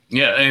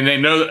 Yeah, and they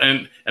know,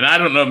 and I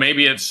don't know,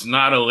 maybe it's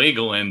not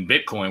illegal in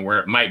Bitcoin where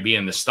it might be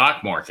in the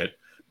stock market,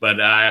 but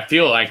I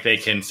feel like they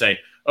can say,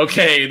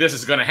 okay, this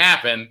is going to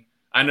happen.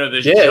 I know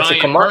this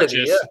giant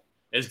purchase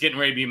is getting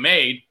ready to be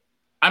made.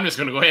 I'm just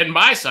going to go ahead and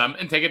buy some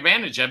and take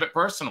advantage of it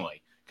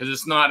personally, because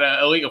it's not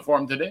illegal for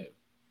them to do.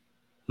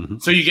 Mm-hmm.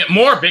 So you get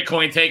more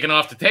Bitcoin taken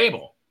off the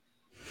table.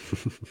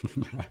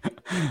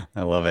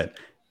 I love it.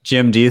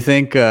 Jim, do you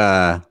think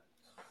do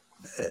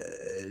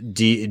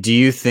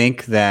you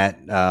think that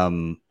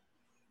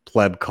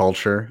pleb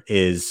culture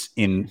is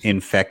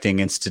infecting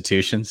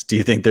institutions? Do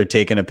you think they're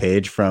taking a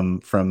page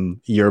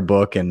from your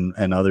book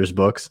and others'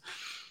 books?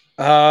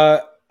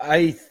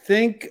 I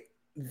think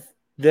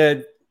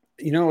that,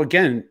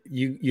 again,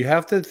 you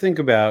have to think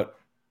about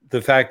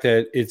the fact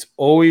that it's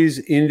always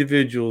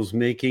individuals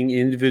making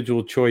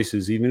individual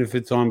choices, even if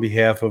it's on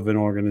behalf of an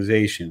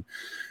organization.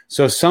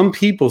 So some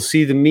people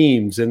see the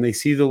memes and they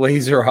see the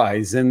laser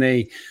eyes,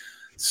 and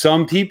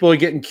some people are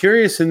getting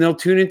curious and they'll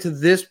tune into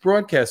this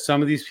broadcast.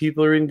 Some of these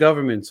people are in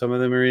government. Some of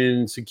them are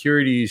in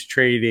securities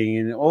trading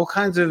and all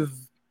kinds of,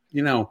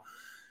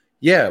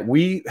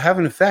 we have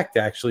an effect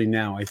actually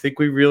now. I think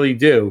we really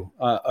do.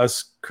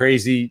 Us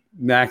crazy,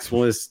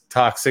 maximalist,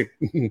 toxic,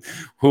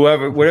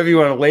 whatever you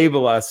want to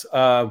label us.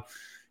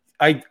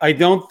 I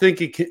don't think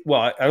it can.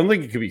 Well, I don't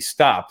think it could be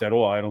stopped at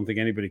all. I don't think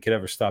anybody could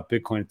ever stop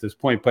Bitcoin at this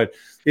point. But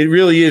it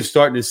really is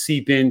starting to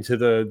seep into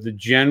the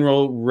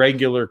general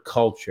regular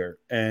culture,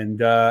 and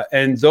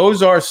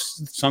those are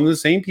some of the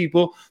same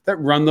people that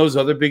run those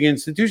other big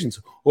institutions.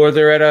 Or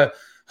they're at a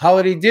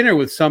holiday dinner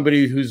with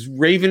somebody who's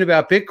raving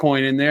about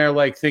Bitcoin, and they're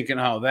like thinking,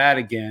 "Oh, that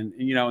again,"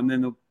 and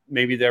then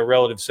maybe their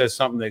relative says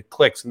something that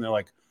clicks, and they're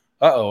like,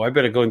 "Uh-oh, I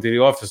better go into the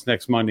office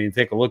next Monday and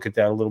take a look at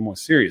that a little more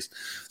serious."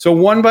 So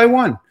one by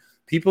one,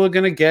 people are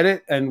going to get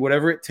it, and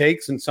whatever it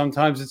takes. And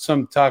sometimes it's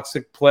some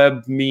toxic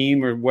pleb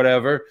meme or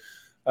whatever.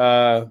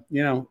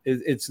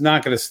 It's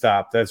not going to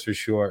stop. That's for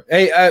sure.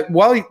 Hey,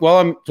 while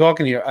I'm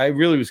talking here, I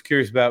really was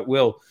curious about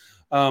Will.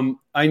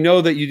 I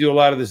know that you do a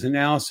lot of this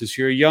analysis.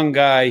 You're a young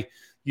guy.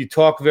 You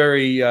talk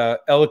very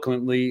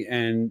eloquently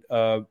and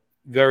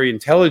very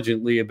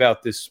intelligently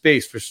about this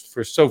space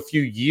for so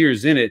few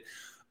years in it.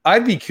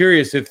 I'd be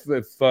curious if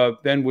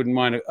Ben wouldn't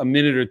mind a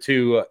minute or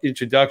two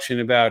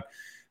introduction about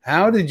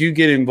how did you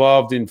get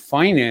involved in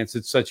finance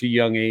at such a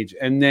young age?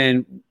 And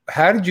then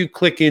how did you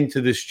click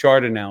into this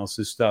chart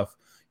analysis stuff?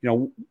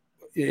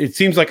 It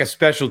seems like a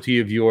specialty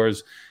of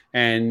yours,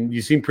 and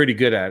you seem pretty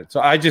good at it. So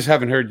I just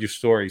haven't heard your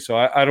story. So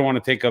I don't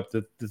want to take up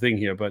the thing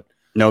here, but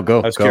no, go.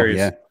 I was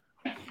curious.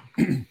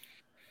 Yeah.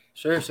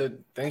 Sure. So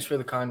thanks for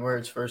the kind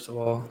words, first of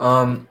all.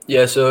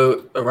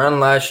 So around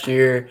last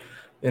year,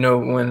 when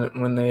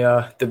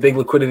the big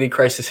liquidity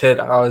crisis hit,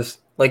 I was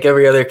like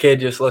every other kid,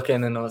 just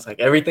looking, and I was like,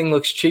 everything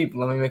looks cheap.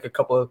 Let me make a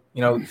couple of,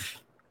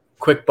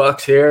 quick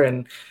bucks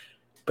here.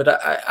 But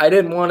I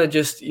didn't want to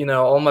just,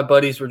 all my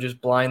buddies were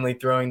just blindly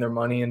throwing their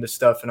money into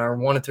stuff. And I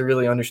wanted to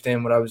really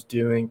understand what I was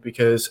doing,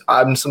 because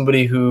I'm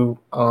somebody who,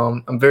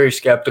 I'm very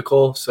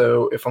skeptical.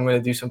 So if I'm going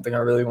to do something, I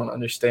really want to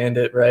understand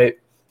it. Right.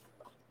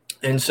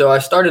 And so I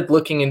started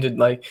looking into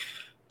like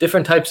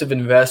different types of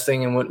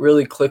investing, and what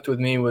really clicked with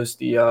me was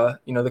the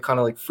kind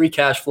of like free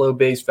cash flow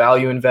based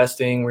value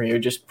investing, where you're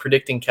just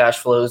predicting cash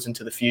flows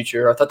into the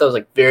future. I thought that was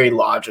like very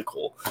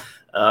logical.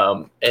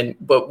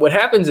 But what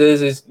happens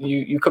is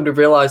you come to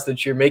realize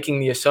that you're making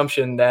the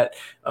assumption that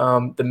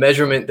the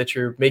measurement that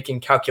you're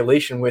making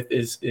calculation with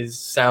is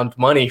sound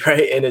money,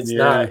 right? And it's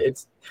not.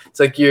 It's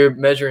like you're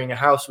measuring a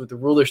house with a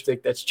ruler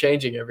stick that's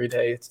changing every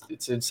day.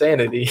 It's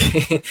insanity.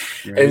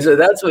 Right. And so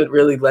that's what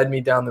really led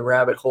me down the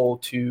rabbit hole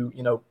to,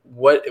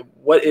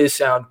 what is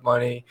sound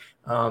money?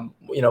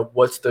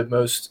 What's the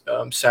most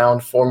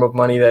sound form of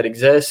money that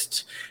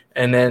exists?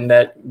 And then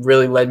that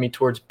really led me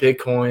towards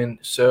Bitcoin.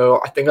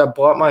 So I think I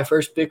bought my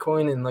first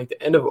Bitcoin in like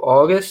the end of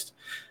August.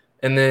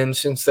 And then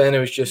since then, it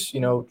was just,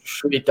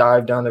 straight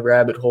dive down the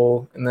rabbit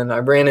hole. And then I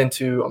ran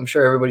into, I'm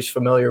sure everybody's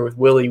familiar with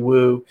Willy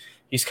Woo.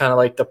 He's kind of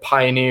like the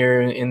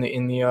pioneer in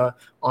the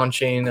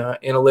on-chain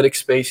analytics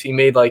space. He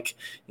made like,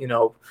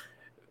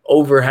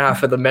 over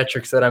half of the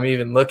metrics that I'm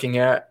even looking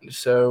at.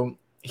 So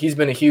he's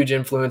been a huge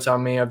influence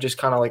on me. I've just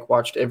kind of like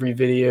watched every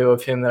video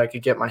of him that I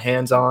could get my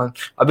hands on.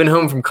 I've been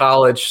home from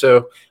college,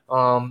 so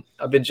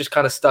I've been just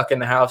kind of stuck in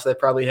the house. That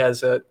probably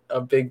has a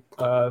big,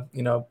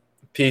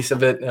 piece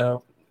of it.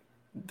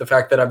 The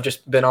fact that I've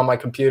just been on my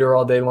computer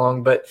all day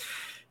long. But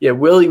yeah,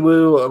 Willie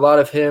Woo, a lot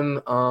of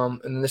him,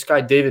 and this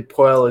guy David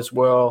Poyle as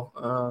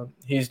well.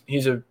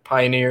 He's a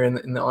pioneer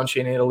in the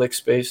on-chain analytics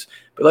space.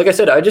 But like I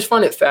said, I just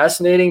find it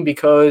fascinating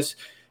because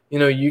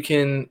you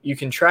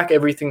can track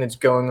everything that's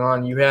going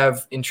on. You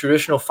have in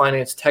traditional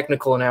finance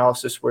technical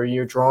analysis where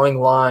you're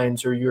drawing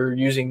lines or you're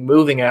using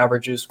moving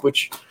averages,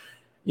 which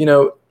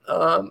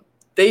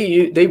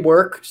they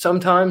work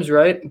sometimes,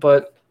 right?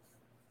 But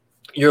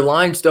your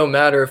lines don't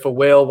matter if a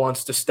whale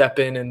wants to step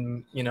in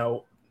and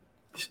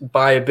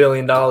buy $1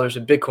 billion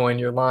of Bitcoin.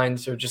 Your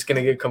lines are just going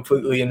to get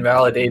completely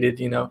invalidated.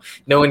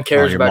 No one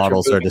cares your about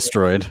models your are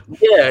destroyed.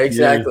 Yeah,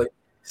 exactly. Yeah.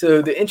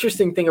 So the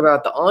interesting thing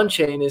about the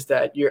on-chain is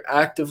that you're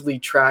actively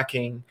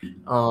tracking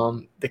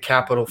the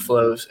capital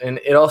flows, and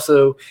it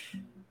also.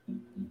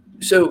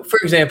 So, for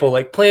example,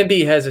 like Plan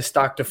B has a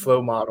stock to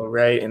flow model,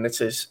 right? And it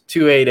says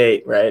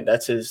 288, right?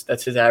 That's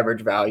his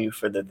average value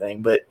for the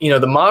thing. But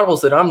the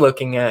models that I'm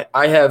looking at,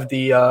 I have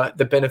the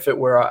benefit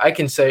where I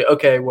can say,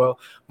 okay, well,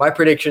 my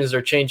predictions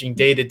are changing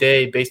day to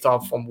day based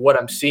off on what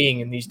I'm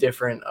seeing in these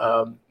different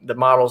the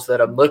models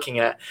that I'm looking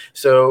at.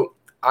 So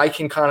I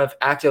can kind of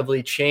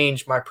actively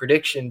change my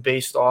prediction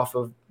based off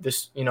of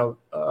this,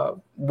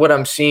 what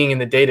I'm seeing in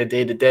the data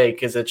day to day,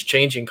 because it's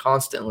changing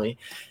constantly.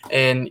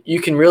 And you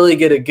can really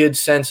get a good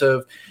sense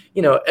of,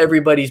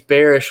 everybody's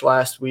bearish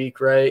last week,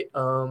 right?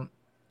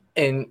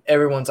 And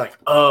everyone's like,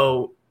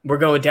 oh, we're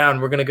going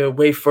down. We're going to go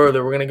way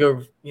further. We're going to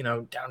go,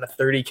 down to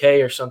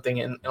 30K or something.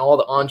 And all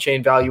the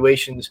on-chain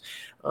valuations,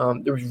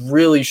 there was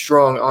really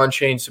strong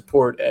on-chain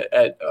support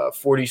at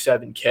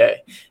 47K.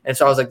 And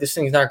so I was like, this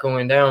thing's not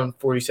going down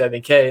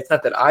 47K. It's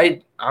not that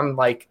I'm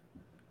like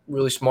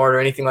really smart or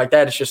anything like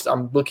that. It's just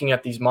I'm looking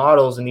at these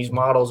models, and these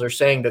models are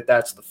saying that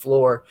that's the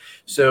floor.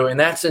 So in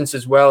that sense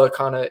as well,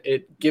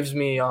 it gives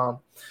me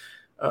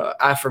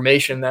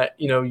affirmation that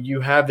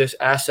you have this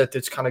asset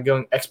that's kind of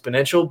going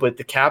exponential, but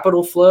the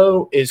capital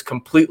flow is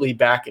completely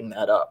backing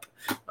that up.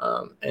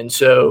 And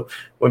so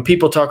when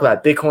people talk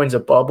about Bitcoin's a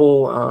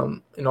bubble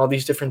and all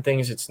these different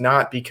things, it's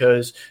not,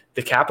 because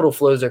the capital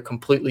flows are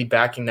completely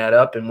backing that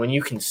up. And when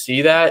you can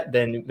see that,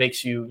 then it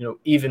makes you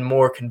even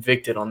more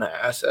convicted on that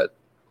asset.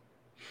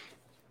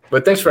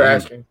 But thanks for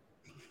asking.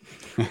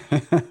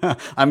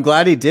 I'm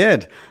glad he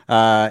did.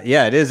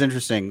 Yeah, it is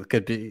interesting.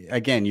 Could be,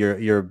 again,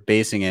 you're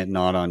basing it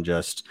not on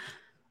just,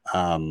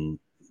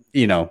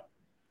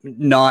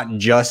 not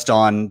just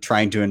on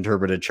trying to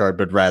interpret a chart,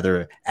 but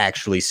rather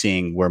actually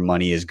seeing where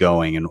money is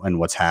going and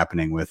what's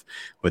happening with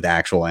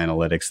actual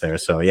analytics there.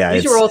 So yeah,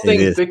 these are all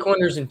things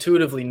Bitcoiners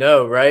intuitively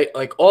know, right?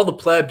 Like all the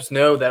plebs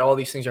know that all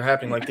these things are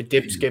happening, like the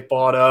dips get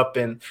bought up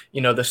and,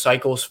 the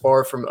cycle's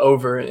far from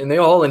over, and they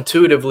all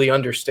intuitively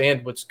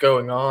understand what's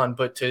going on.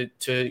 But to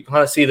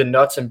kind of see the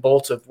nuts and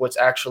bolts of what's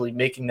actually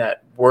making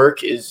that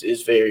work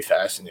is very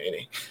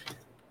fascinating.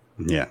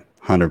 Yeah.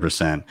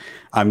 100%.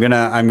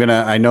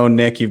 I know,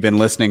 Nick, you've been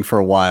listening for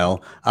a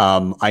while.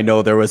 I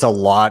know there was a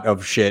lot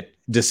of shit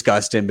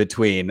discussed in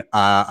between.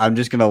 I'm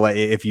just going to let,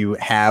 if you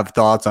have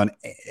thoughts on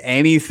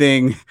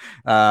anything,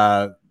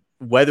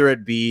 whether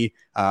it be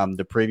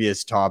the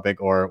previous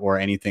topic or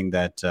anything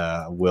that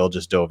Will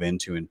just dove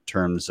into in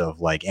terms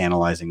of like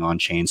analyzing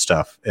on-chain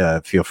stuff,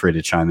 feel free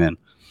to chime in.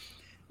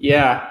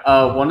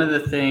 Yeah. One of the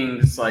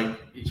things,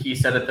 like he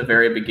said at the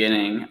very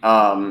beginning,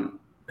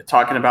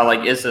 talking about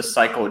like, is this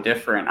cycle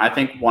different? I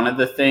think one of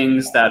the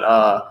things that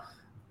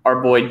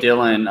our boy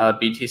Dylan,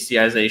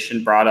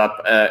 BTCization, brought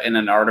up in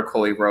an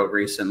article he wrote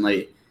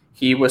recently,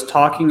 he was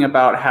talking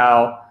about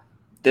how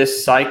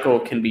this cycle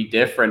can be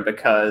different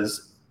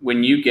because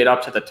when you get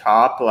up to the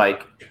top,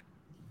 like,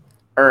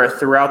 or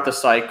throughout the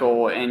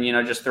cycle and,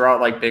 just throughout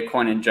like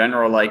Bitcoin in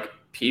general, like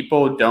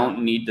people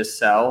don't need to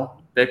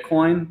sell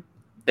Bitcoin.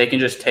 They can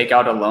just take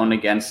out a loan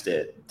against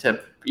it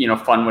to,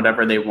 fund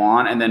whatever they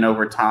want. And then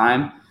over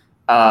time,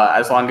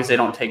 as long as they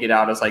don't take it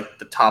out as like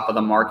the top of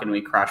the market and we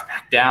crash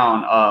back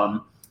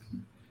down,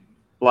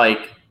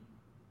 like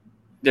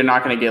they're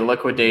not going to get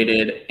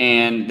liquidated,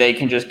 and they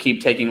can just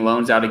keep taking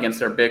loans out against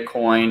their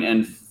Bitcoin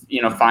and,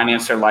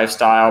 finance their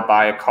lifestyle,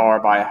 buy a car,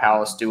 buy a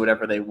house, do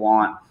whatever they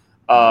want.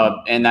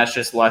 And that's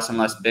just less and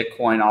less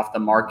Bitcoin off the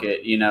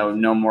market.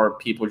 No more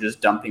people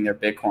just dumping their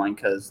Bitcoin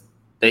because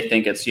they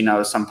think it's,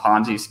 some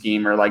Ponzi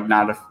scheme or like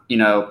not a,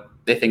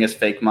 they think it's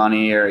fake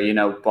money or,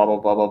 blah, blah,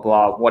 blah, blah,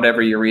 blah,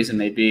 whatever your reason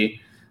may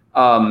be.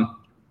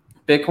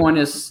 Bitcoin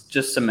has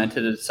just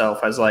cemented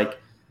itself as like,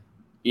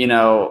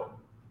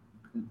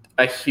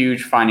 a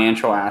huge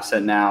financial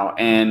asset now,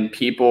 and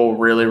people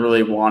really,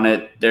 really want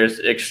it. There's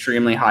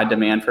extremely high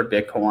demand for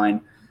Bitcoin.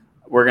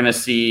 We're going to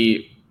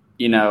see,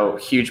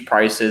 huge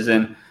prices.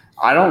 And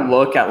I don't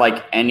look at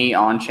like any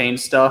on-chain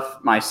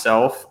stuff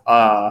myself.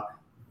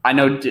 I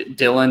know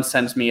Dylan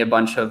sends me a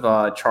bunch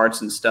of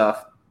charts and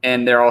stuff,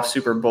 and they're all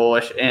super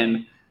bullish.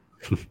 And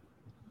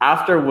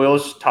after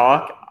Will's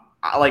talk,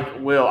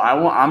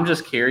 I'm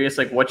just curious,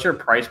 like, what's your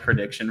price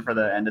prediction for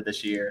the end of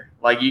this year?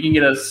 Like, you can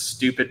get as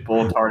stupid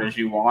bull hard as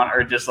you want,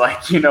 or just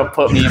like,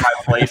 put me in my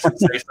place and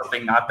say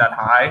something not that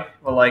high.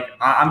 But like,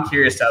 I'm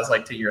curious as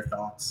like to your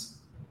thoughts.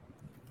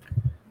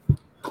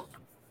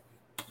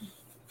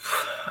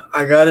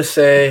 I gotta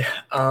say,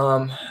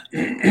 at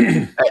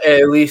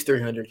least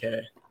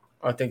 300K.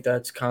 I think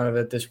that's kind of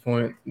at this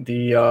point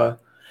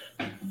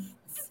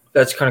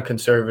that's kind of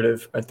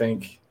conservative. I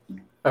think.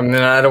 I mean,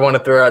 I don't want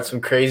to throw out some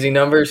crazy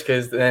numbers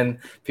because then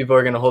people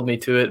are going to hold me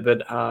to it.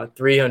 But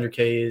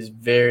 300K is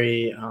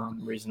very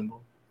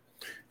reasonable.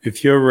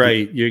 If you're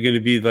right, you're going to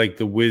be like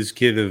the whiz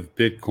kid of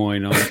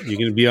Bitcoin. You're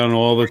going to be on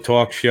all the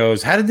talk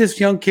shows. How did this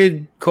young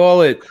kid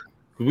call it?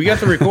 We got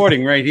the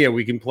recording right here.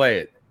 We can play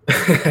it.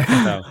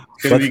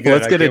 So,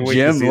 let's get a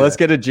Jim. Let's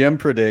get a Jim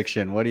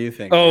prediction. What do you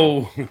think?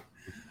 Oh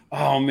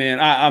man,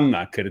 I'm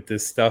not good at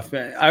this stuff.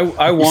 Man.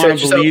 I want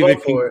to believe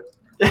it. For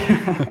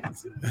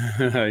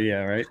it.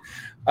 Yeah, right.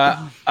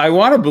 I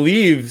want to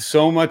believe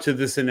so much of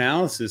this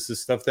analysis, the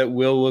stuff that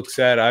Will looks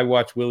at. I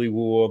watch Willy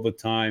Woo all the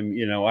time.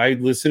 You know, I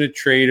listen to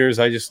traders.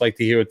 I just like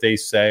to hear what they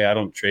say. I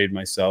don't trade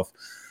myself.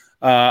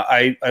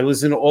 I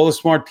listen to all the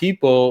smart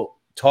people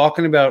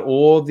talking about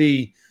all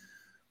the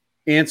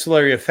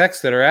ancillary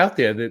effects that are out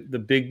there, the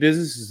big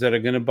businesses that are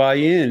going to buy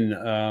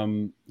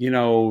in, you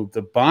know,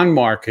 the bond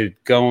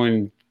market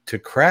going to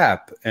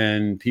crap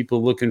and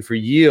people looking for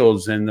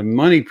yields and the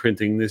money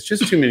printing. There's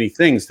just too many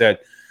things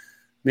that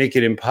make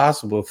it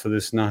impossible for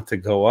this not to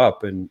go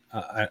up. And,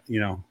 I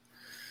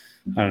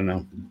don't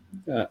know.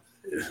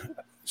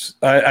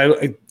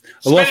 I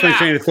lost my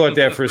train of thought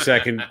there for a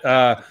second.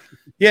 I'm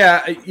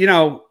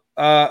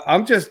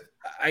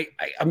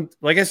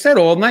like I said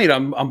all night,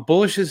 I'm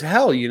bullish as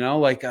hell, you know,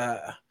 like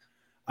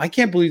I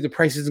can't believe the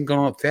price isn't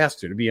going up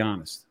faster, to be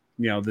honest.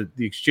 You know, the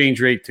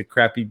exchange rate to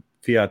crappy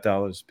fiat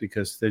dollars,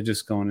 because they're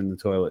just going in the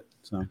toilet.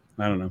 So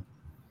I don't know.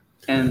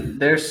 And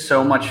there's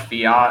so much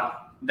fiat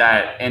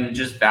and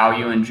just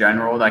value in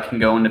general that can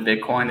go into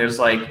Bitcoin. There's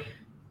like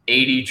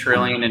 80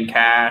 trillion in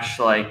cash,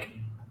 like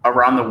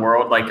around the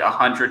world, like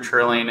 100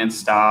 trillion in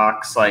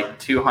stocks, like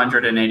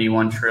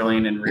 281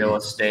 trillion in real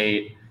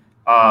estate,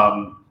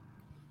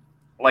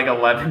 like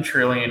 11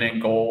 trillion in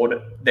gold.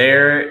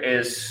 There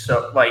is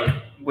so, like,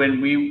 when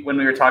we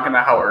were talking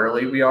about how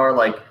early we are,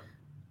 like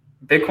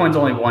Bitcoin's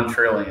only 1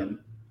 trillion.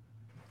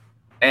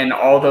 And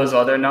all those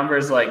other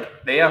numbers,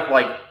 like they have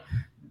like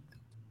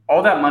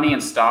all that money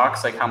in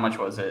stocks. Like how much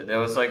was it? There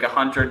was like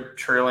 100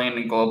 trillion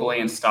globally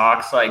in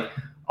stocks. Like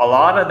a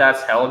lot of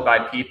that's held by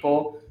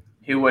people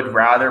who would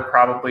rather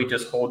probably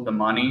just hold the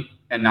money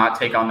and not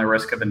take on the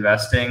risk of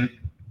investing.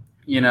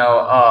 You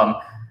know,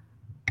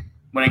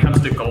 when it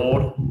comes to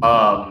gold,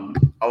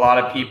 a lot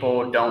of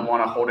people don't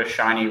want to hold a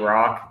shiny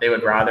rock. They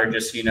would rather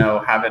just, you know,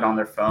 have it on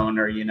their phone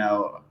or, you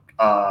know,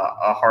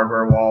 a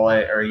hardware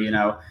wallet or, you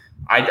know,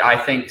 I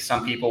think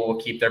some people will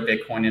keep their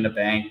Bitcoin in a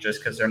bank just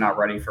because they're not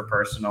ready for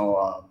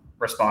personal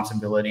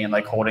responsibility and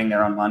like holding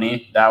their own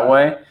money that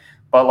way.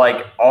 But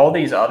like all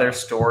these other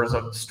stores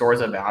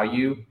of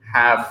value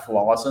have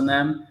flaws in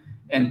them,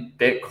 and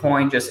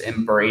Bitcoin just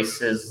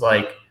embraces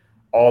like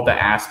all the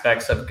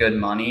aspects of good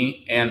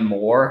money and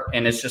more.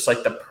 And it's just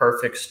like the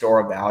perfect store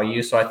of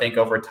value. So I think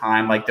over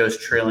time, like those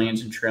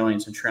trillions and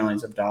trillions and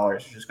trillions of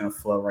dollars are just going to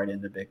flow right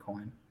into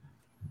Bitcoin.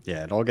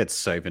 Yeah, it all gets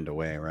siphoned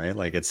away, right?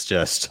 Like it's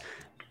just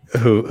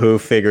who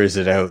figures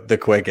it out the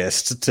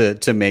quickest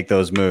to make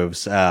those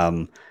moves.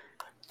 Ben,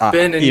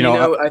 and you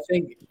know, I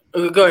think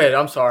go ahead.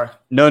 I'm sorry.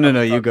 No,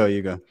 you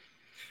go.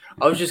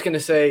 I was just going to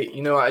say,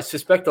 you know, I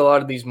suspect a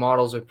lot of these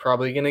models are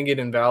probably going to get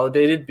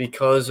invalidated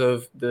because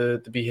of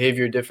the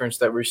behavior difference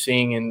that we're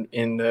seeing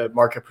in the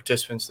market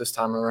participants this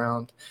time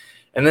around.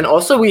 And then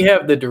also we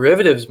have the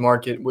derivatives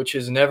market, which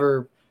has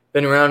never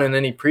been around in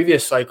any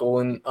previous cycle.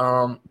 And,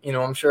 you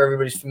know, I'm sure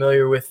everybody's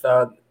familiar with,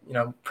 you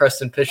know,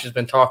 Preston Pish has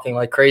been talking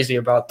like crazy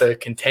about the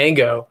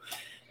contango.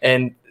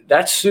 And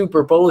that's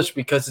super bullish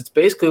because it's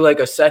basically like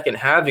a second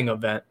halving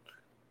event.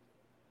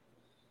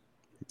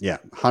 Yeah,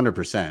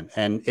 100%.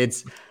 And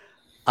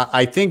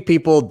I think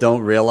people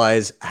don't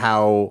realize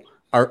how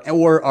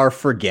are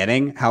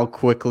forgetting how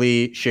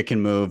quickly shit can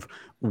move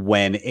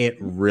when it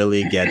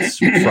really gets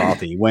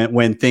frothy,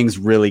 when things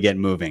really get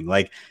moving.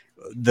 Like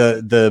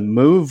the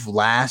move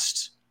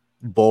last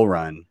bull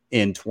run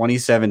in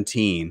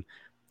 2017,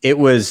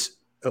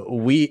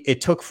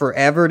 it took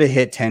forever to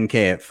hit 10K.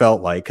 It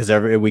felt like, because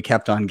we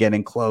kept on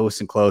getting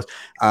close and close.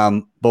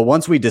 But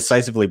once we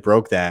decisively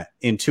broke that,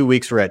 in 2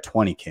 weeks we're at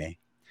 20K.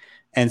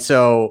 And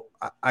so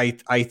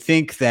I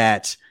think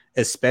that,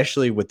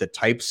 especially with the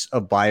types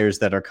of buyers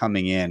that are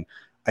coming in,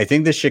 I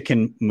think this shit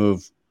can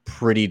move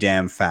pretty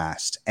damn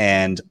fast.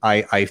 And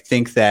I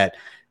think that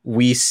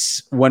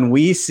when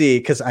we see,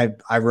 because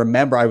I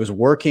remember I was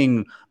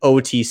working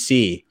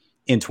OTC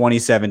in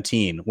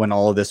 2017 when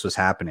all of this was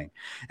happening.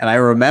 And I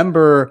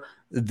remember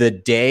the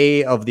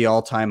day of the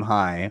all-time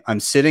high, I'm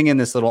sitting in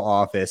this little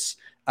office.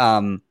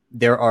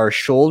 There are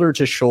shoulder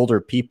to shoulder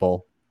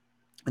people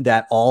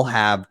that all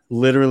have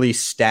literally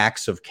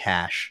stacks of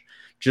cash,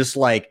 just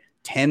like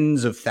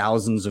tens of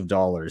thousands of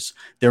dollars.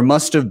 There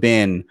must have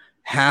been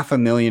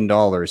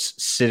 $500,000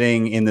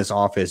 sitting in this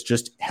office,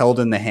 just held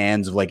in the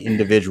hands of like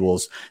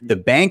individuals. The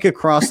bank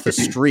across the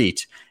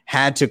street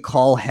had to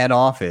call head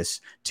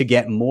office to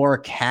get more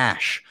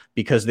cash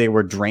because they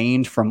were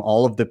drained from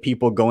all of the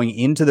people going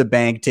into the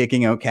bank,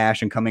 taking out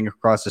cash and coming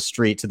across the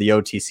street to the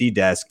OTC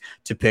desk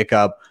to pick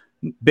up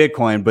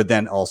Bitcoin, but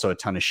then also a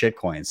ton of shit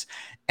coins.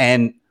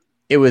 And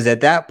it was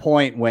at that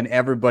point when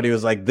everybody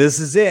was like, this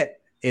is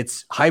it.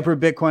 It's hyper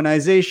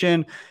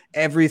Bitcoinization.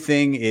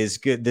 Everything is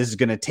good. This is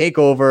going to take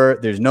over.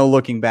 There's no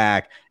looking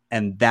back.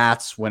 And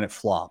that's when it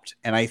flopped.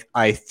 And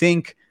I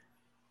think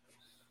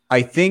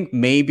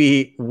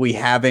maybe we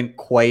haven't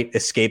quite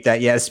escaped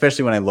that yet,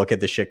 especially when I look at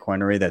the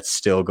shitcoinery that's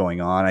still going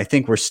on. I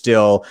think we're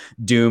still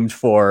doomed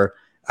for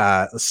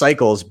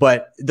cycles,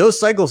 but those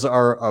cycles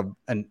are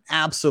an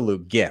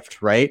absolute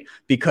gift, right?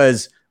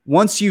 Because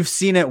once you've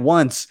seen it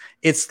once,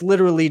 it's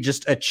literally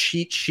just a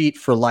cheat sheet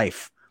for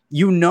life.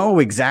 You know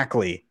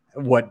exactly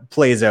what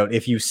plays out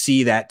if you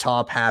see that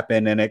top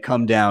happen and it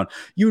come down.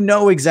 You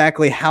know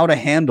exactly how to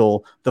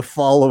handle the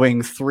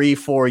following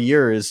 3-4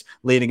 years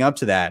leading up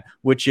to that,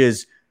 which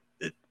is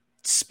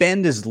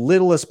spend as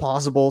little as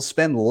possible,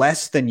 spend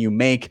less than you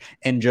make,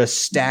 and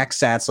just stack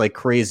sats like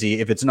crazy.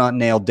 If it's not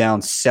nailed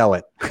down, sell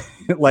it.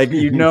 Like,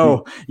 you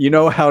know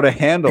how to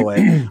handle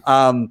it.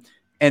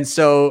 And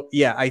so,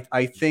 yeah,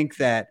 I think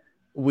that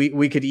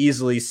we could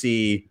easily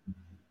see,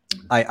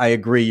 I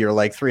agree. You're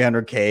like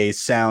 300K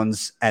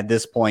sounds at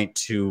this point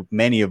to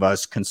many of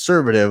us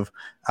conservative.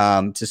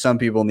 To some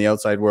people in the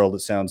outside world, it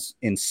sounds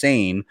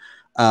insane.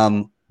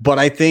 But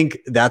I think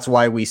that's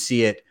why we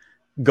see it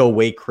go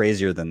way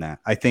crazier than that.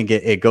 I think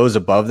it goes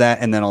above that,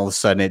 and then all of a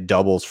sudden it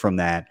doubles from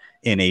that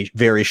in a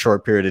very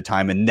short period of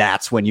time. And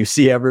that's when you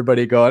see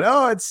everybody going,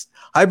 oh, it's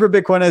hyper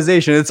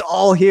Bitcoinization. It's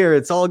all here.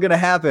 It's all going to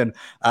happen.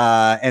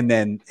 And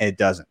then it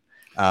doesn't.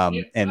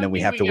 And then we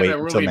have to wait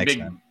until next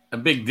time. A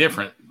big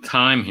different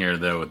time here,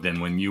 though, than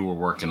when you were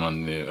working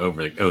on the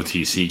over the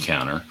OTC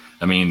counter.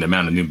 I mean, the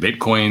amount of new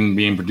Bitcoin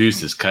being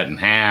produced is cut in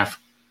half.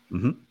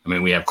 Mm-hmm. I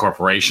mean, we have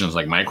corporations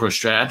like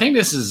MicroStrategy. I think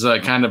this is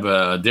kind of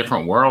a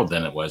different world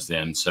than it was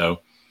then. So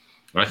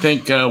I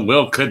think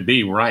Will could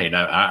be right.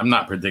 I'm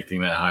not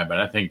predicting that high, but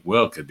I think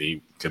Will could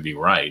be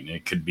right. And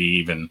it could be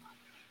even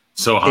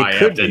so high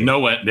up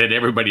that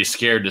everybody's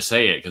scared to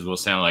say it because we'll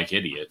sound like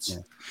idiots.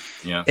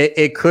 Yeah.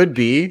 It could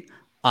be.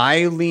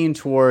 I lean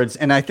towards,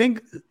 and I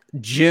think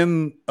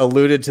Jim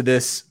alluded to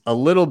this a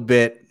little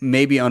bit,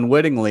 maybe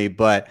unwittingly,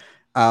 but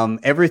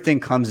everything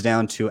comes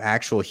down to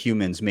actual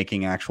humans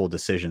making actual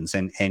decisions,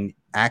 and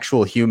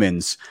actual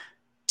humans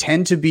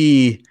tend to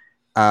be,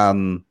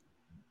 while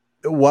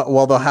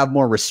they'll have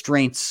more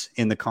restraints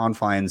in the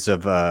confines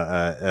of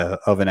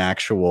an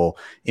actual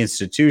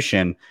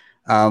institution,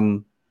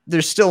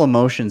 there's still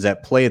emotions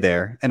at play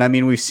there. And I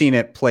mean, we've seen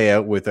it play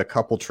out with a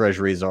couple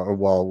treasuries, or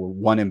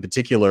one in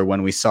particular,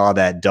 when we saw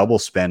that double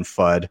spend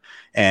FUD,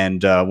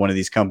 and one of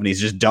these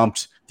companies just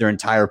dumped their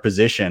entire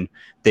position.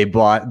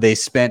 They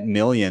spent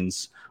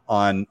millions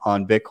on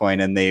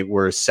Bitcoin, and they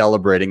were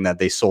celebrating that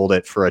they sold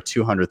it for a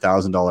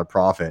 $200,000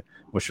 profit,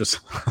 which was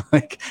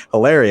like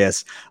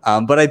hilarious.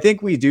 But I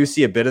think we do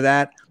see a bit of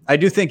that. I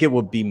do think it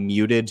will be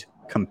muted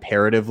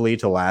comparatively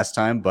to last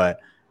time, but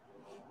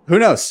who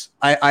knows?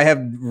 I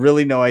have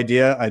really no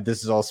idea.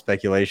 This is all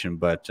speculation,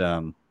 but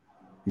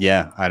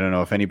yeah, I don't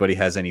know if anybody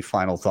has any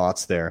final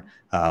thoughts there.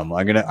 I'm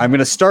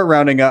gonna start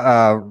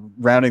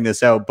rounding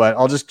this out, but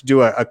I'll just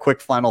do a quick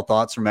final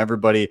thoughts from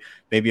everybody.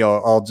 Maybe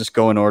I'll just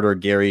go in order: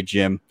 Gary,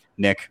 Jim,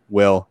 Nick,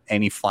 Will.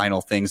 Any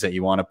final things that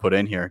you want to put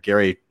in here?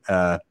 Gary,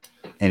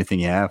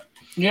 anything you have?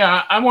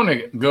 Yeah, I want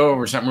to go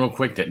over something real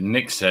quick that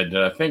Nick said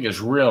that I think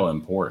is real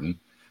important.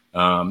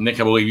 Nick,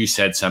 I believe you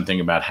said something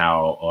about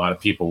how a lot of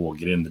people will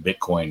get into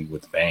Bitcoin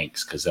with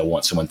banks because they'll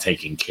want someone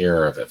taking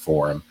care of it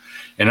for them.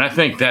 And I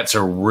think that's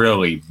a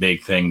really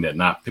big thing that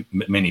not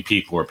many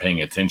people are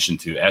paying attention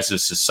to. As a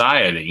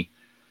society,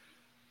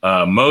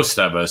 most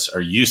of us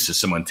are used to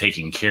someone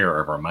taking care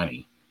of our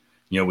money.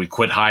 You know, we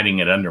quit hiding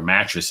it under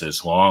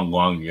mattresses long,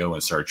 long ago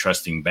and started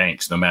trusting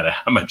banks. No matter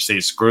how much they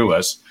screw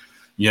us,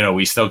 you know,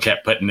 we still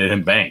kept putting it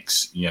in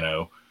banks, you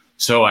know.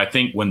 So I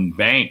think when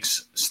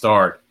banks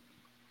start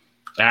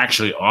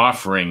actually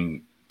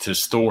offering to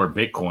store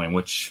Bitcoin,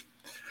 which,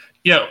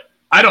 you know,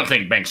 I don't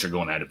think banks are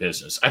going out of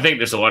business. I think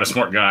there's a lot of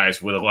smart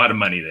guys with a lot of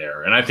money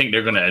there, and I think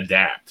they're going to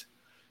adapt.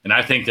 And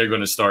I think they're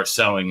going to start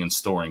selling and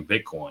storing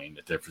Bitcoin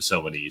at their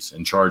facilities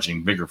and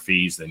charging bigger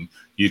fees than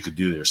you could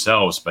do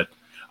themselves. But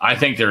I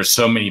think there are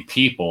so many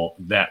people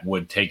that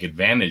would take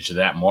advantage of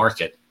that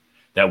market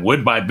that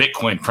would buy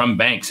Bitcoin from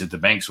banks if the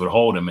banks would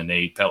hold them and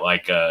they felt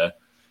like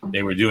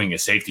they were doing a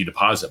safety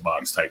deposit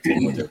box type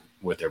thing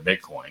with their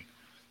Bitcoin.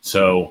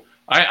 So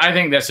I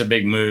think that's a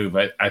big move.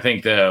 I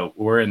think that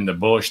we're in the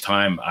bullish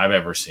time I've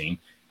ever seen.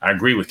 I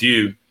agree with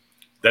you.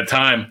 That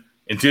time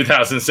in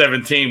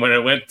 2017 when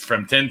it went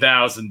from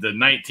 10,000 to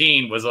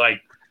 19 was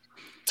like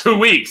 2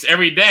 weeks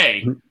every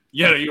day.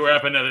 You know, you were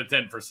up another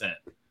 10%.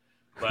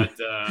 But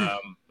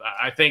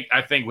I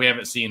think we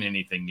haven't seen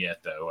anything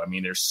yet, though. I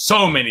mean, there's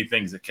so many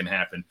things that can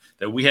happen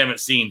that we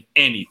haven't seen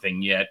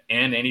anything yet,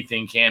 and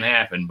anything can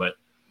happen. But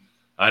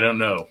I don't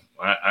know.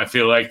 I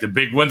feel like the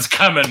big one's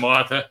coming,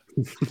 Martha.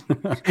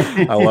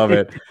 I love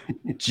it.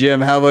 Jim,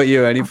 how about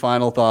you? Any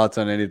final thoughts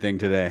on anything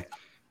today?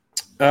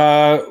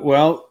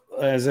 Well,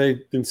 as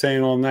I've been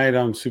saying all night,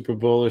 I'm super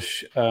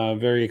bullish,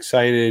 very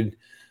excited.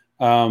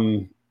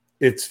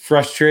 It's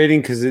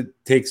frustrating because it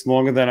takes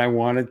longer than I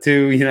want it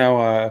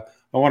to.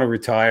 I want to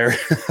retire.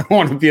 I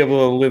want to be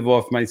able to live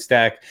off my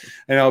stack.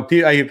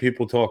 I hear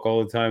people talk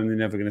all the time. They're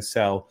never going to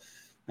sell.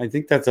 I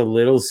think that's a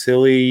little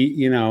silly.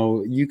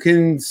 You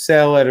can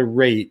sell at a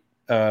rate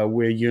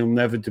where you'll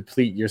never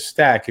deplete your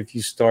stack if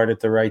you start at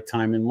the right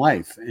time in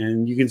life,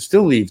 and you can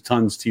still leave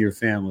tons to your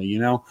family.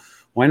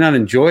 Why not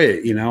enjoy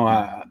it?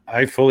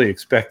 I fully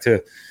expect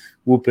to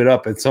whoop it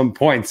up at some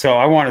point. So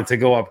I want it to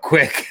go up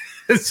quick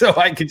so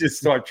I could just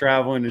start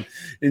traveling and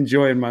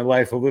enjoying my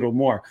life a little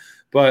more.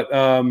 But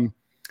I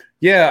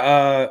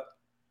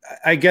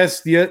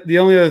guess the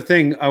only other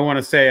thing I want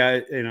to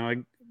say,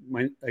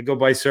 I go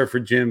by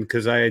Surfer Jim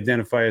because I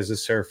identify as a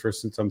surfer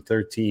since I'm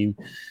 13.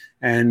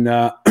 And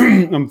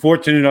I'm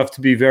fortunate enough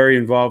to be very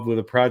involved with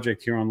a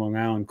project here on Long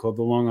Island called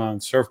the Long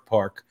Island Surf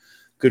Park.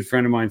 Good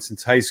friend of mine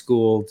since high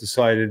school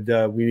decided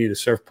we need a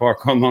surf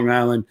park on Long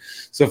Island.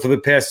 So for the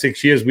past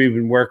 6 years, we've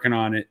been working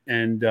on it.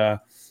 And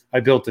I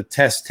built a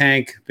test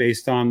tank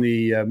based on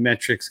the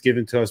metrics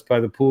given to us by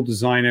the pool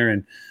designer.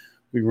 And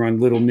we run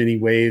little mini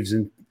waves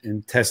and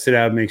test it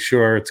out, make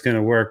sure it's going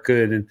to work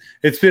good. And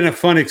it's been a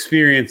fun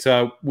experience.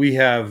 We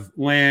have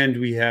land,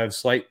 we have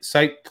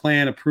site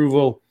plan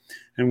approval,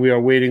 and we are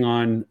waiting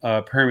on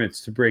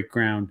permits to break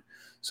ground.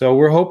 So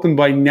we're hoping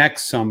by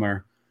next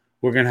summer,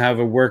 we're going to have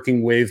a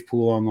working wave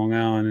pool on Long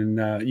Island.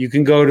 And you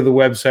can go to the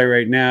website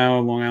right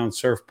now,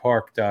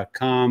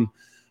 longislandsurfpark.com.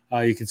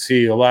 You can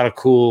see a lot of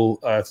cool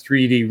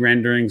 3D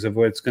renderings of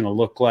what it's going to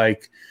look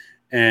like.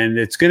 And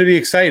it's going to be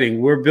exciting.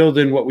 We're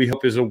building what we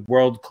hope is a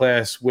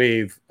world-class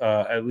wave,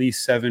 at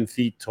least 7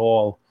 feet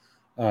tall,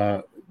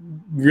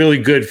 really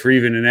good for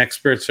even an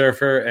expert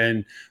surfer. And,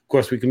 of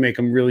course, we can make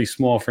them really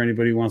small for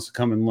anybody who wants to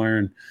come and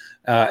learn.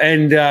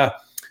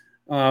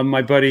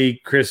 My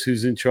buddy Chris,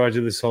 who's in charge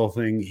of this whole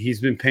thing, he's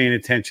been paying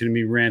attention to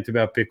me rant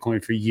about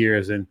Bitcoin for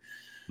years. And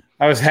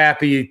I was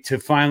happy to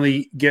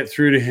finally get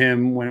through to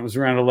him when it was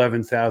around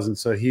 11,000.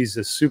 So he's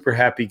a super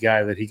happy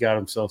guy that he got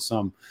himself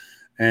some.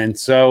 And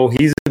so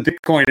he's a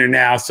Bitcoiner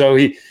now. So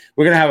we're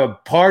going to have a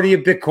party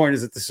of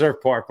Bitcoiners at the surf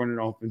park when it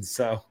opens.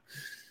 So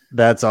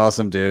that's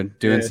awesome, dude.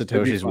 Doing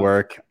Satoshi's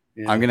work.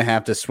 Yeah. I'm going to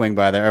have to swing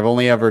by there. I've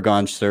only ever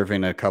gone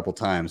surfing a couple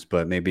times,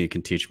 but maybe you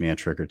can teach me a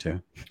trick or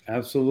two.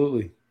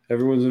 Absolutely.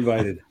 Everyone's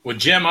invited. Well,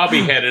 Jim, I'll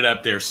be headed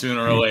up there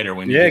sooner or later.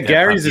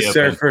 Gary's a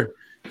surfer.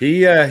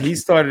 He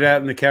started out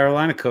in the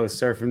Carolina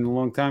coast surfing a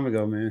long time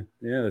ago, man.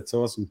 Yeah, that's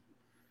awesome.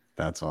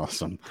 That's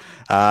awesome.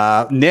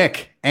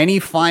 Nick, any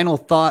final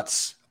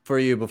thoughts for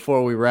you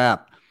before we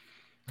wrap?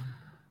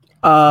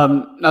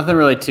 Nothing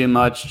really too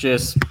much.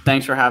 Just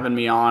thanks for having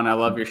me on. I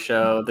love your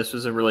show. This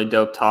was a really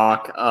dope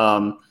talk.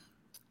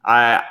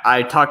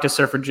 I talk to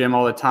Surfer Jim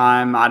all the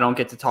time. I don't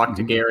get to talk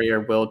to Gary or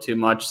Will too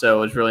much, so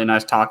it was really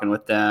nice talking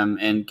with them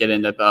and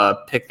getting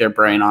to pick their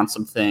brain on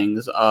some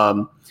things.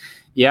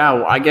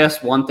 I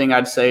guess one thing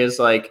I'd say is,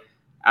 like,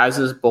 as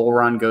this bull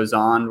run goes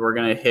on, we're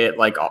gonna hit,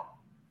 like,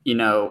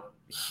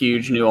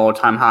 huge new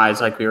all-time highs,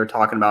 like we were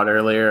talking about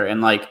earlier,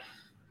 and, like,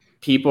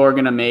 people are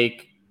gonna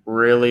make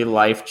really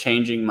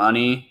life-changing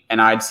money.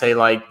 And I'd say,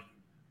 like,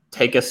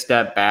 take a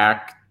step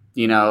back,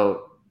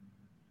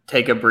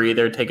 take a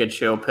breather, take a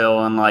chill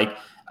pill, and, like,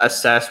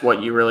 assess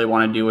what you really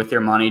want to do with your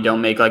money. Don't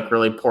make, like,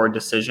 really poor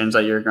decisions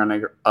that you're going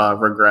to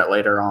regret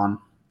later on.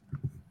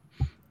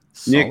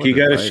 Nick, you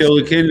got to show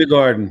the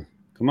kindergarten.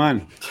 Come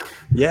on.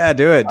 Yeah,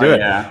 do it.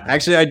 Yeah.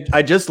 Actually,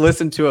 I just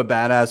listened to a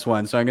badass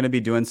one, so I'm going to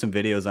be doing some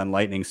videos on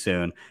Lightning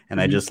soon. And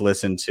I just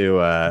listened to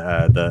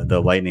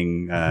the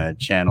Lightning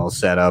channel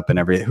setup and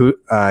everything.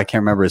 I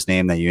can't remember his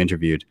name that you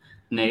interviewed.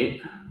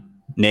 Nate,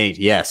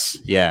 yes.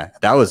 Yeah,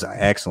 that was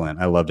excellent.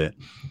 I loved it.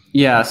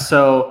 Yeah,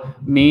 so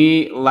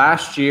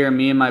last year,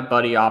 me and my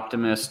buddy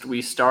Optimist,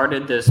 we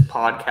started this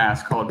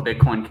podcast called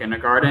Bitcoin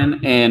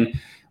Kindergarten, and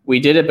we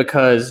did it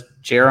because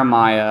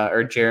Jeremiah,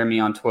 or Jeremy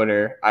on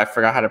Twitter, I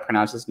forgot how to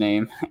pronounce his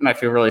name, and I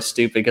feel really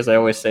stupid because I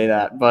always say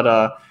that,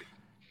 but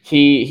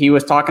he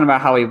was talking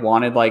about how he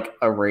wanted, like,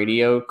 a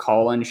radio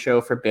call-in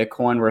show for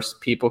Bitcoin where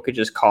people could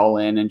just call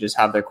in and just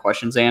have their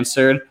questions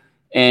answered,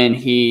 and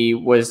he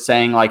was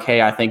saying, like,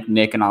 hey, I think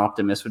Nick and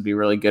Optimist would be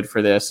really good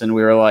for this, and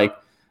we were like,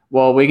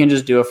 well, we can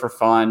just do it for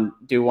fun,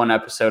 do one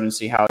episode and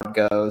see how it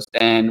goes.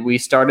 And we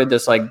started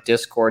this, like,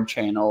 Discord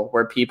channel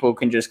where people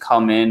can just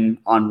come in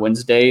on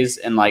Wednesdays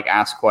and, like,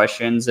 ask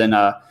questions. And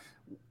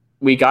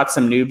we got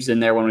some noobs in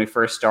there when we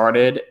first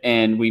started,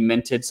 and we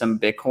minted some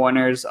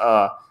Bitcoiners.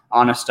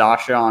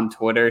 Anastasia on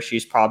Twitter,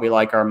 she's probably,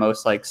 like, our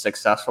most, like,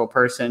 successful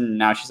person.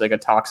 Now she's, like, a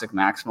toxic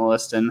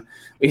maximalist. And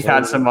we've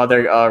had some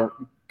other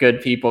good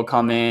people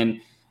come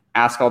in,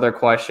 ask all their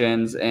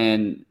questions,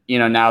 and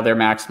now they're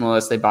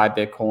maximalists, they buy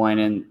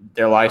Bitcoin and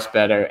their life's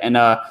better. And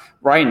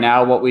right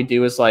now what we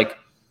do is, like,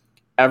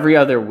 every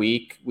other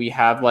week we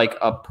have, like,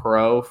 a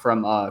pro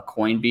from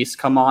Coinbeast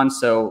come on.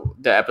 So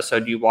the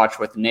episode you watch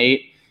with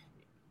Nate,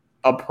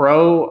 a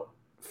pro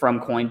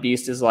from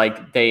Coinbeast is,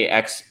 like, they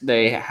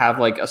have,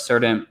 like, a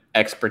certain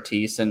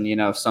expertise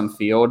in, some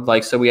field.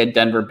 Like, so we had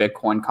Denver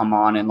Bitcoin come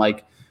on and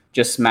like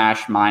just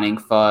smash mining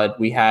FUD.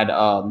 We had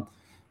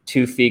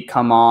 2 Feet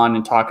come on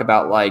and talk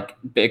about like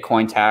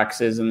Bitcoin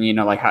taxes and,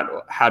 like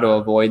how to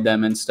avoid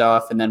them and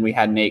stuff. And then we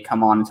had Nate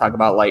come on and talk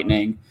about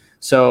Lightning.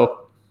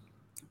 So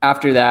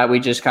after that, we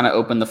just kind of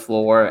open the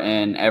floor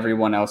and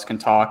everyone else can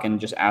talk and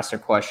just ask their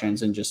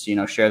questions and just,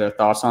 share their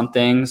thoughts on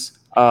things.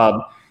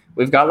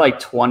 We've got like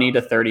 20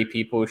 to 30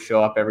 people who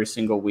show up every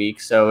single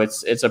week. So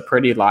it's a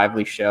pretty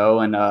lively show.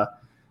 And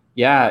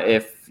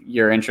if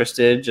you're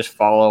interested, just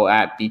follow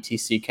at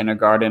BTC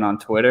Kindergarten on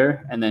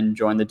Twitter and then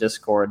join the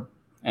Discord.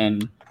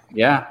 And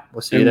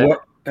we'll see you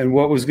there.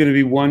 What was going to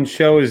be one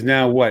show is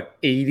now what,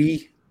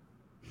 80?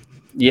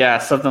 Yeah,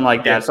 something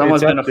like that. It's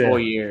almost been a full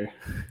year.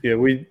 Yeah,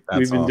 we've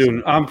been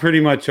doing. I'm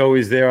pretty much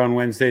always there on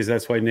Wednesdays.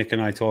 That's why Nick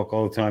and I talk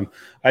all the time.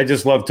 I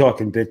just love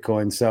talking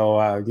Bitcoin. So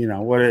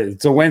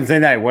it's a Wednesday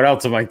night. What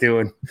else am I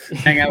doing?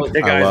 Hang out with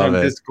the guys on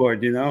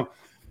Discord.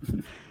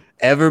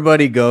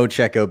 Everybody go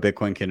check out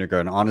Bitcoin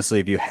Kindergarten.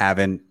 Honestly, if you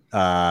haven't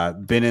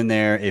been in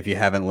there, if you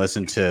haven't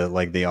listened to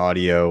like the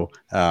audio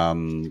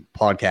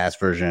podcast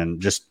version,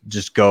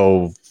 just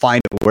go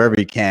find it wherever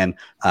you can.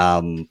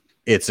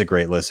 It's a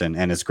great listen,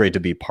 and it's great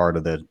to be part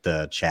of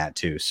the chat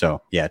too.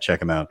 So yeah, check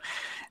them out.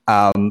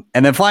 And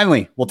then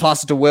finally, we'll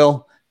toss it to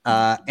Will.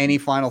 Any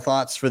final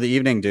thoughts for the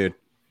evening, dude?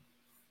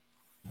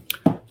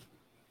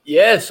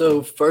 Yeah,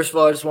 so first of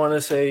all, I just want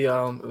to say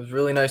it was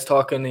really nice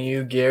talking to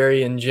you,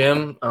 Gary and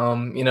Jim.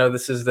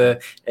 This is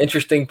the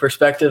interesting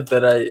perspective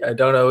that I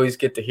don't always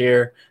get to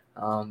hear.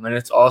 And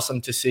it's awesome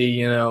to see,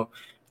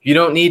 you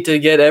don't need to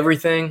get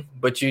everything,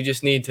 but you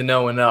just need to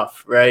know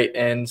enough, right?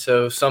 And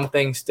so some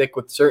things stick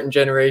with certain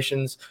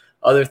generations,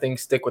 other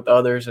things stick with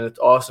others, and it's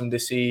awesome to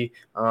see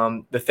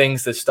the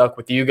things that stuck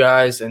with you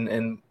guys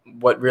and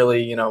what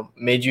really,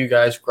 made you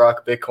guys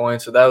rock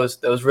Bitcoin. So that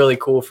was really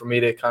cool for me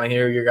to kind of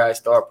hear your guys'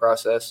 thought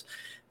process.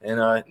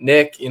 And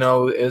Nick, it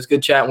was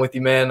good chatting with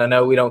you, man. I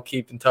know we don't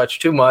keep in touch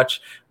too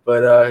much,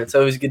 but it's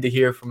always good to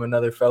hear from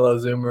another fellow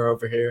Zoomer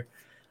over here.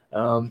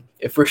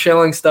 If we're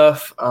shilling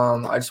stuff,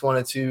 I just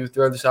wanted to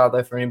throw this out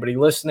there for anybody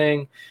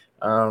listening.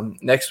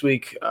 Next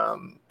week,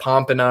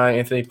 Pomp and I,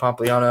 Anthony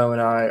Pompliano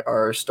and I,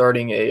 are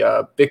starting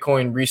a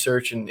Bitcoin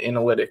research and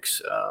analytics.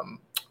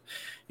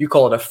 You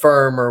call it a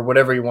firm or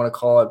whatever you want to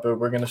call it, but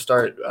we're going to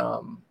start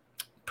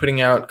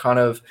putting out kind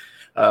of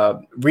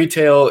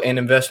retail and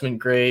investment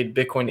grade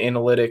Bitcoin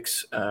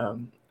analytics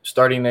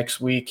starting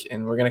next week,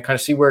 and we're going to kind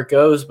of see where it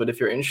goes. But if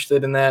you're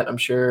interested in that, I'm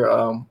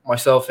sure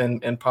myself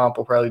and Pomp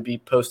will probably be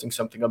posting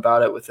something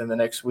about it within the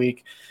next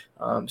week.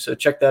 So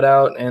check that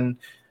out. And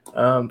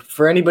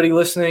for anybody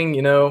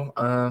listening,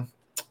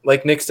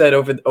 like Nick said,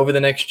 over the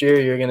next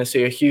year, you're going to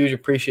see a huge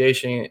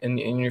appreciation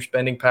in your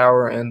spending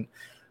power, and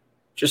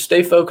just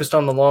stay focused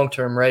on the long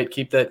term, right?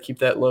 Keep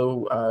that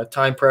low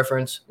time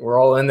preference. We're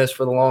all in this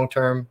for the long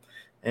term.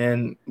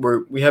 And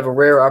we have a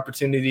rare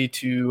opportunity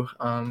to,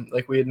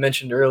 like we had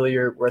mentioned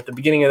earlier, we're at the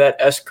beginning of that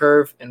S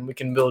curve, and we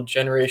can build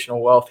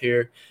generational wealth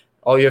here.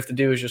 All you have to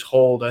do is just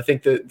hold. I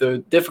think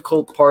the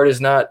difficult part is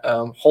not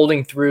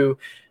holding through,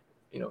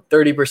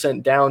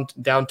 30%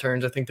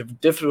 downturns. I think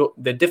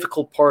the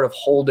difficult part of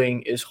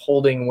holding is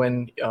holding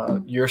when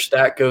your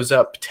stack goes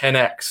up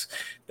 10x.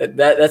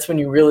 That's when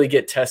you really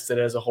get tested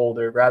as a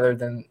holder, rather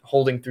than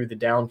holding through the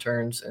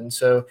downturns. And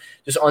so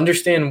just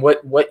understand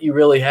what you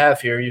really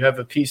have here. You have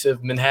a piece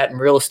of Manhattan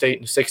real estate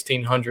in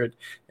 1600,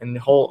 and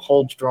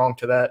hold strong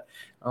to that.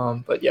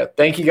 But yeah,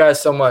 thank you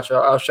guys so much.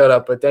 I'll shut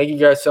up, but thank you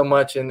guys so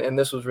much. And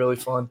this was really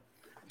fun.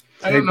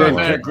 I don't know if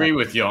I agree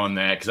with you on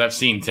that, because I've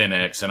seen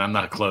 10X and I'm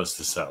not close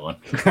to selling.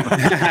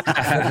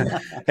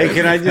 Hey,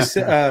 can I just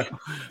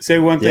say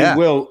one thing, yeah.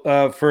 Will?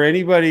 For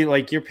anybody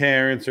like your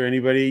parents or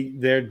anybody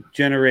their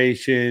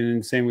generation,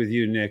 and same with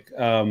you, Nick,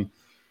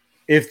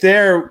 if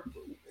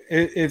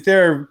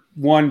they're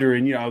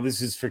wondering,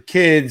 this is for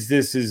kids,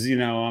 this is,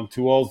 I'm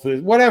too old for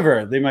this,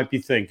 whatever they might be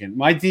thinking,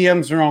 my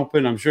DMs are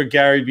open. I'm sure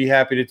Gary'd be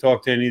happy to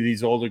talk to any of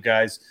these older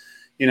guys.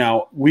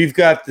 We've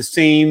got the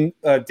same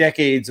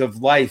decades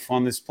of life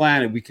on this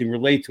planet. We can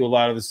relate to a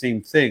lot of the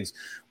same things.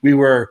 We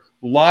were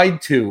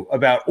lied to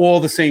about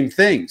all the same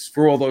things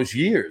for all those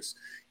years,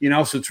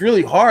 so it's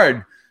really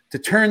hard to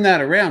turn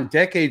that around.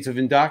 Decades of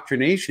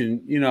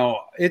indoctrination,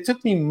 it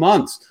took me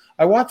months.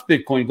 I watched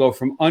Bitcoin go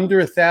from under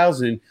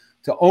 1,000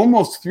 to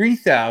almost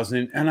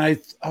 3,000. And I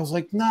was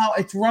like, no,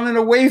 it's running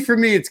away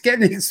from me. It's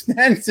getting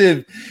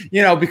expensive,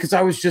 because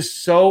I was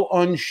just so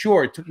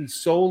unsure. It took me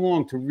so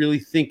long to really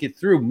think it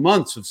through,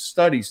 months of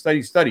study,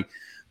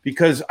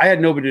 because I had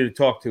nobody to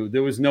talk to.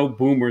 There was no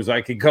boomers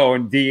I could go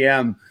and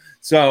DM.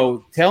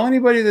 So tell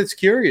anybody that's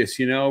curious,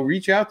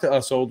 reach out to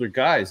us older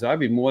guys. I'd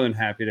be more than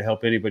happy to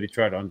help anybody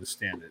try to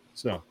understand it.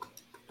 So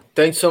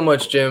thanks so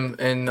much, Jim.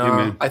 And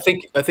I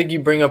think you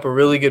bring up a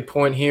really good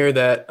point here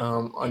that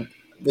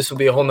this will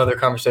be a whole nother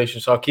conversation,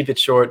 so I'll keep it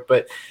short.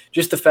 But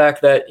just the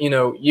fact that,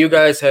 you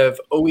guys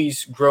have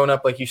always grown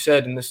up, like you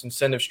said, in this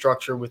incentive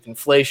structure with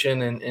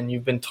inflation, and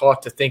you've been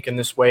taught to think in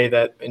this way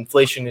that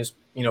inflation is,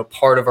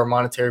 part of our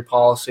monetary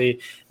policy,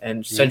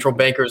 and central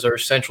bankers are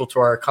essential to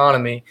our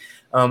economy.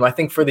 I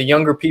think for the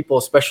younger people,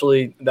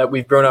 especially that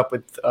we've grown up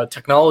with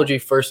technology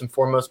first and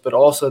foremost, but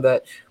also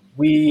that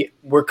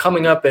we're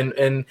coming up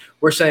and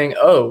we're saying,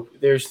 oh,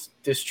 there's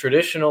this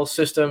traditional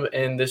system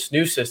and this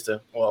new system.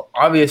 Well,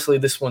 obviously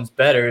this one's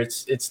better.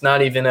 It's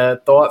not even a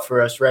thought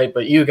for us, right?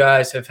 But you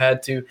guys have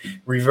had to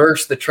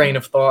reverse the train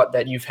of thought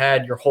that you've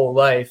had your whole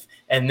life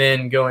and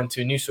then go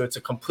into new. So it's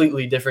a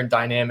completely different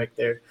dynamic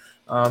there.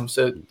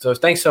 So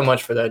thanks so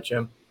much for that,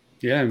 Jim.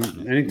 Yeah,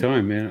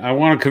 anytime, man. I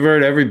want to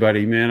convert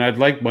everybody, man. I'd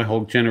like my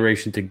whole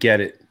generation to get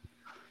it.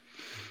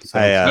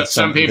 So,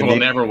 some people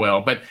never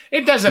will, but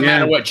it doesn't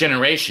matter what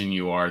generation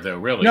you are, though.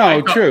 Really,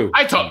 no, true.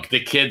 I talk to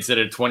kids that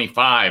are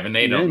 25 and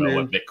they don't know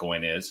what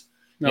Bitcoin is.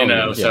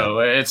 So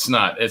it's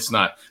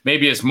not.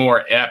 Maybe it's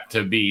more apt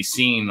to be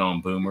seen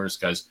on boomers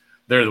because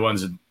they're the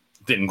ones that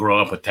didn't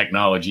grow up with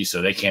technology,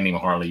 so they can't even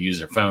hardly use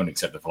their phone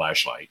except the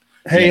flashlight.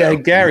 Hey,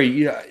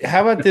 Gary,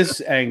 how about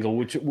this angle?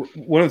 Which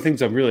one of the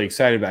things I'm really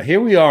excited about. Here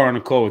we are on a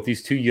call with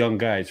these two young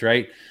guys,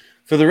 right?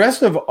 For the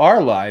rest of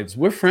our lives,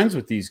 we're friends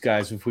with these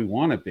guys if we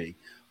want to be.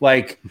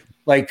 Like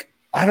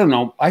I don't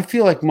know. I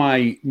feel like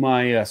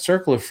my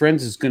circle of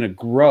friends is going to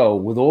grow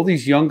with all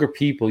these younger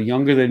people,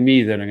 younger than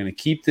me, that are going to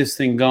keep this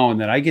thing going.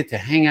 That I get to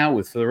hang out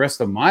with for the rest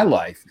of my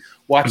life.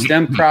 Watch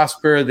them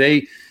prosper.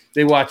 They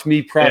watch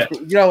me prosper.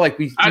 Yeah.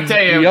 We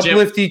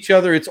uplift each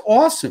other. It's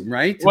awesome,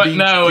 right? It's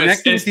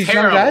terrible.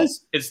 Young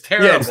guys. It's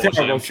terrible. Yeah, it's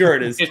terrible. Sure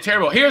it is. It's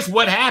terrible. Here's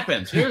what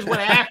happens.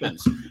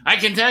 I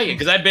can tell you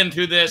because I've been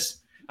through this.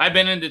 I've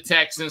been into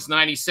tech since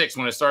 '96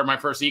 when I started my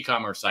first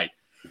e-commerce site.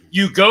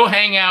 You go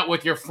hang out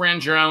with your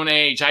friends your own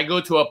age. I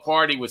go to a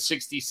party with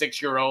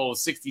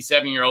 66-year-olds,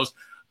 67-year-olds.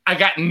 I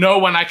got no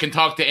one I can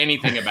talk to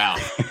anything about.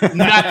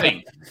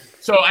 Nothing.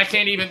 So I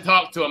can't even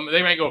talk to them.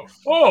 They might go,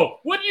 oh,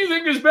 what do you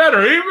think is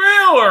better,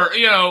 email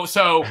or,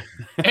 so,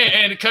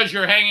 and because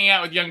you're hanging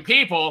out with young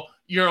people,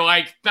 your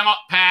thought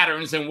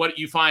patterns and what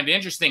you find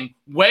interesting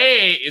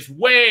is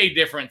way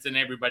different than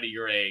everybody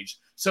your age.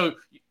 So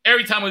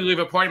every time we leave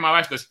a party, my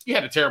wife goes, you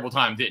had a terrible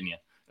time, didn't you?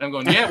 And I'm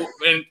going, yeah.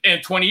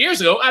 And 20 years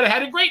ago, I'd have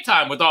had a great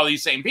time with all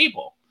these same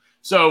people.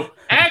 So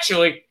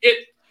actually,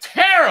 it's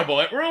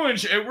terrible. It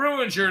ruins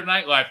your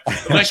nightlife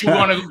unless you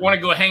want to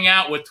go hang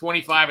out with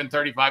 25 and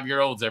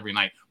 35-year-olds every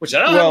night, which I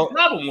don't have a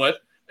problem with.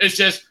 It's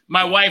just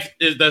my wife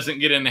doesn't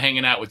get into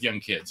hanging out with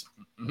young kids.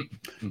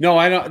 No,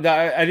 I don't.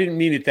 I didn't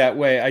mean it that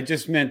way. I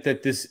just meant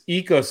that this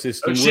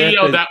ecosystem.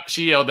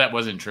 She yelled that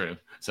wasn't true.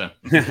 So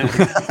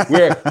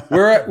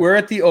we're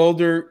at the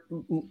older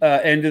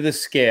end of the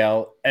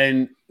scale,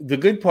 and the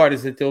good part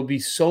is that there'll be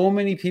so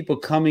many people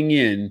coming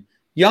in,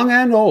 young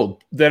and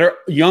old, that are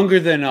younger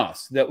than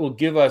us, that will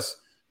give us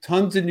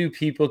tons of new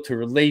people to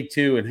relate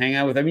to and hang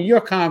out with. I mean, your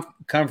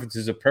conference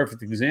is a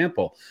perfect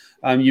example.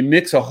 You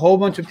mix a whole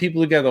bunch of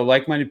people together,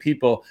 like-minded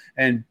people,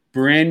 and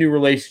brand new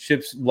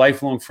relationships,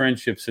 lifelong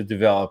friendships are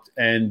developed.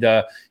 And,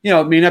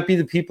 it may not be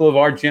the people of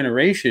our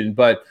generation,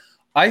 but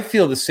I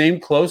feel the same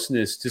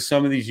closeness to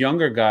some of these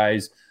younger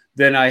guys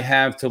than I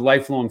have to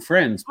lifelong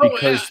friends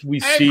because we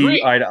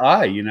see eye to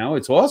eye,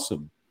 it's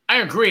awesome. I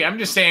agree. I'm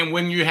just saying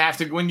when you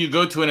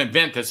go to an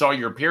event that's all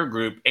your peer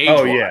group age.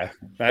 Oh yeah,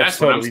 that's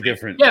totally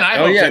different. Yeah, I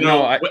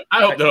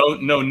hope to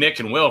know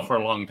Nick and Will for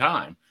a long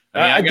time.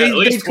 I've got at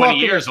least 20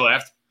 years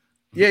left.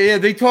 Yeah.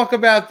 They talk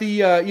about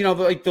the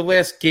the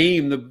last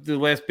game, the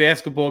last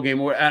basketball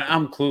game.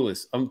 I'm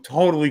clueless. I'm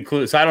totally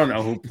clueless. I don't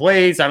know who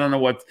plays. I don't know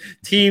what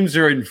teams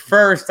are in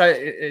first.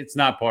 It's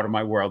not part of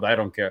my world. I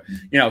don't care.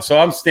 So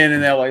I'm standing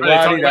there like,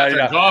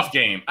 golf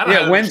game.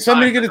 When's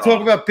somebody going to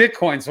talk about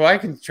Bitcoin so I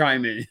can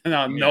chime in?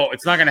 No,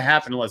 it's not going to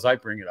happen unless I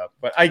bring it up.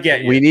 But I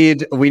get you. We need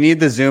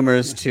the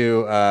Zoomers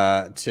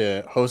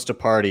to host a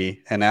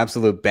party, an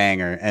absolute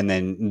banger, and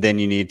then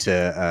you need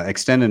to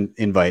extend an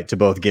invite to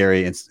both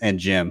Gary and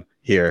Jim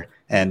here.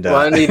 And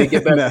I need to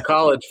get back to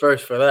college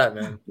first for that,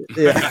 man.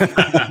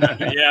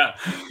 Yeah.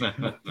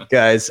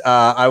 Guys,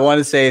 I want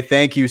to say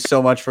thank you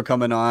so much for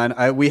coming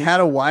on. We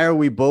had a Why Are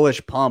We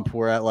Bullish pump.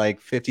 We're at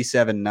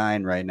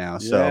 57.9 right now.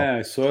 So yeah,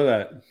 I saw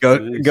that.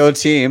 Go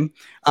team.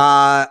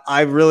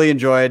 I really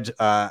enjoyed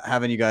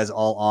having you guys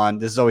all on.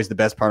 This is always the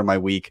best part of my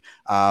week.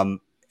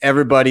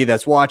 Everybody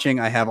that's watching,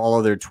 I have all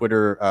of their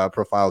Twitter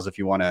profiles. If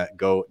you want to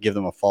go give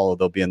them a follow,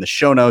 they'll be in the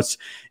show notes.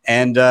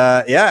 And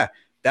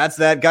that's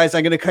that, guys.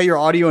 I'm going to cut your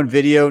audio and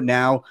video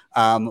now.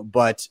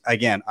 But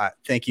again,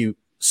 thank you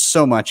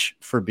so much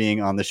for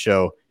being on the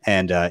show.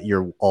 And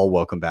you're all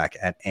welcome back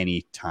at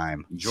any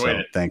time. Enjoyed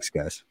it. Thanks,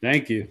 guys.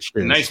 Thank you.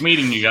 Cheers. Nice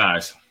meeting you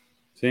guys.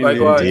 Same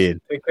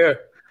Indeed. Take care.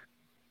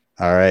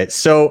 All right.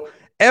 So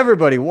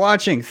everybody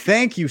watching,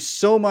 thank you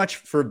so much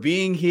for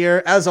being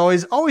here. As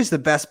always the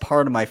best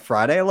part of my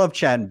Friday. I love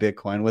chatting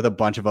Bitcoin with a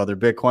bunch of other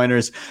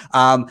Bitcoiners.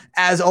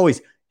 As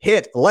always,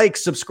 hit like,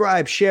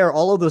 subscribe, share.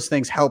 All of those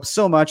things help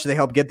so much. They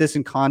help get this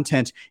in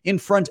content in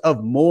front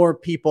of more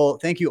people.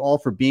 Thank you all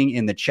for being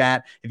in the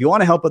chat. If you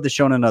want to help with the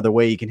show in another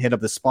way, you can hit up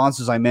the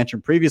sponsors I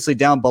mentioned previously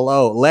down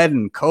below.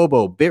 Ledden,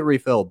 Kobo,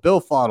 BitRefill, Bill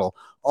Fodl,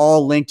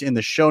 all linked in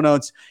the show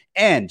notes.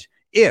 And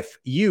if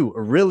you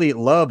really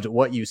loved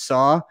what you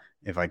saw,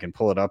 if I can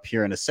pull it up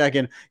here in a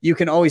second, you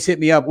can always hit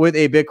me up with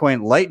a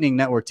Bitcoin Lightning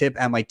Network tip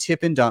at my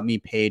tippin.me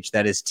page.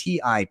 That is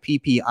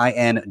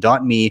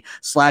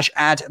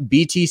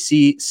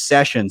tippin.me/@BTC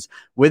Sessions.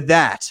 With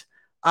that,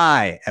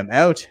 I am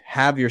out.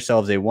 Have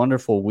yourselves a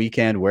wonderful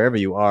weekend wherever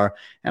you are,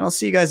 and I'll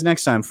see you guys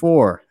next time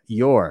for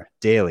your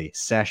daily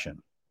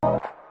session.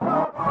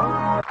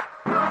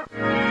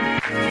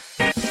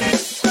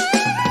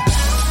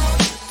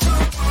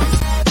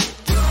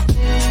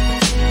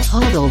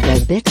 Hodl the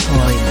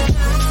Bitcoin.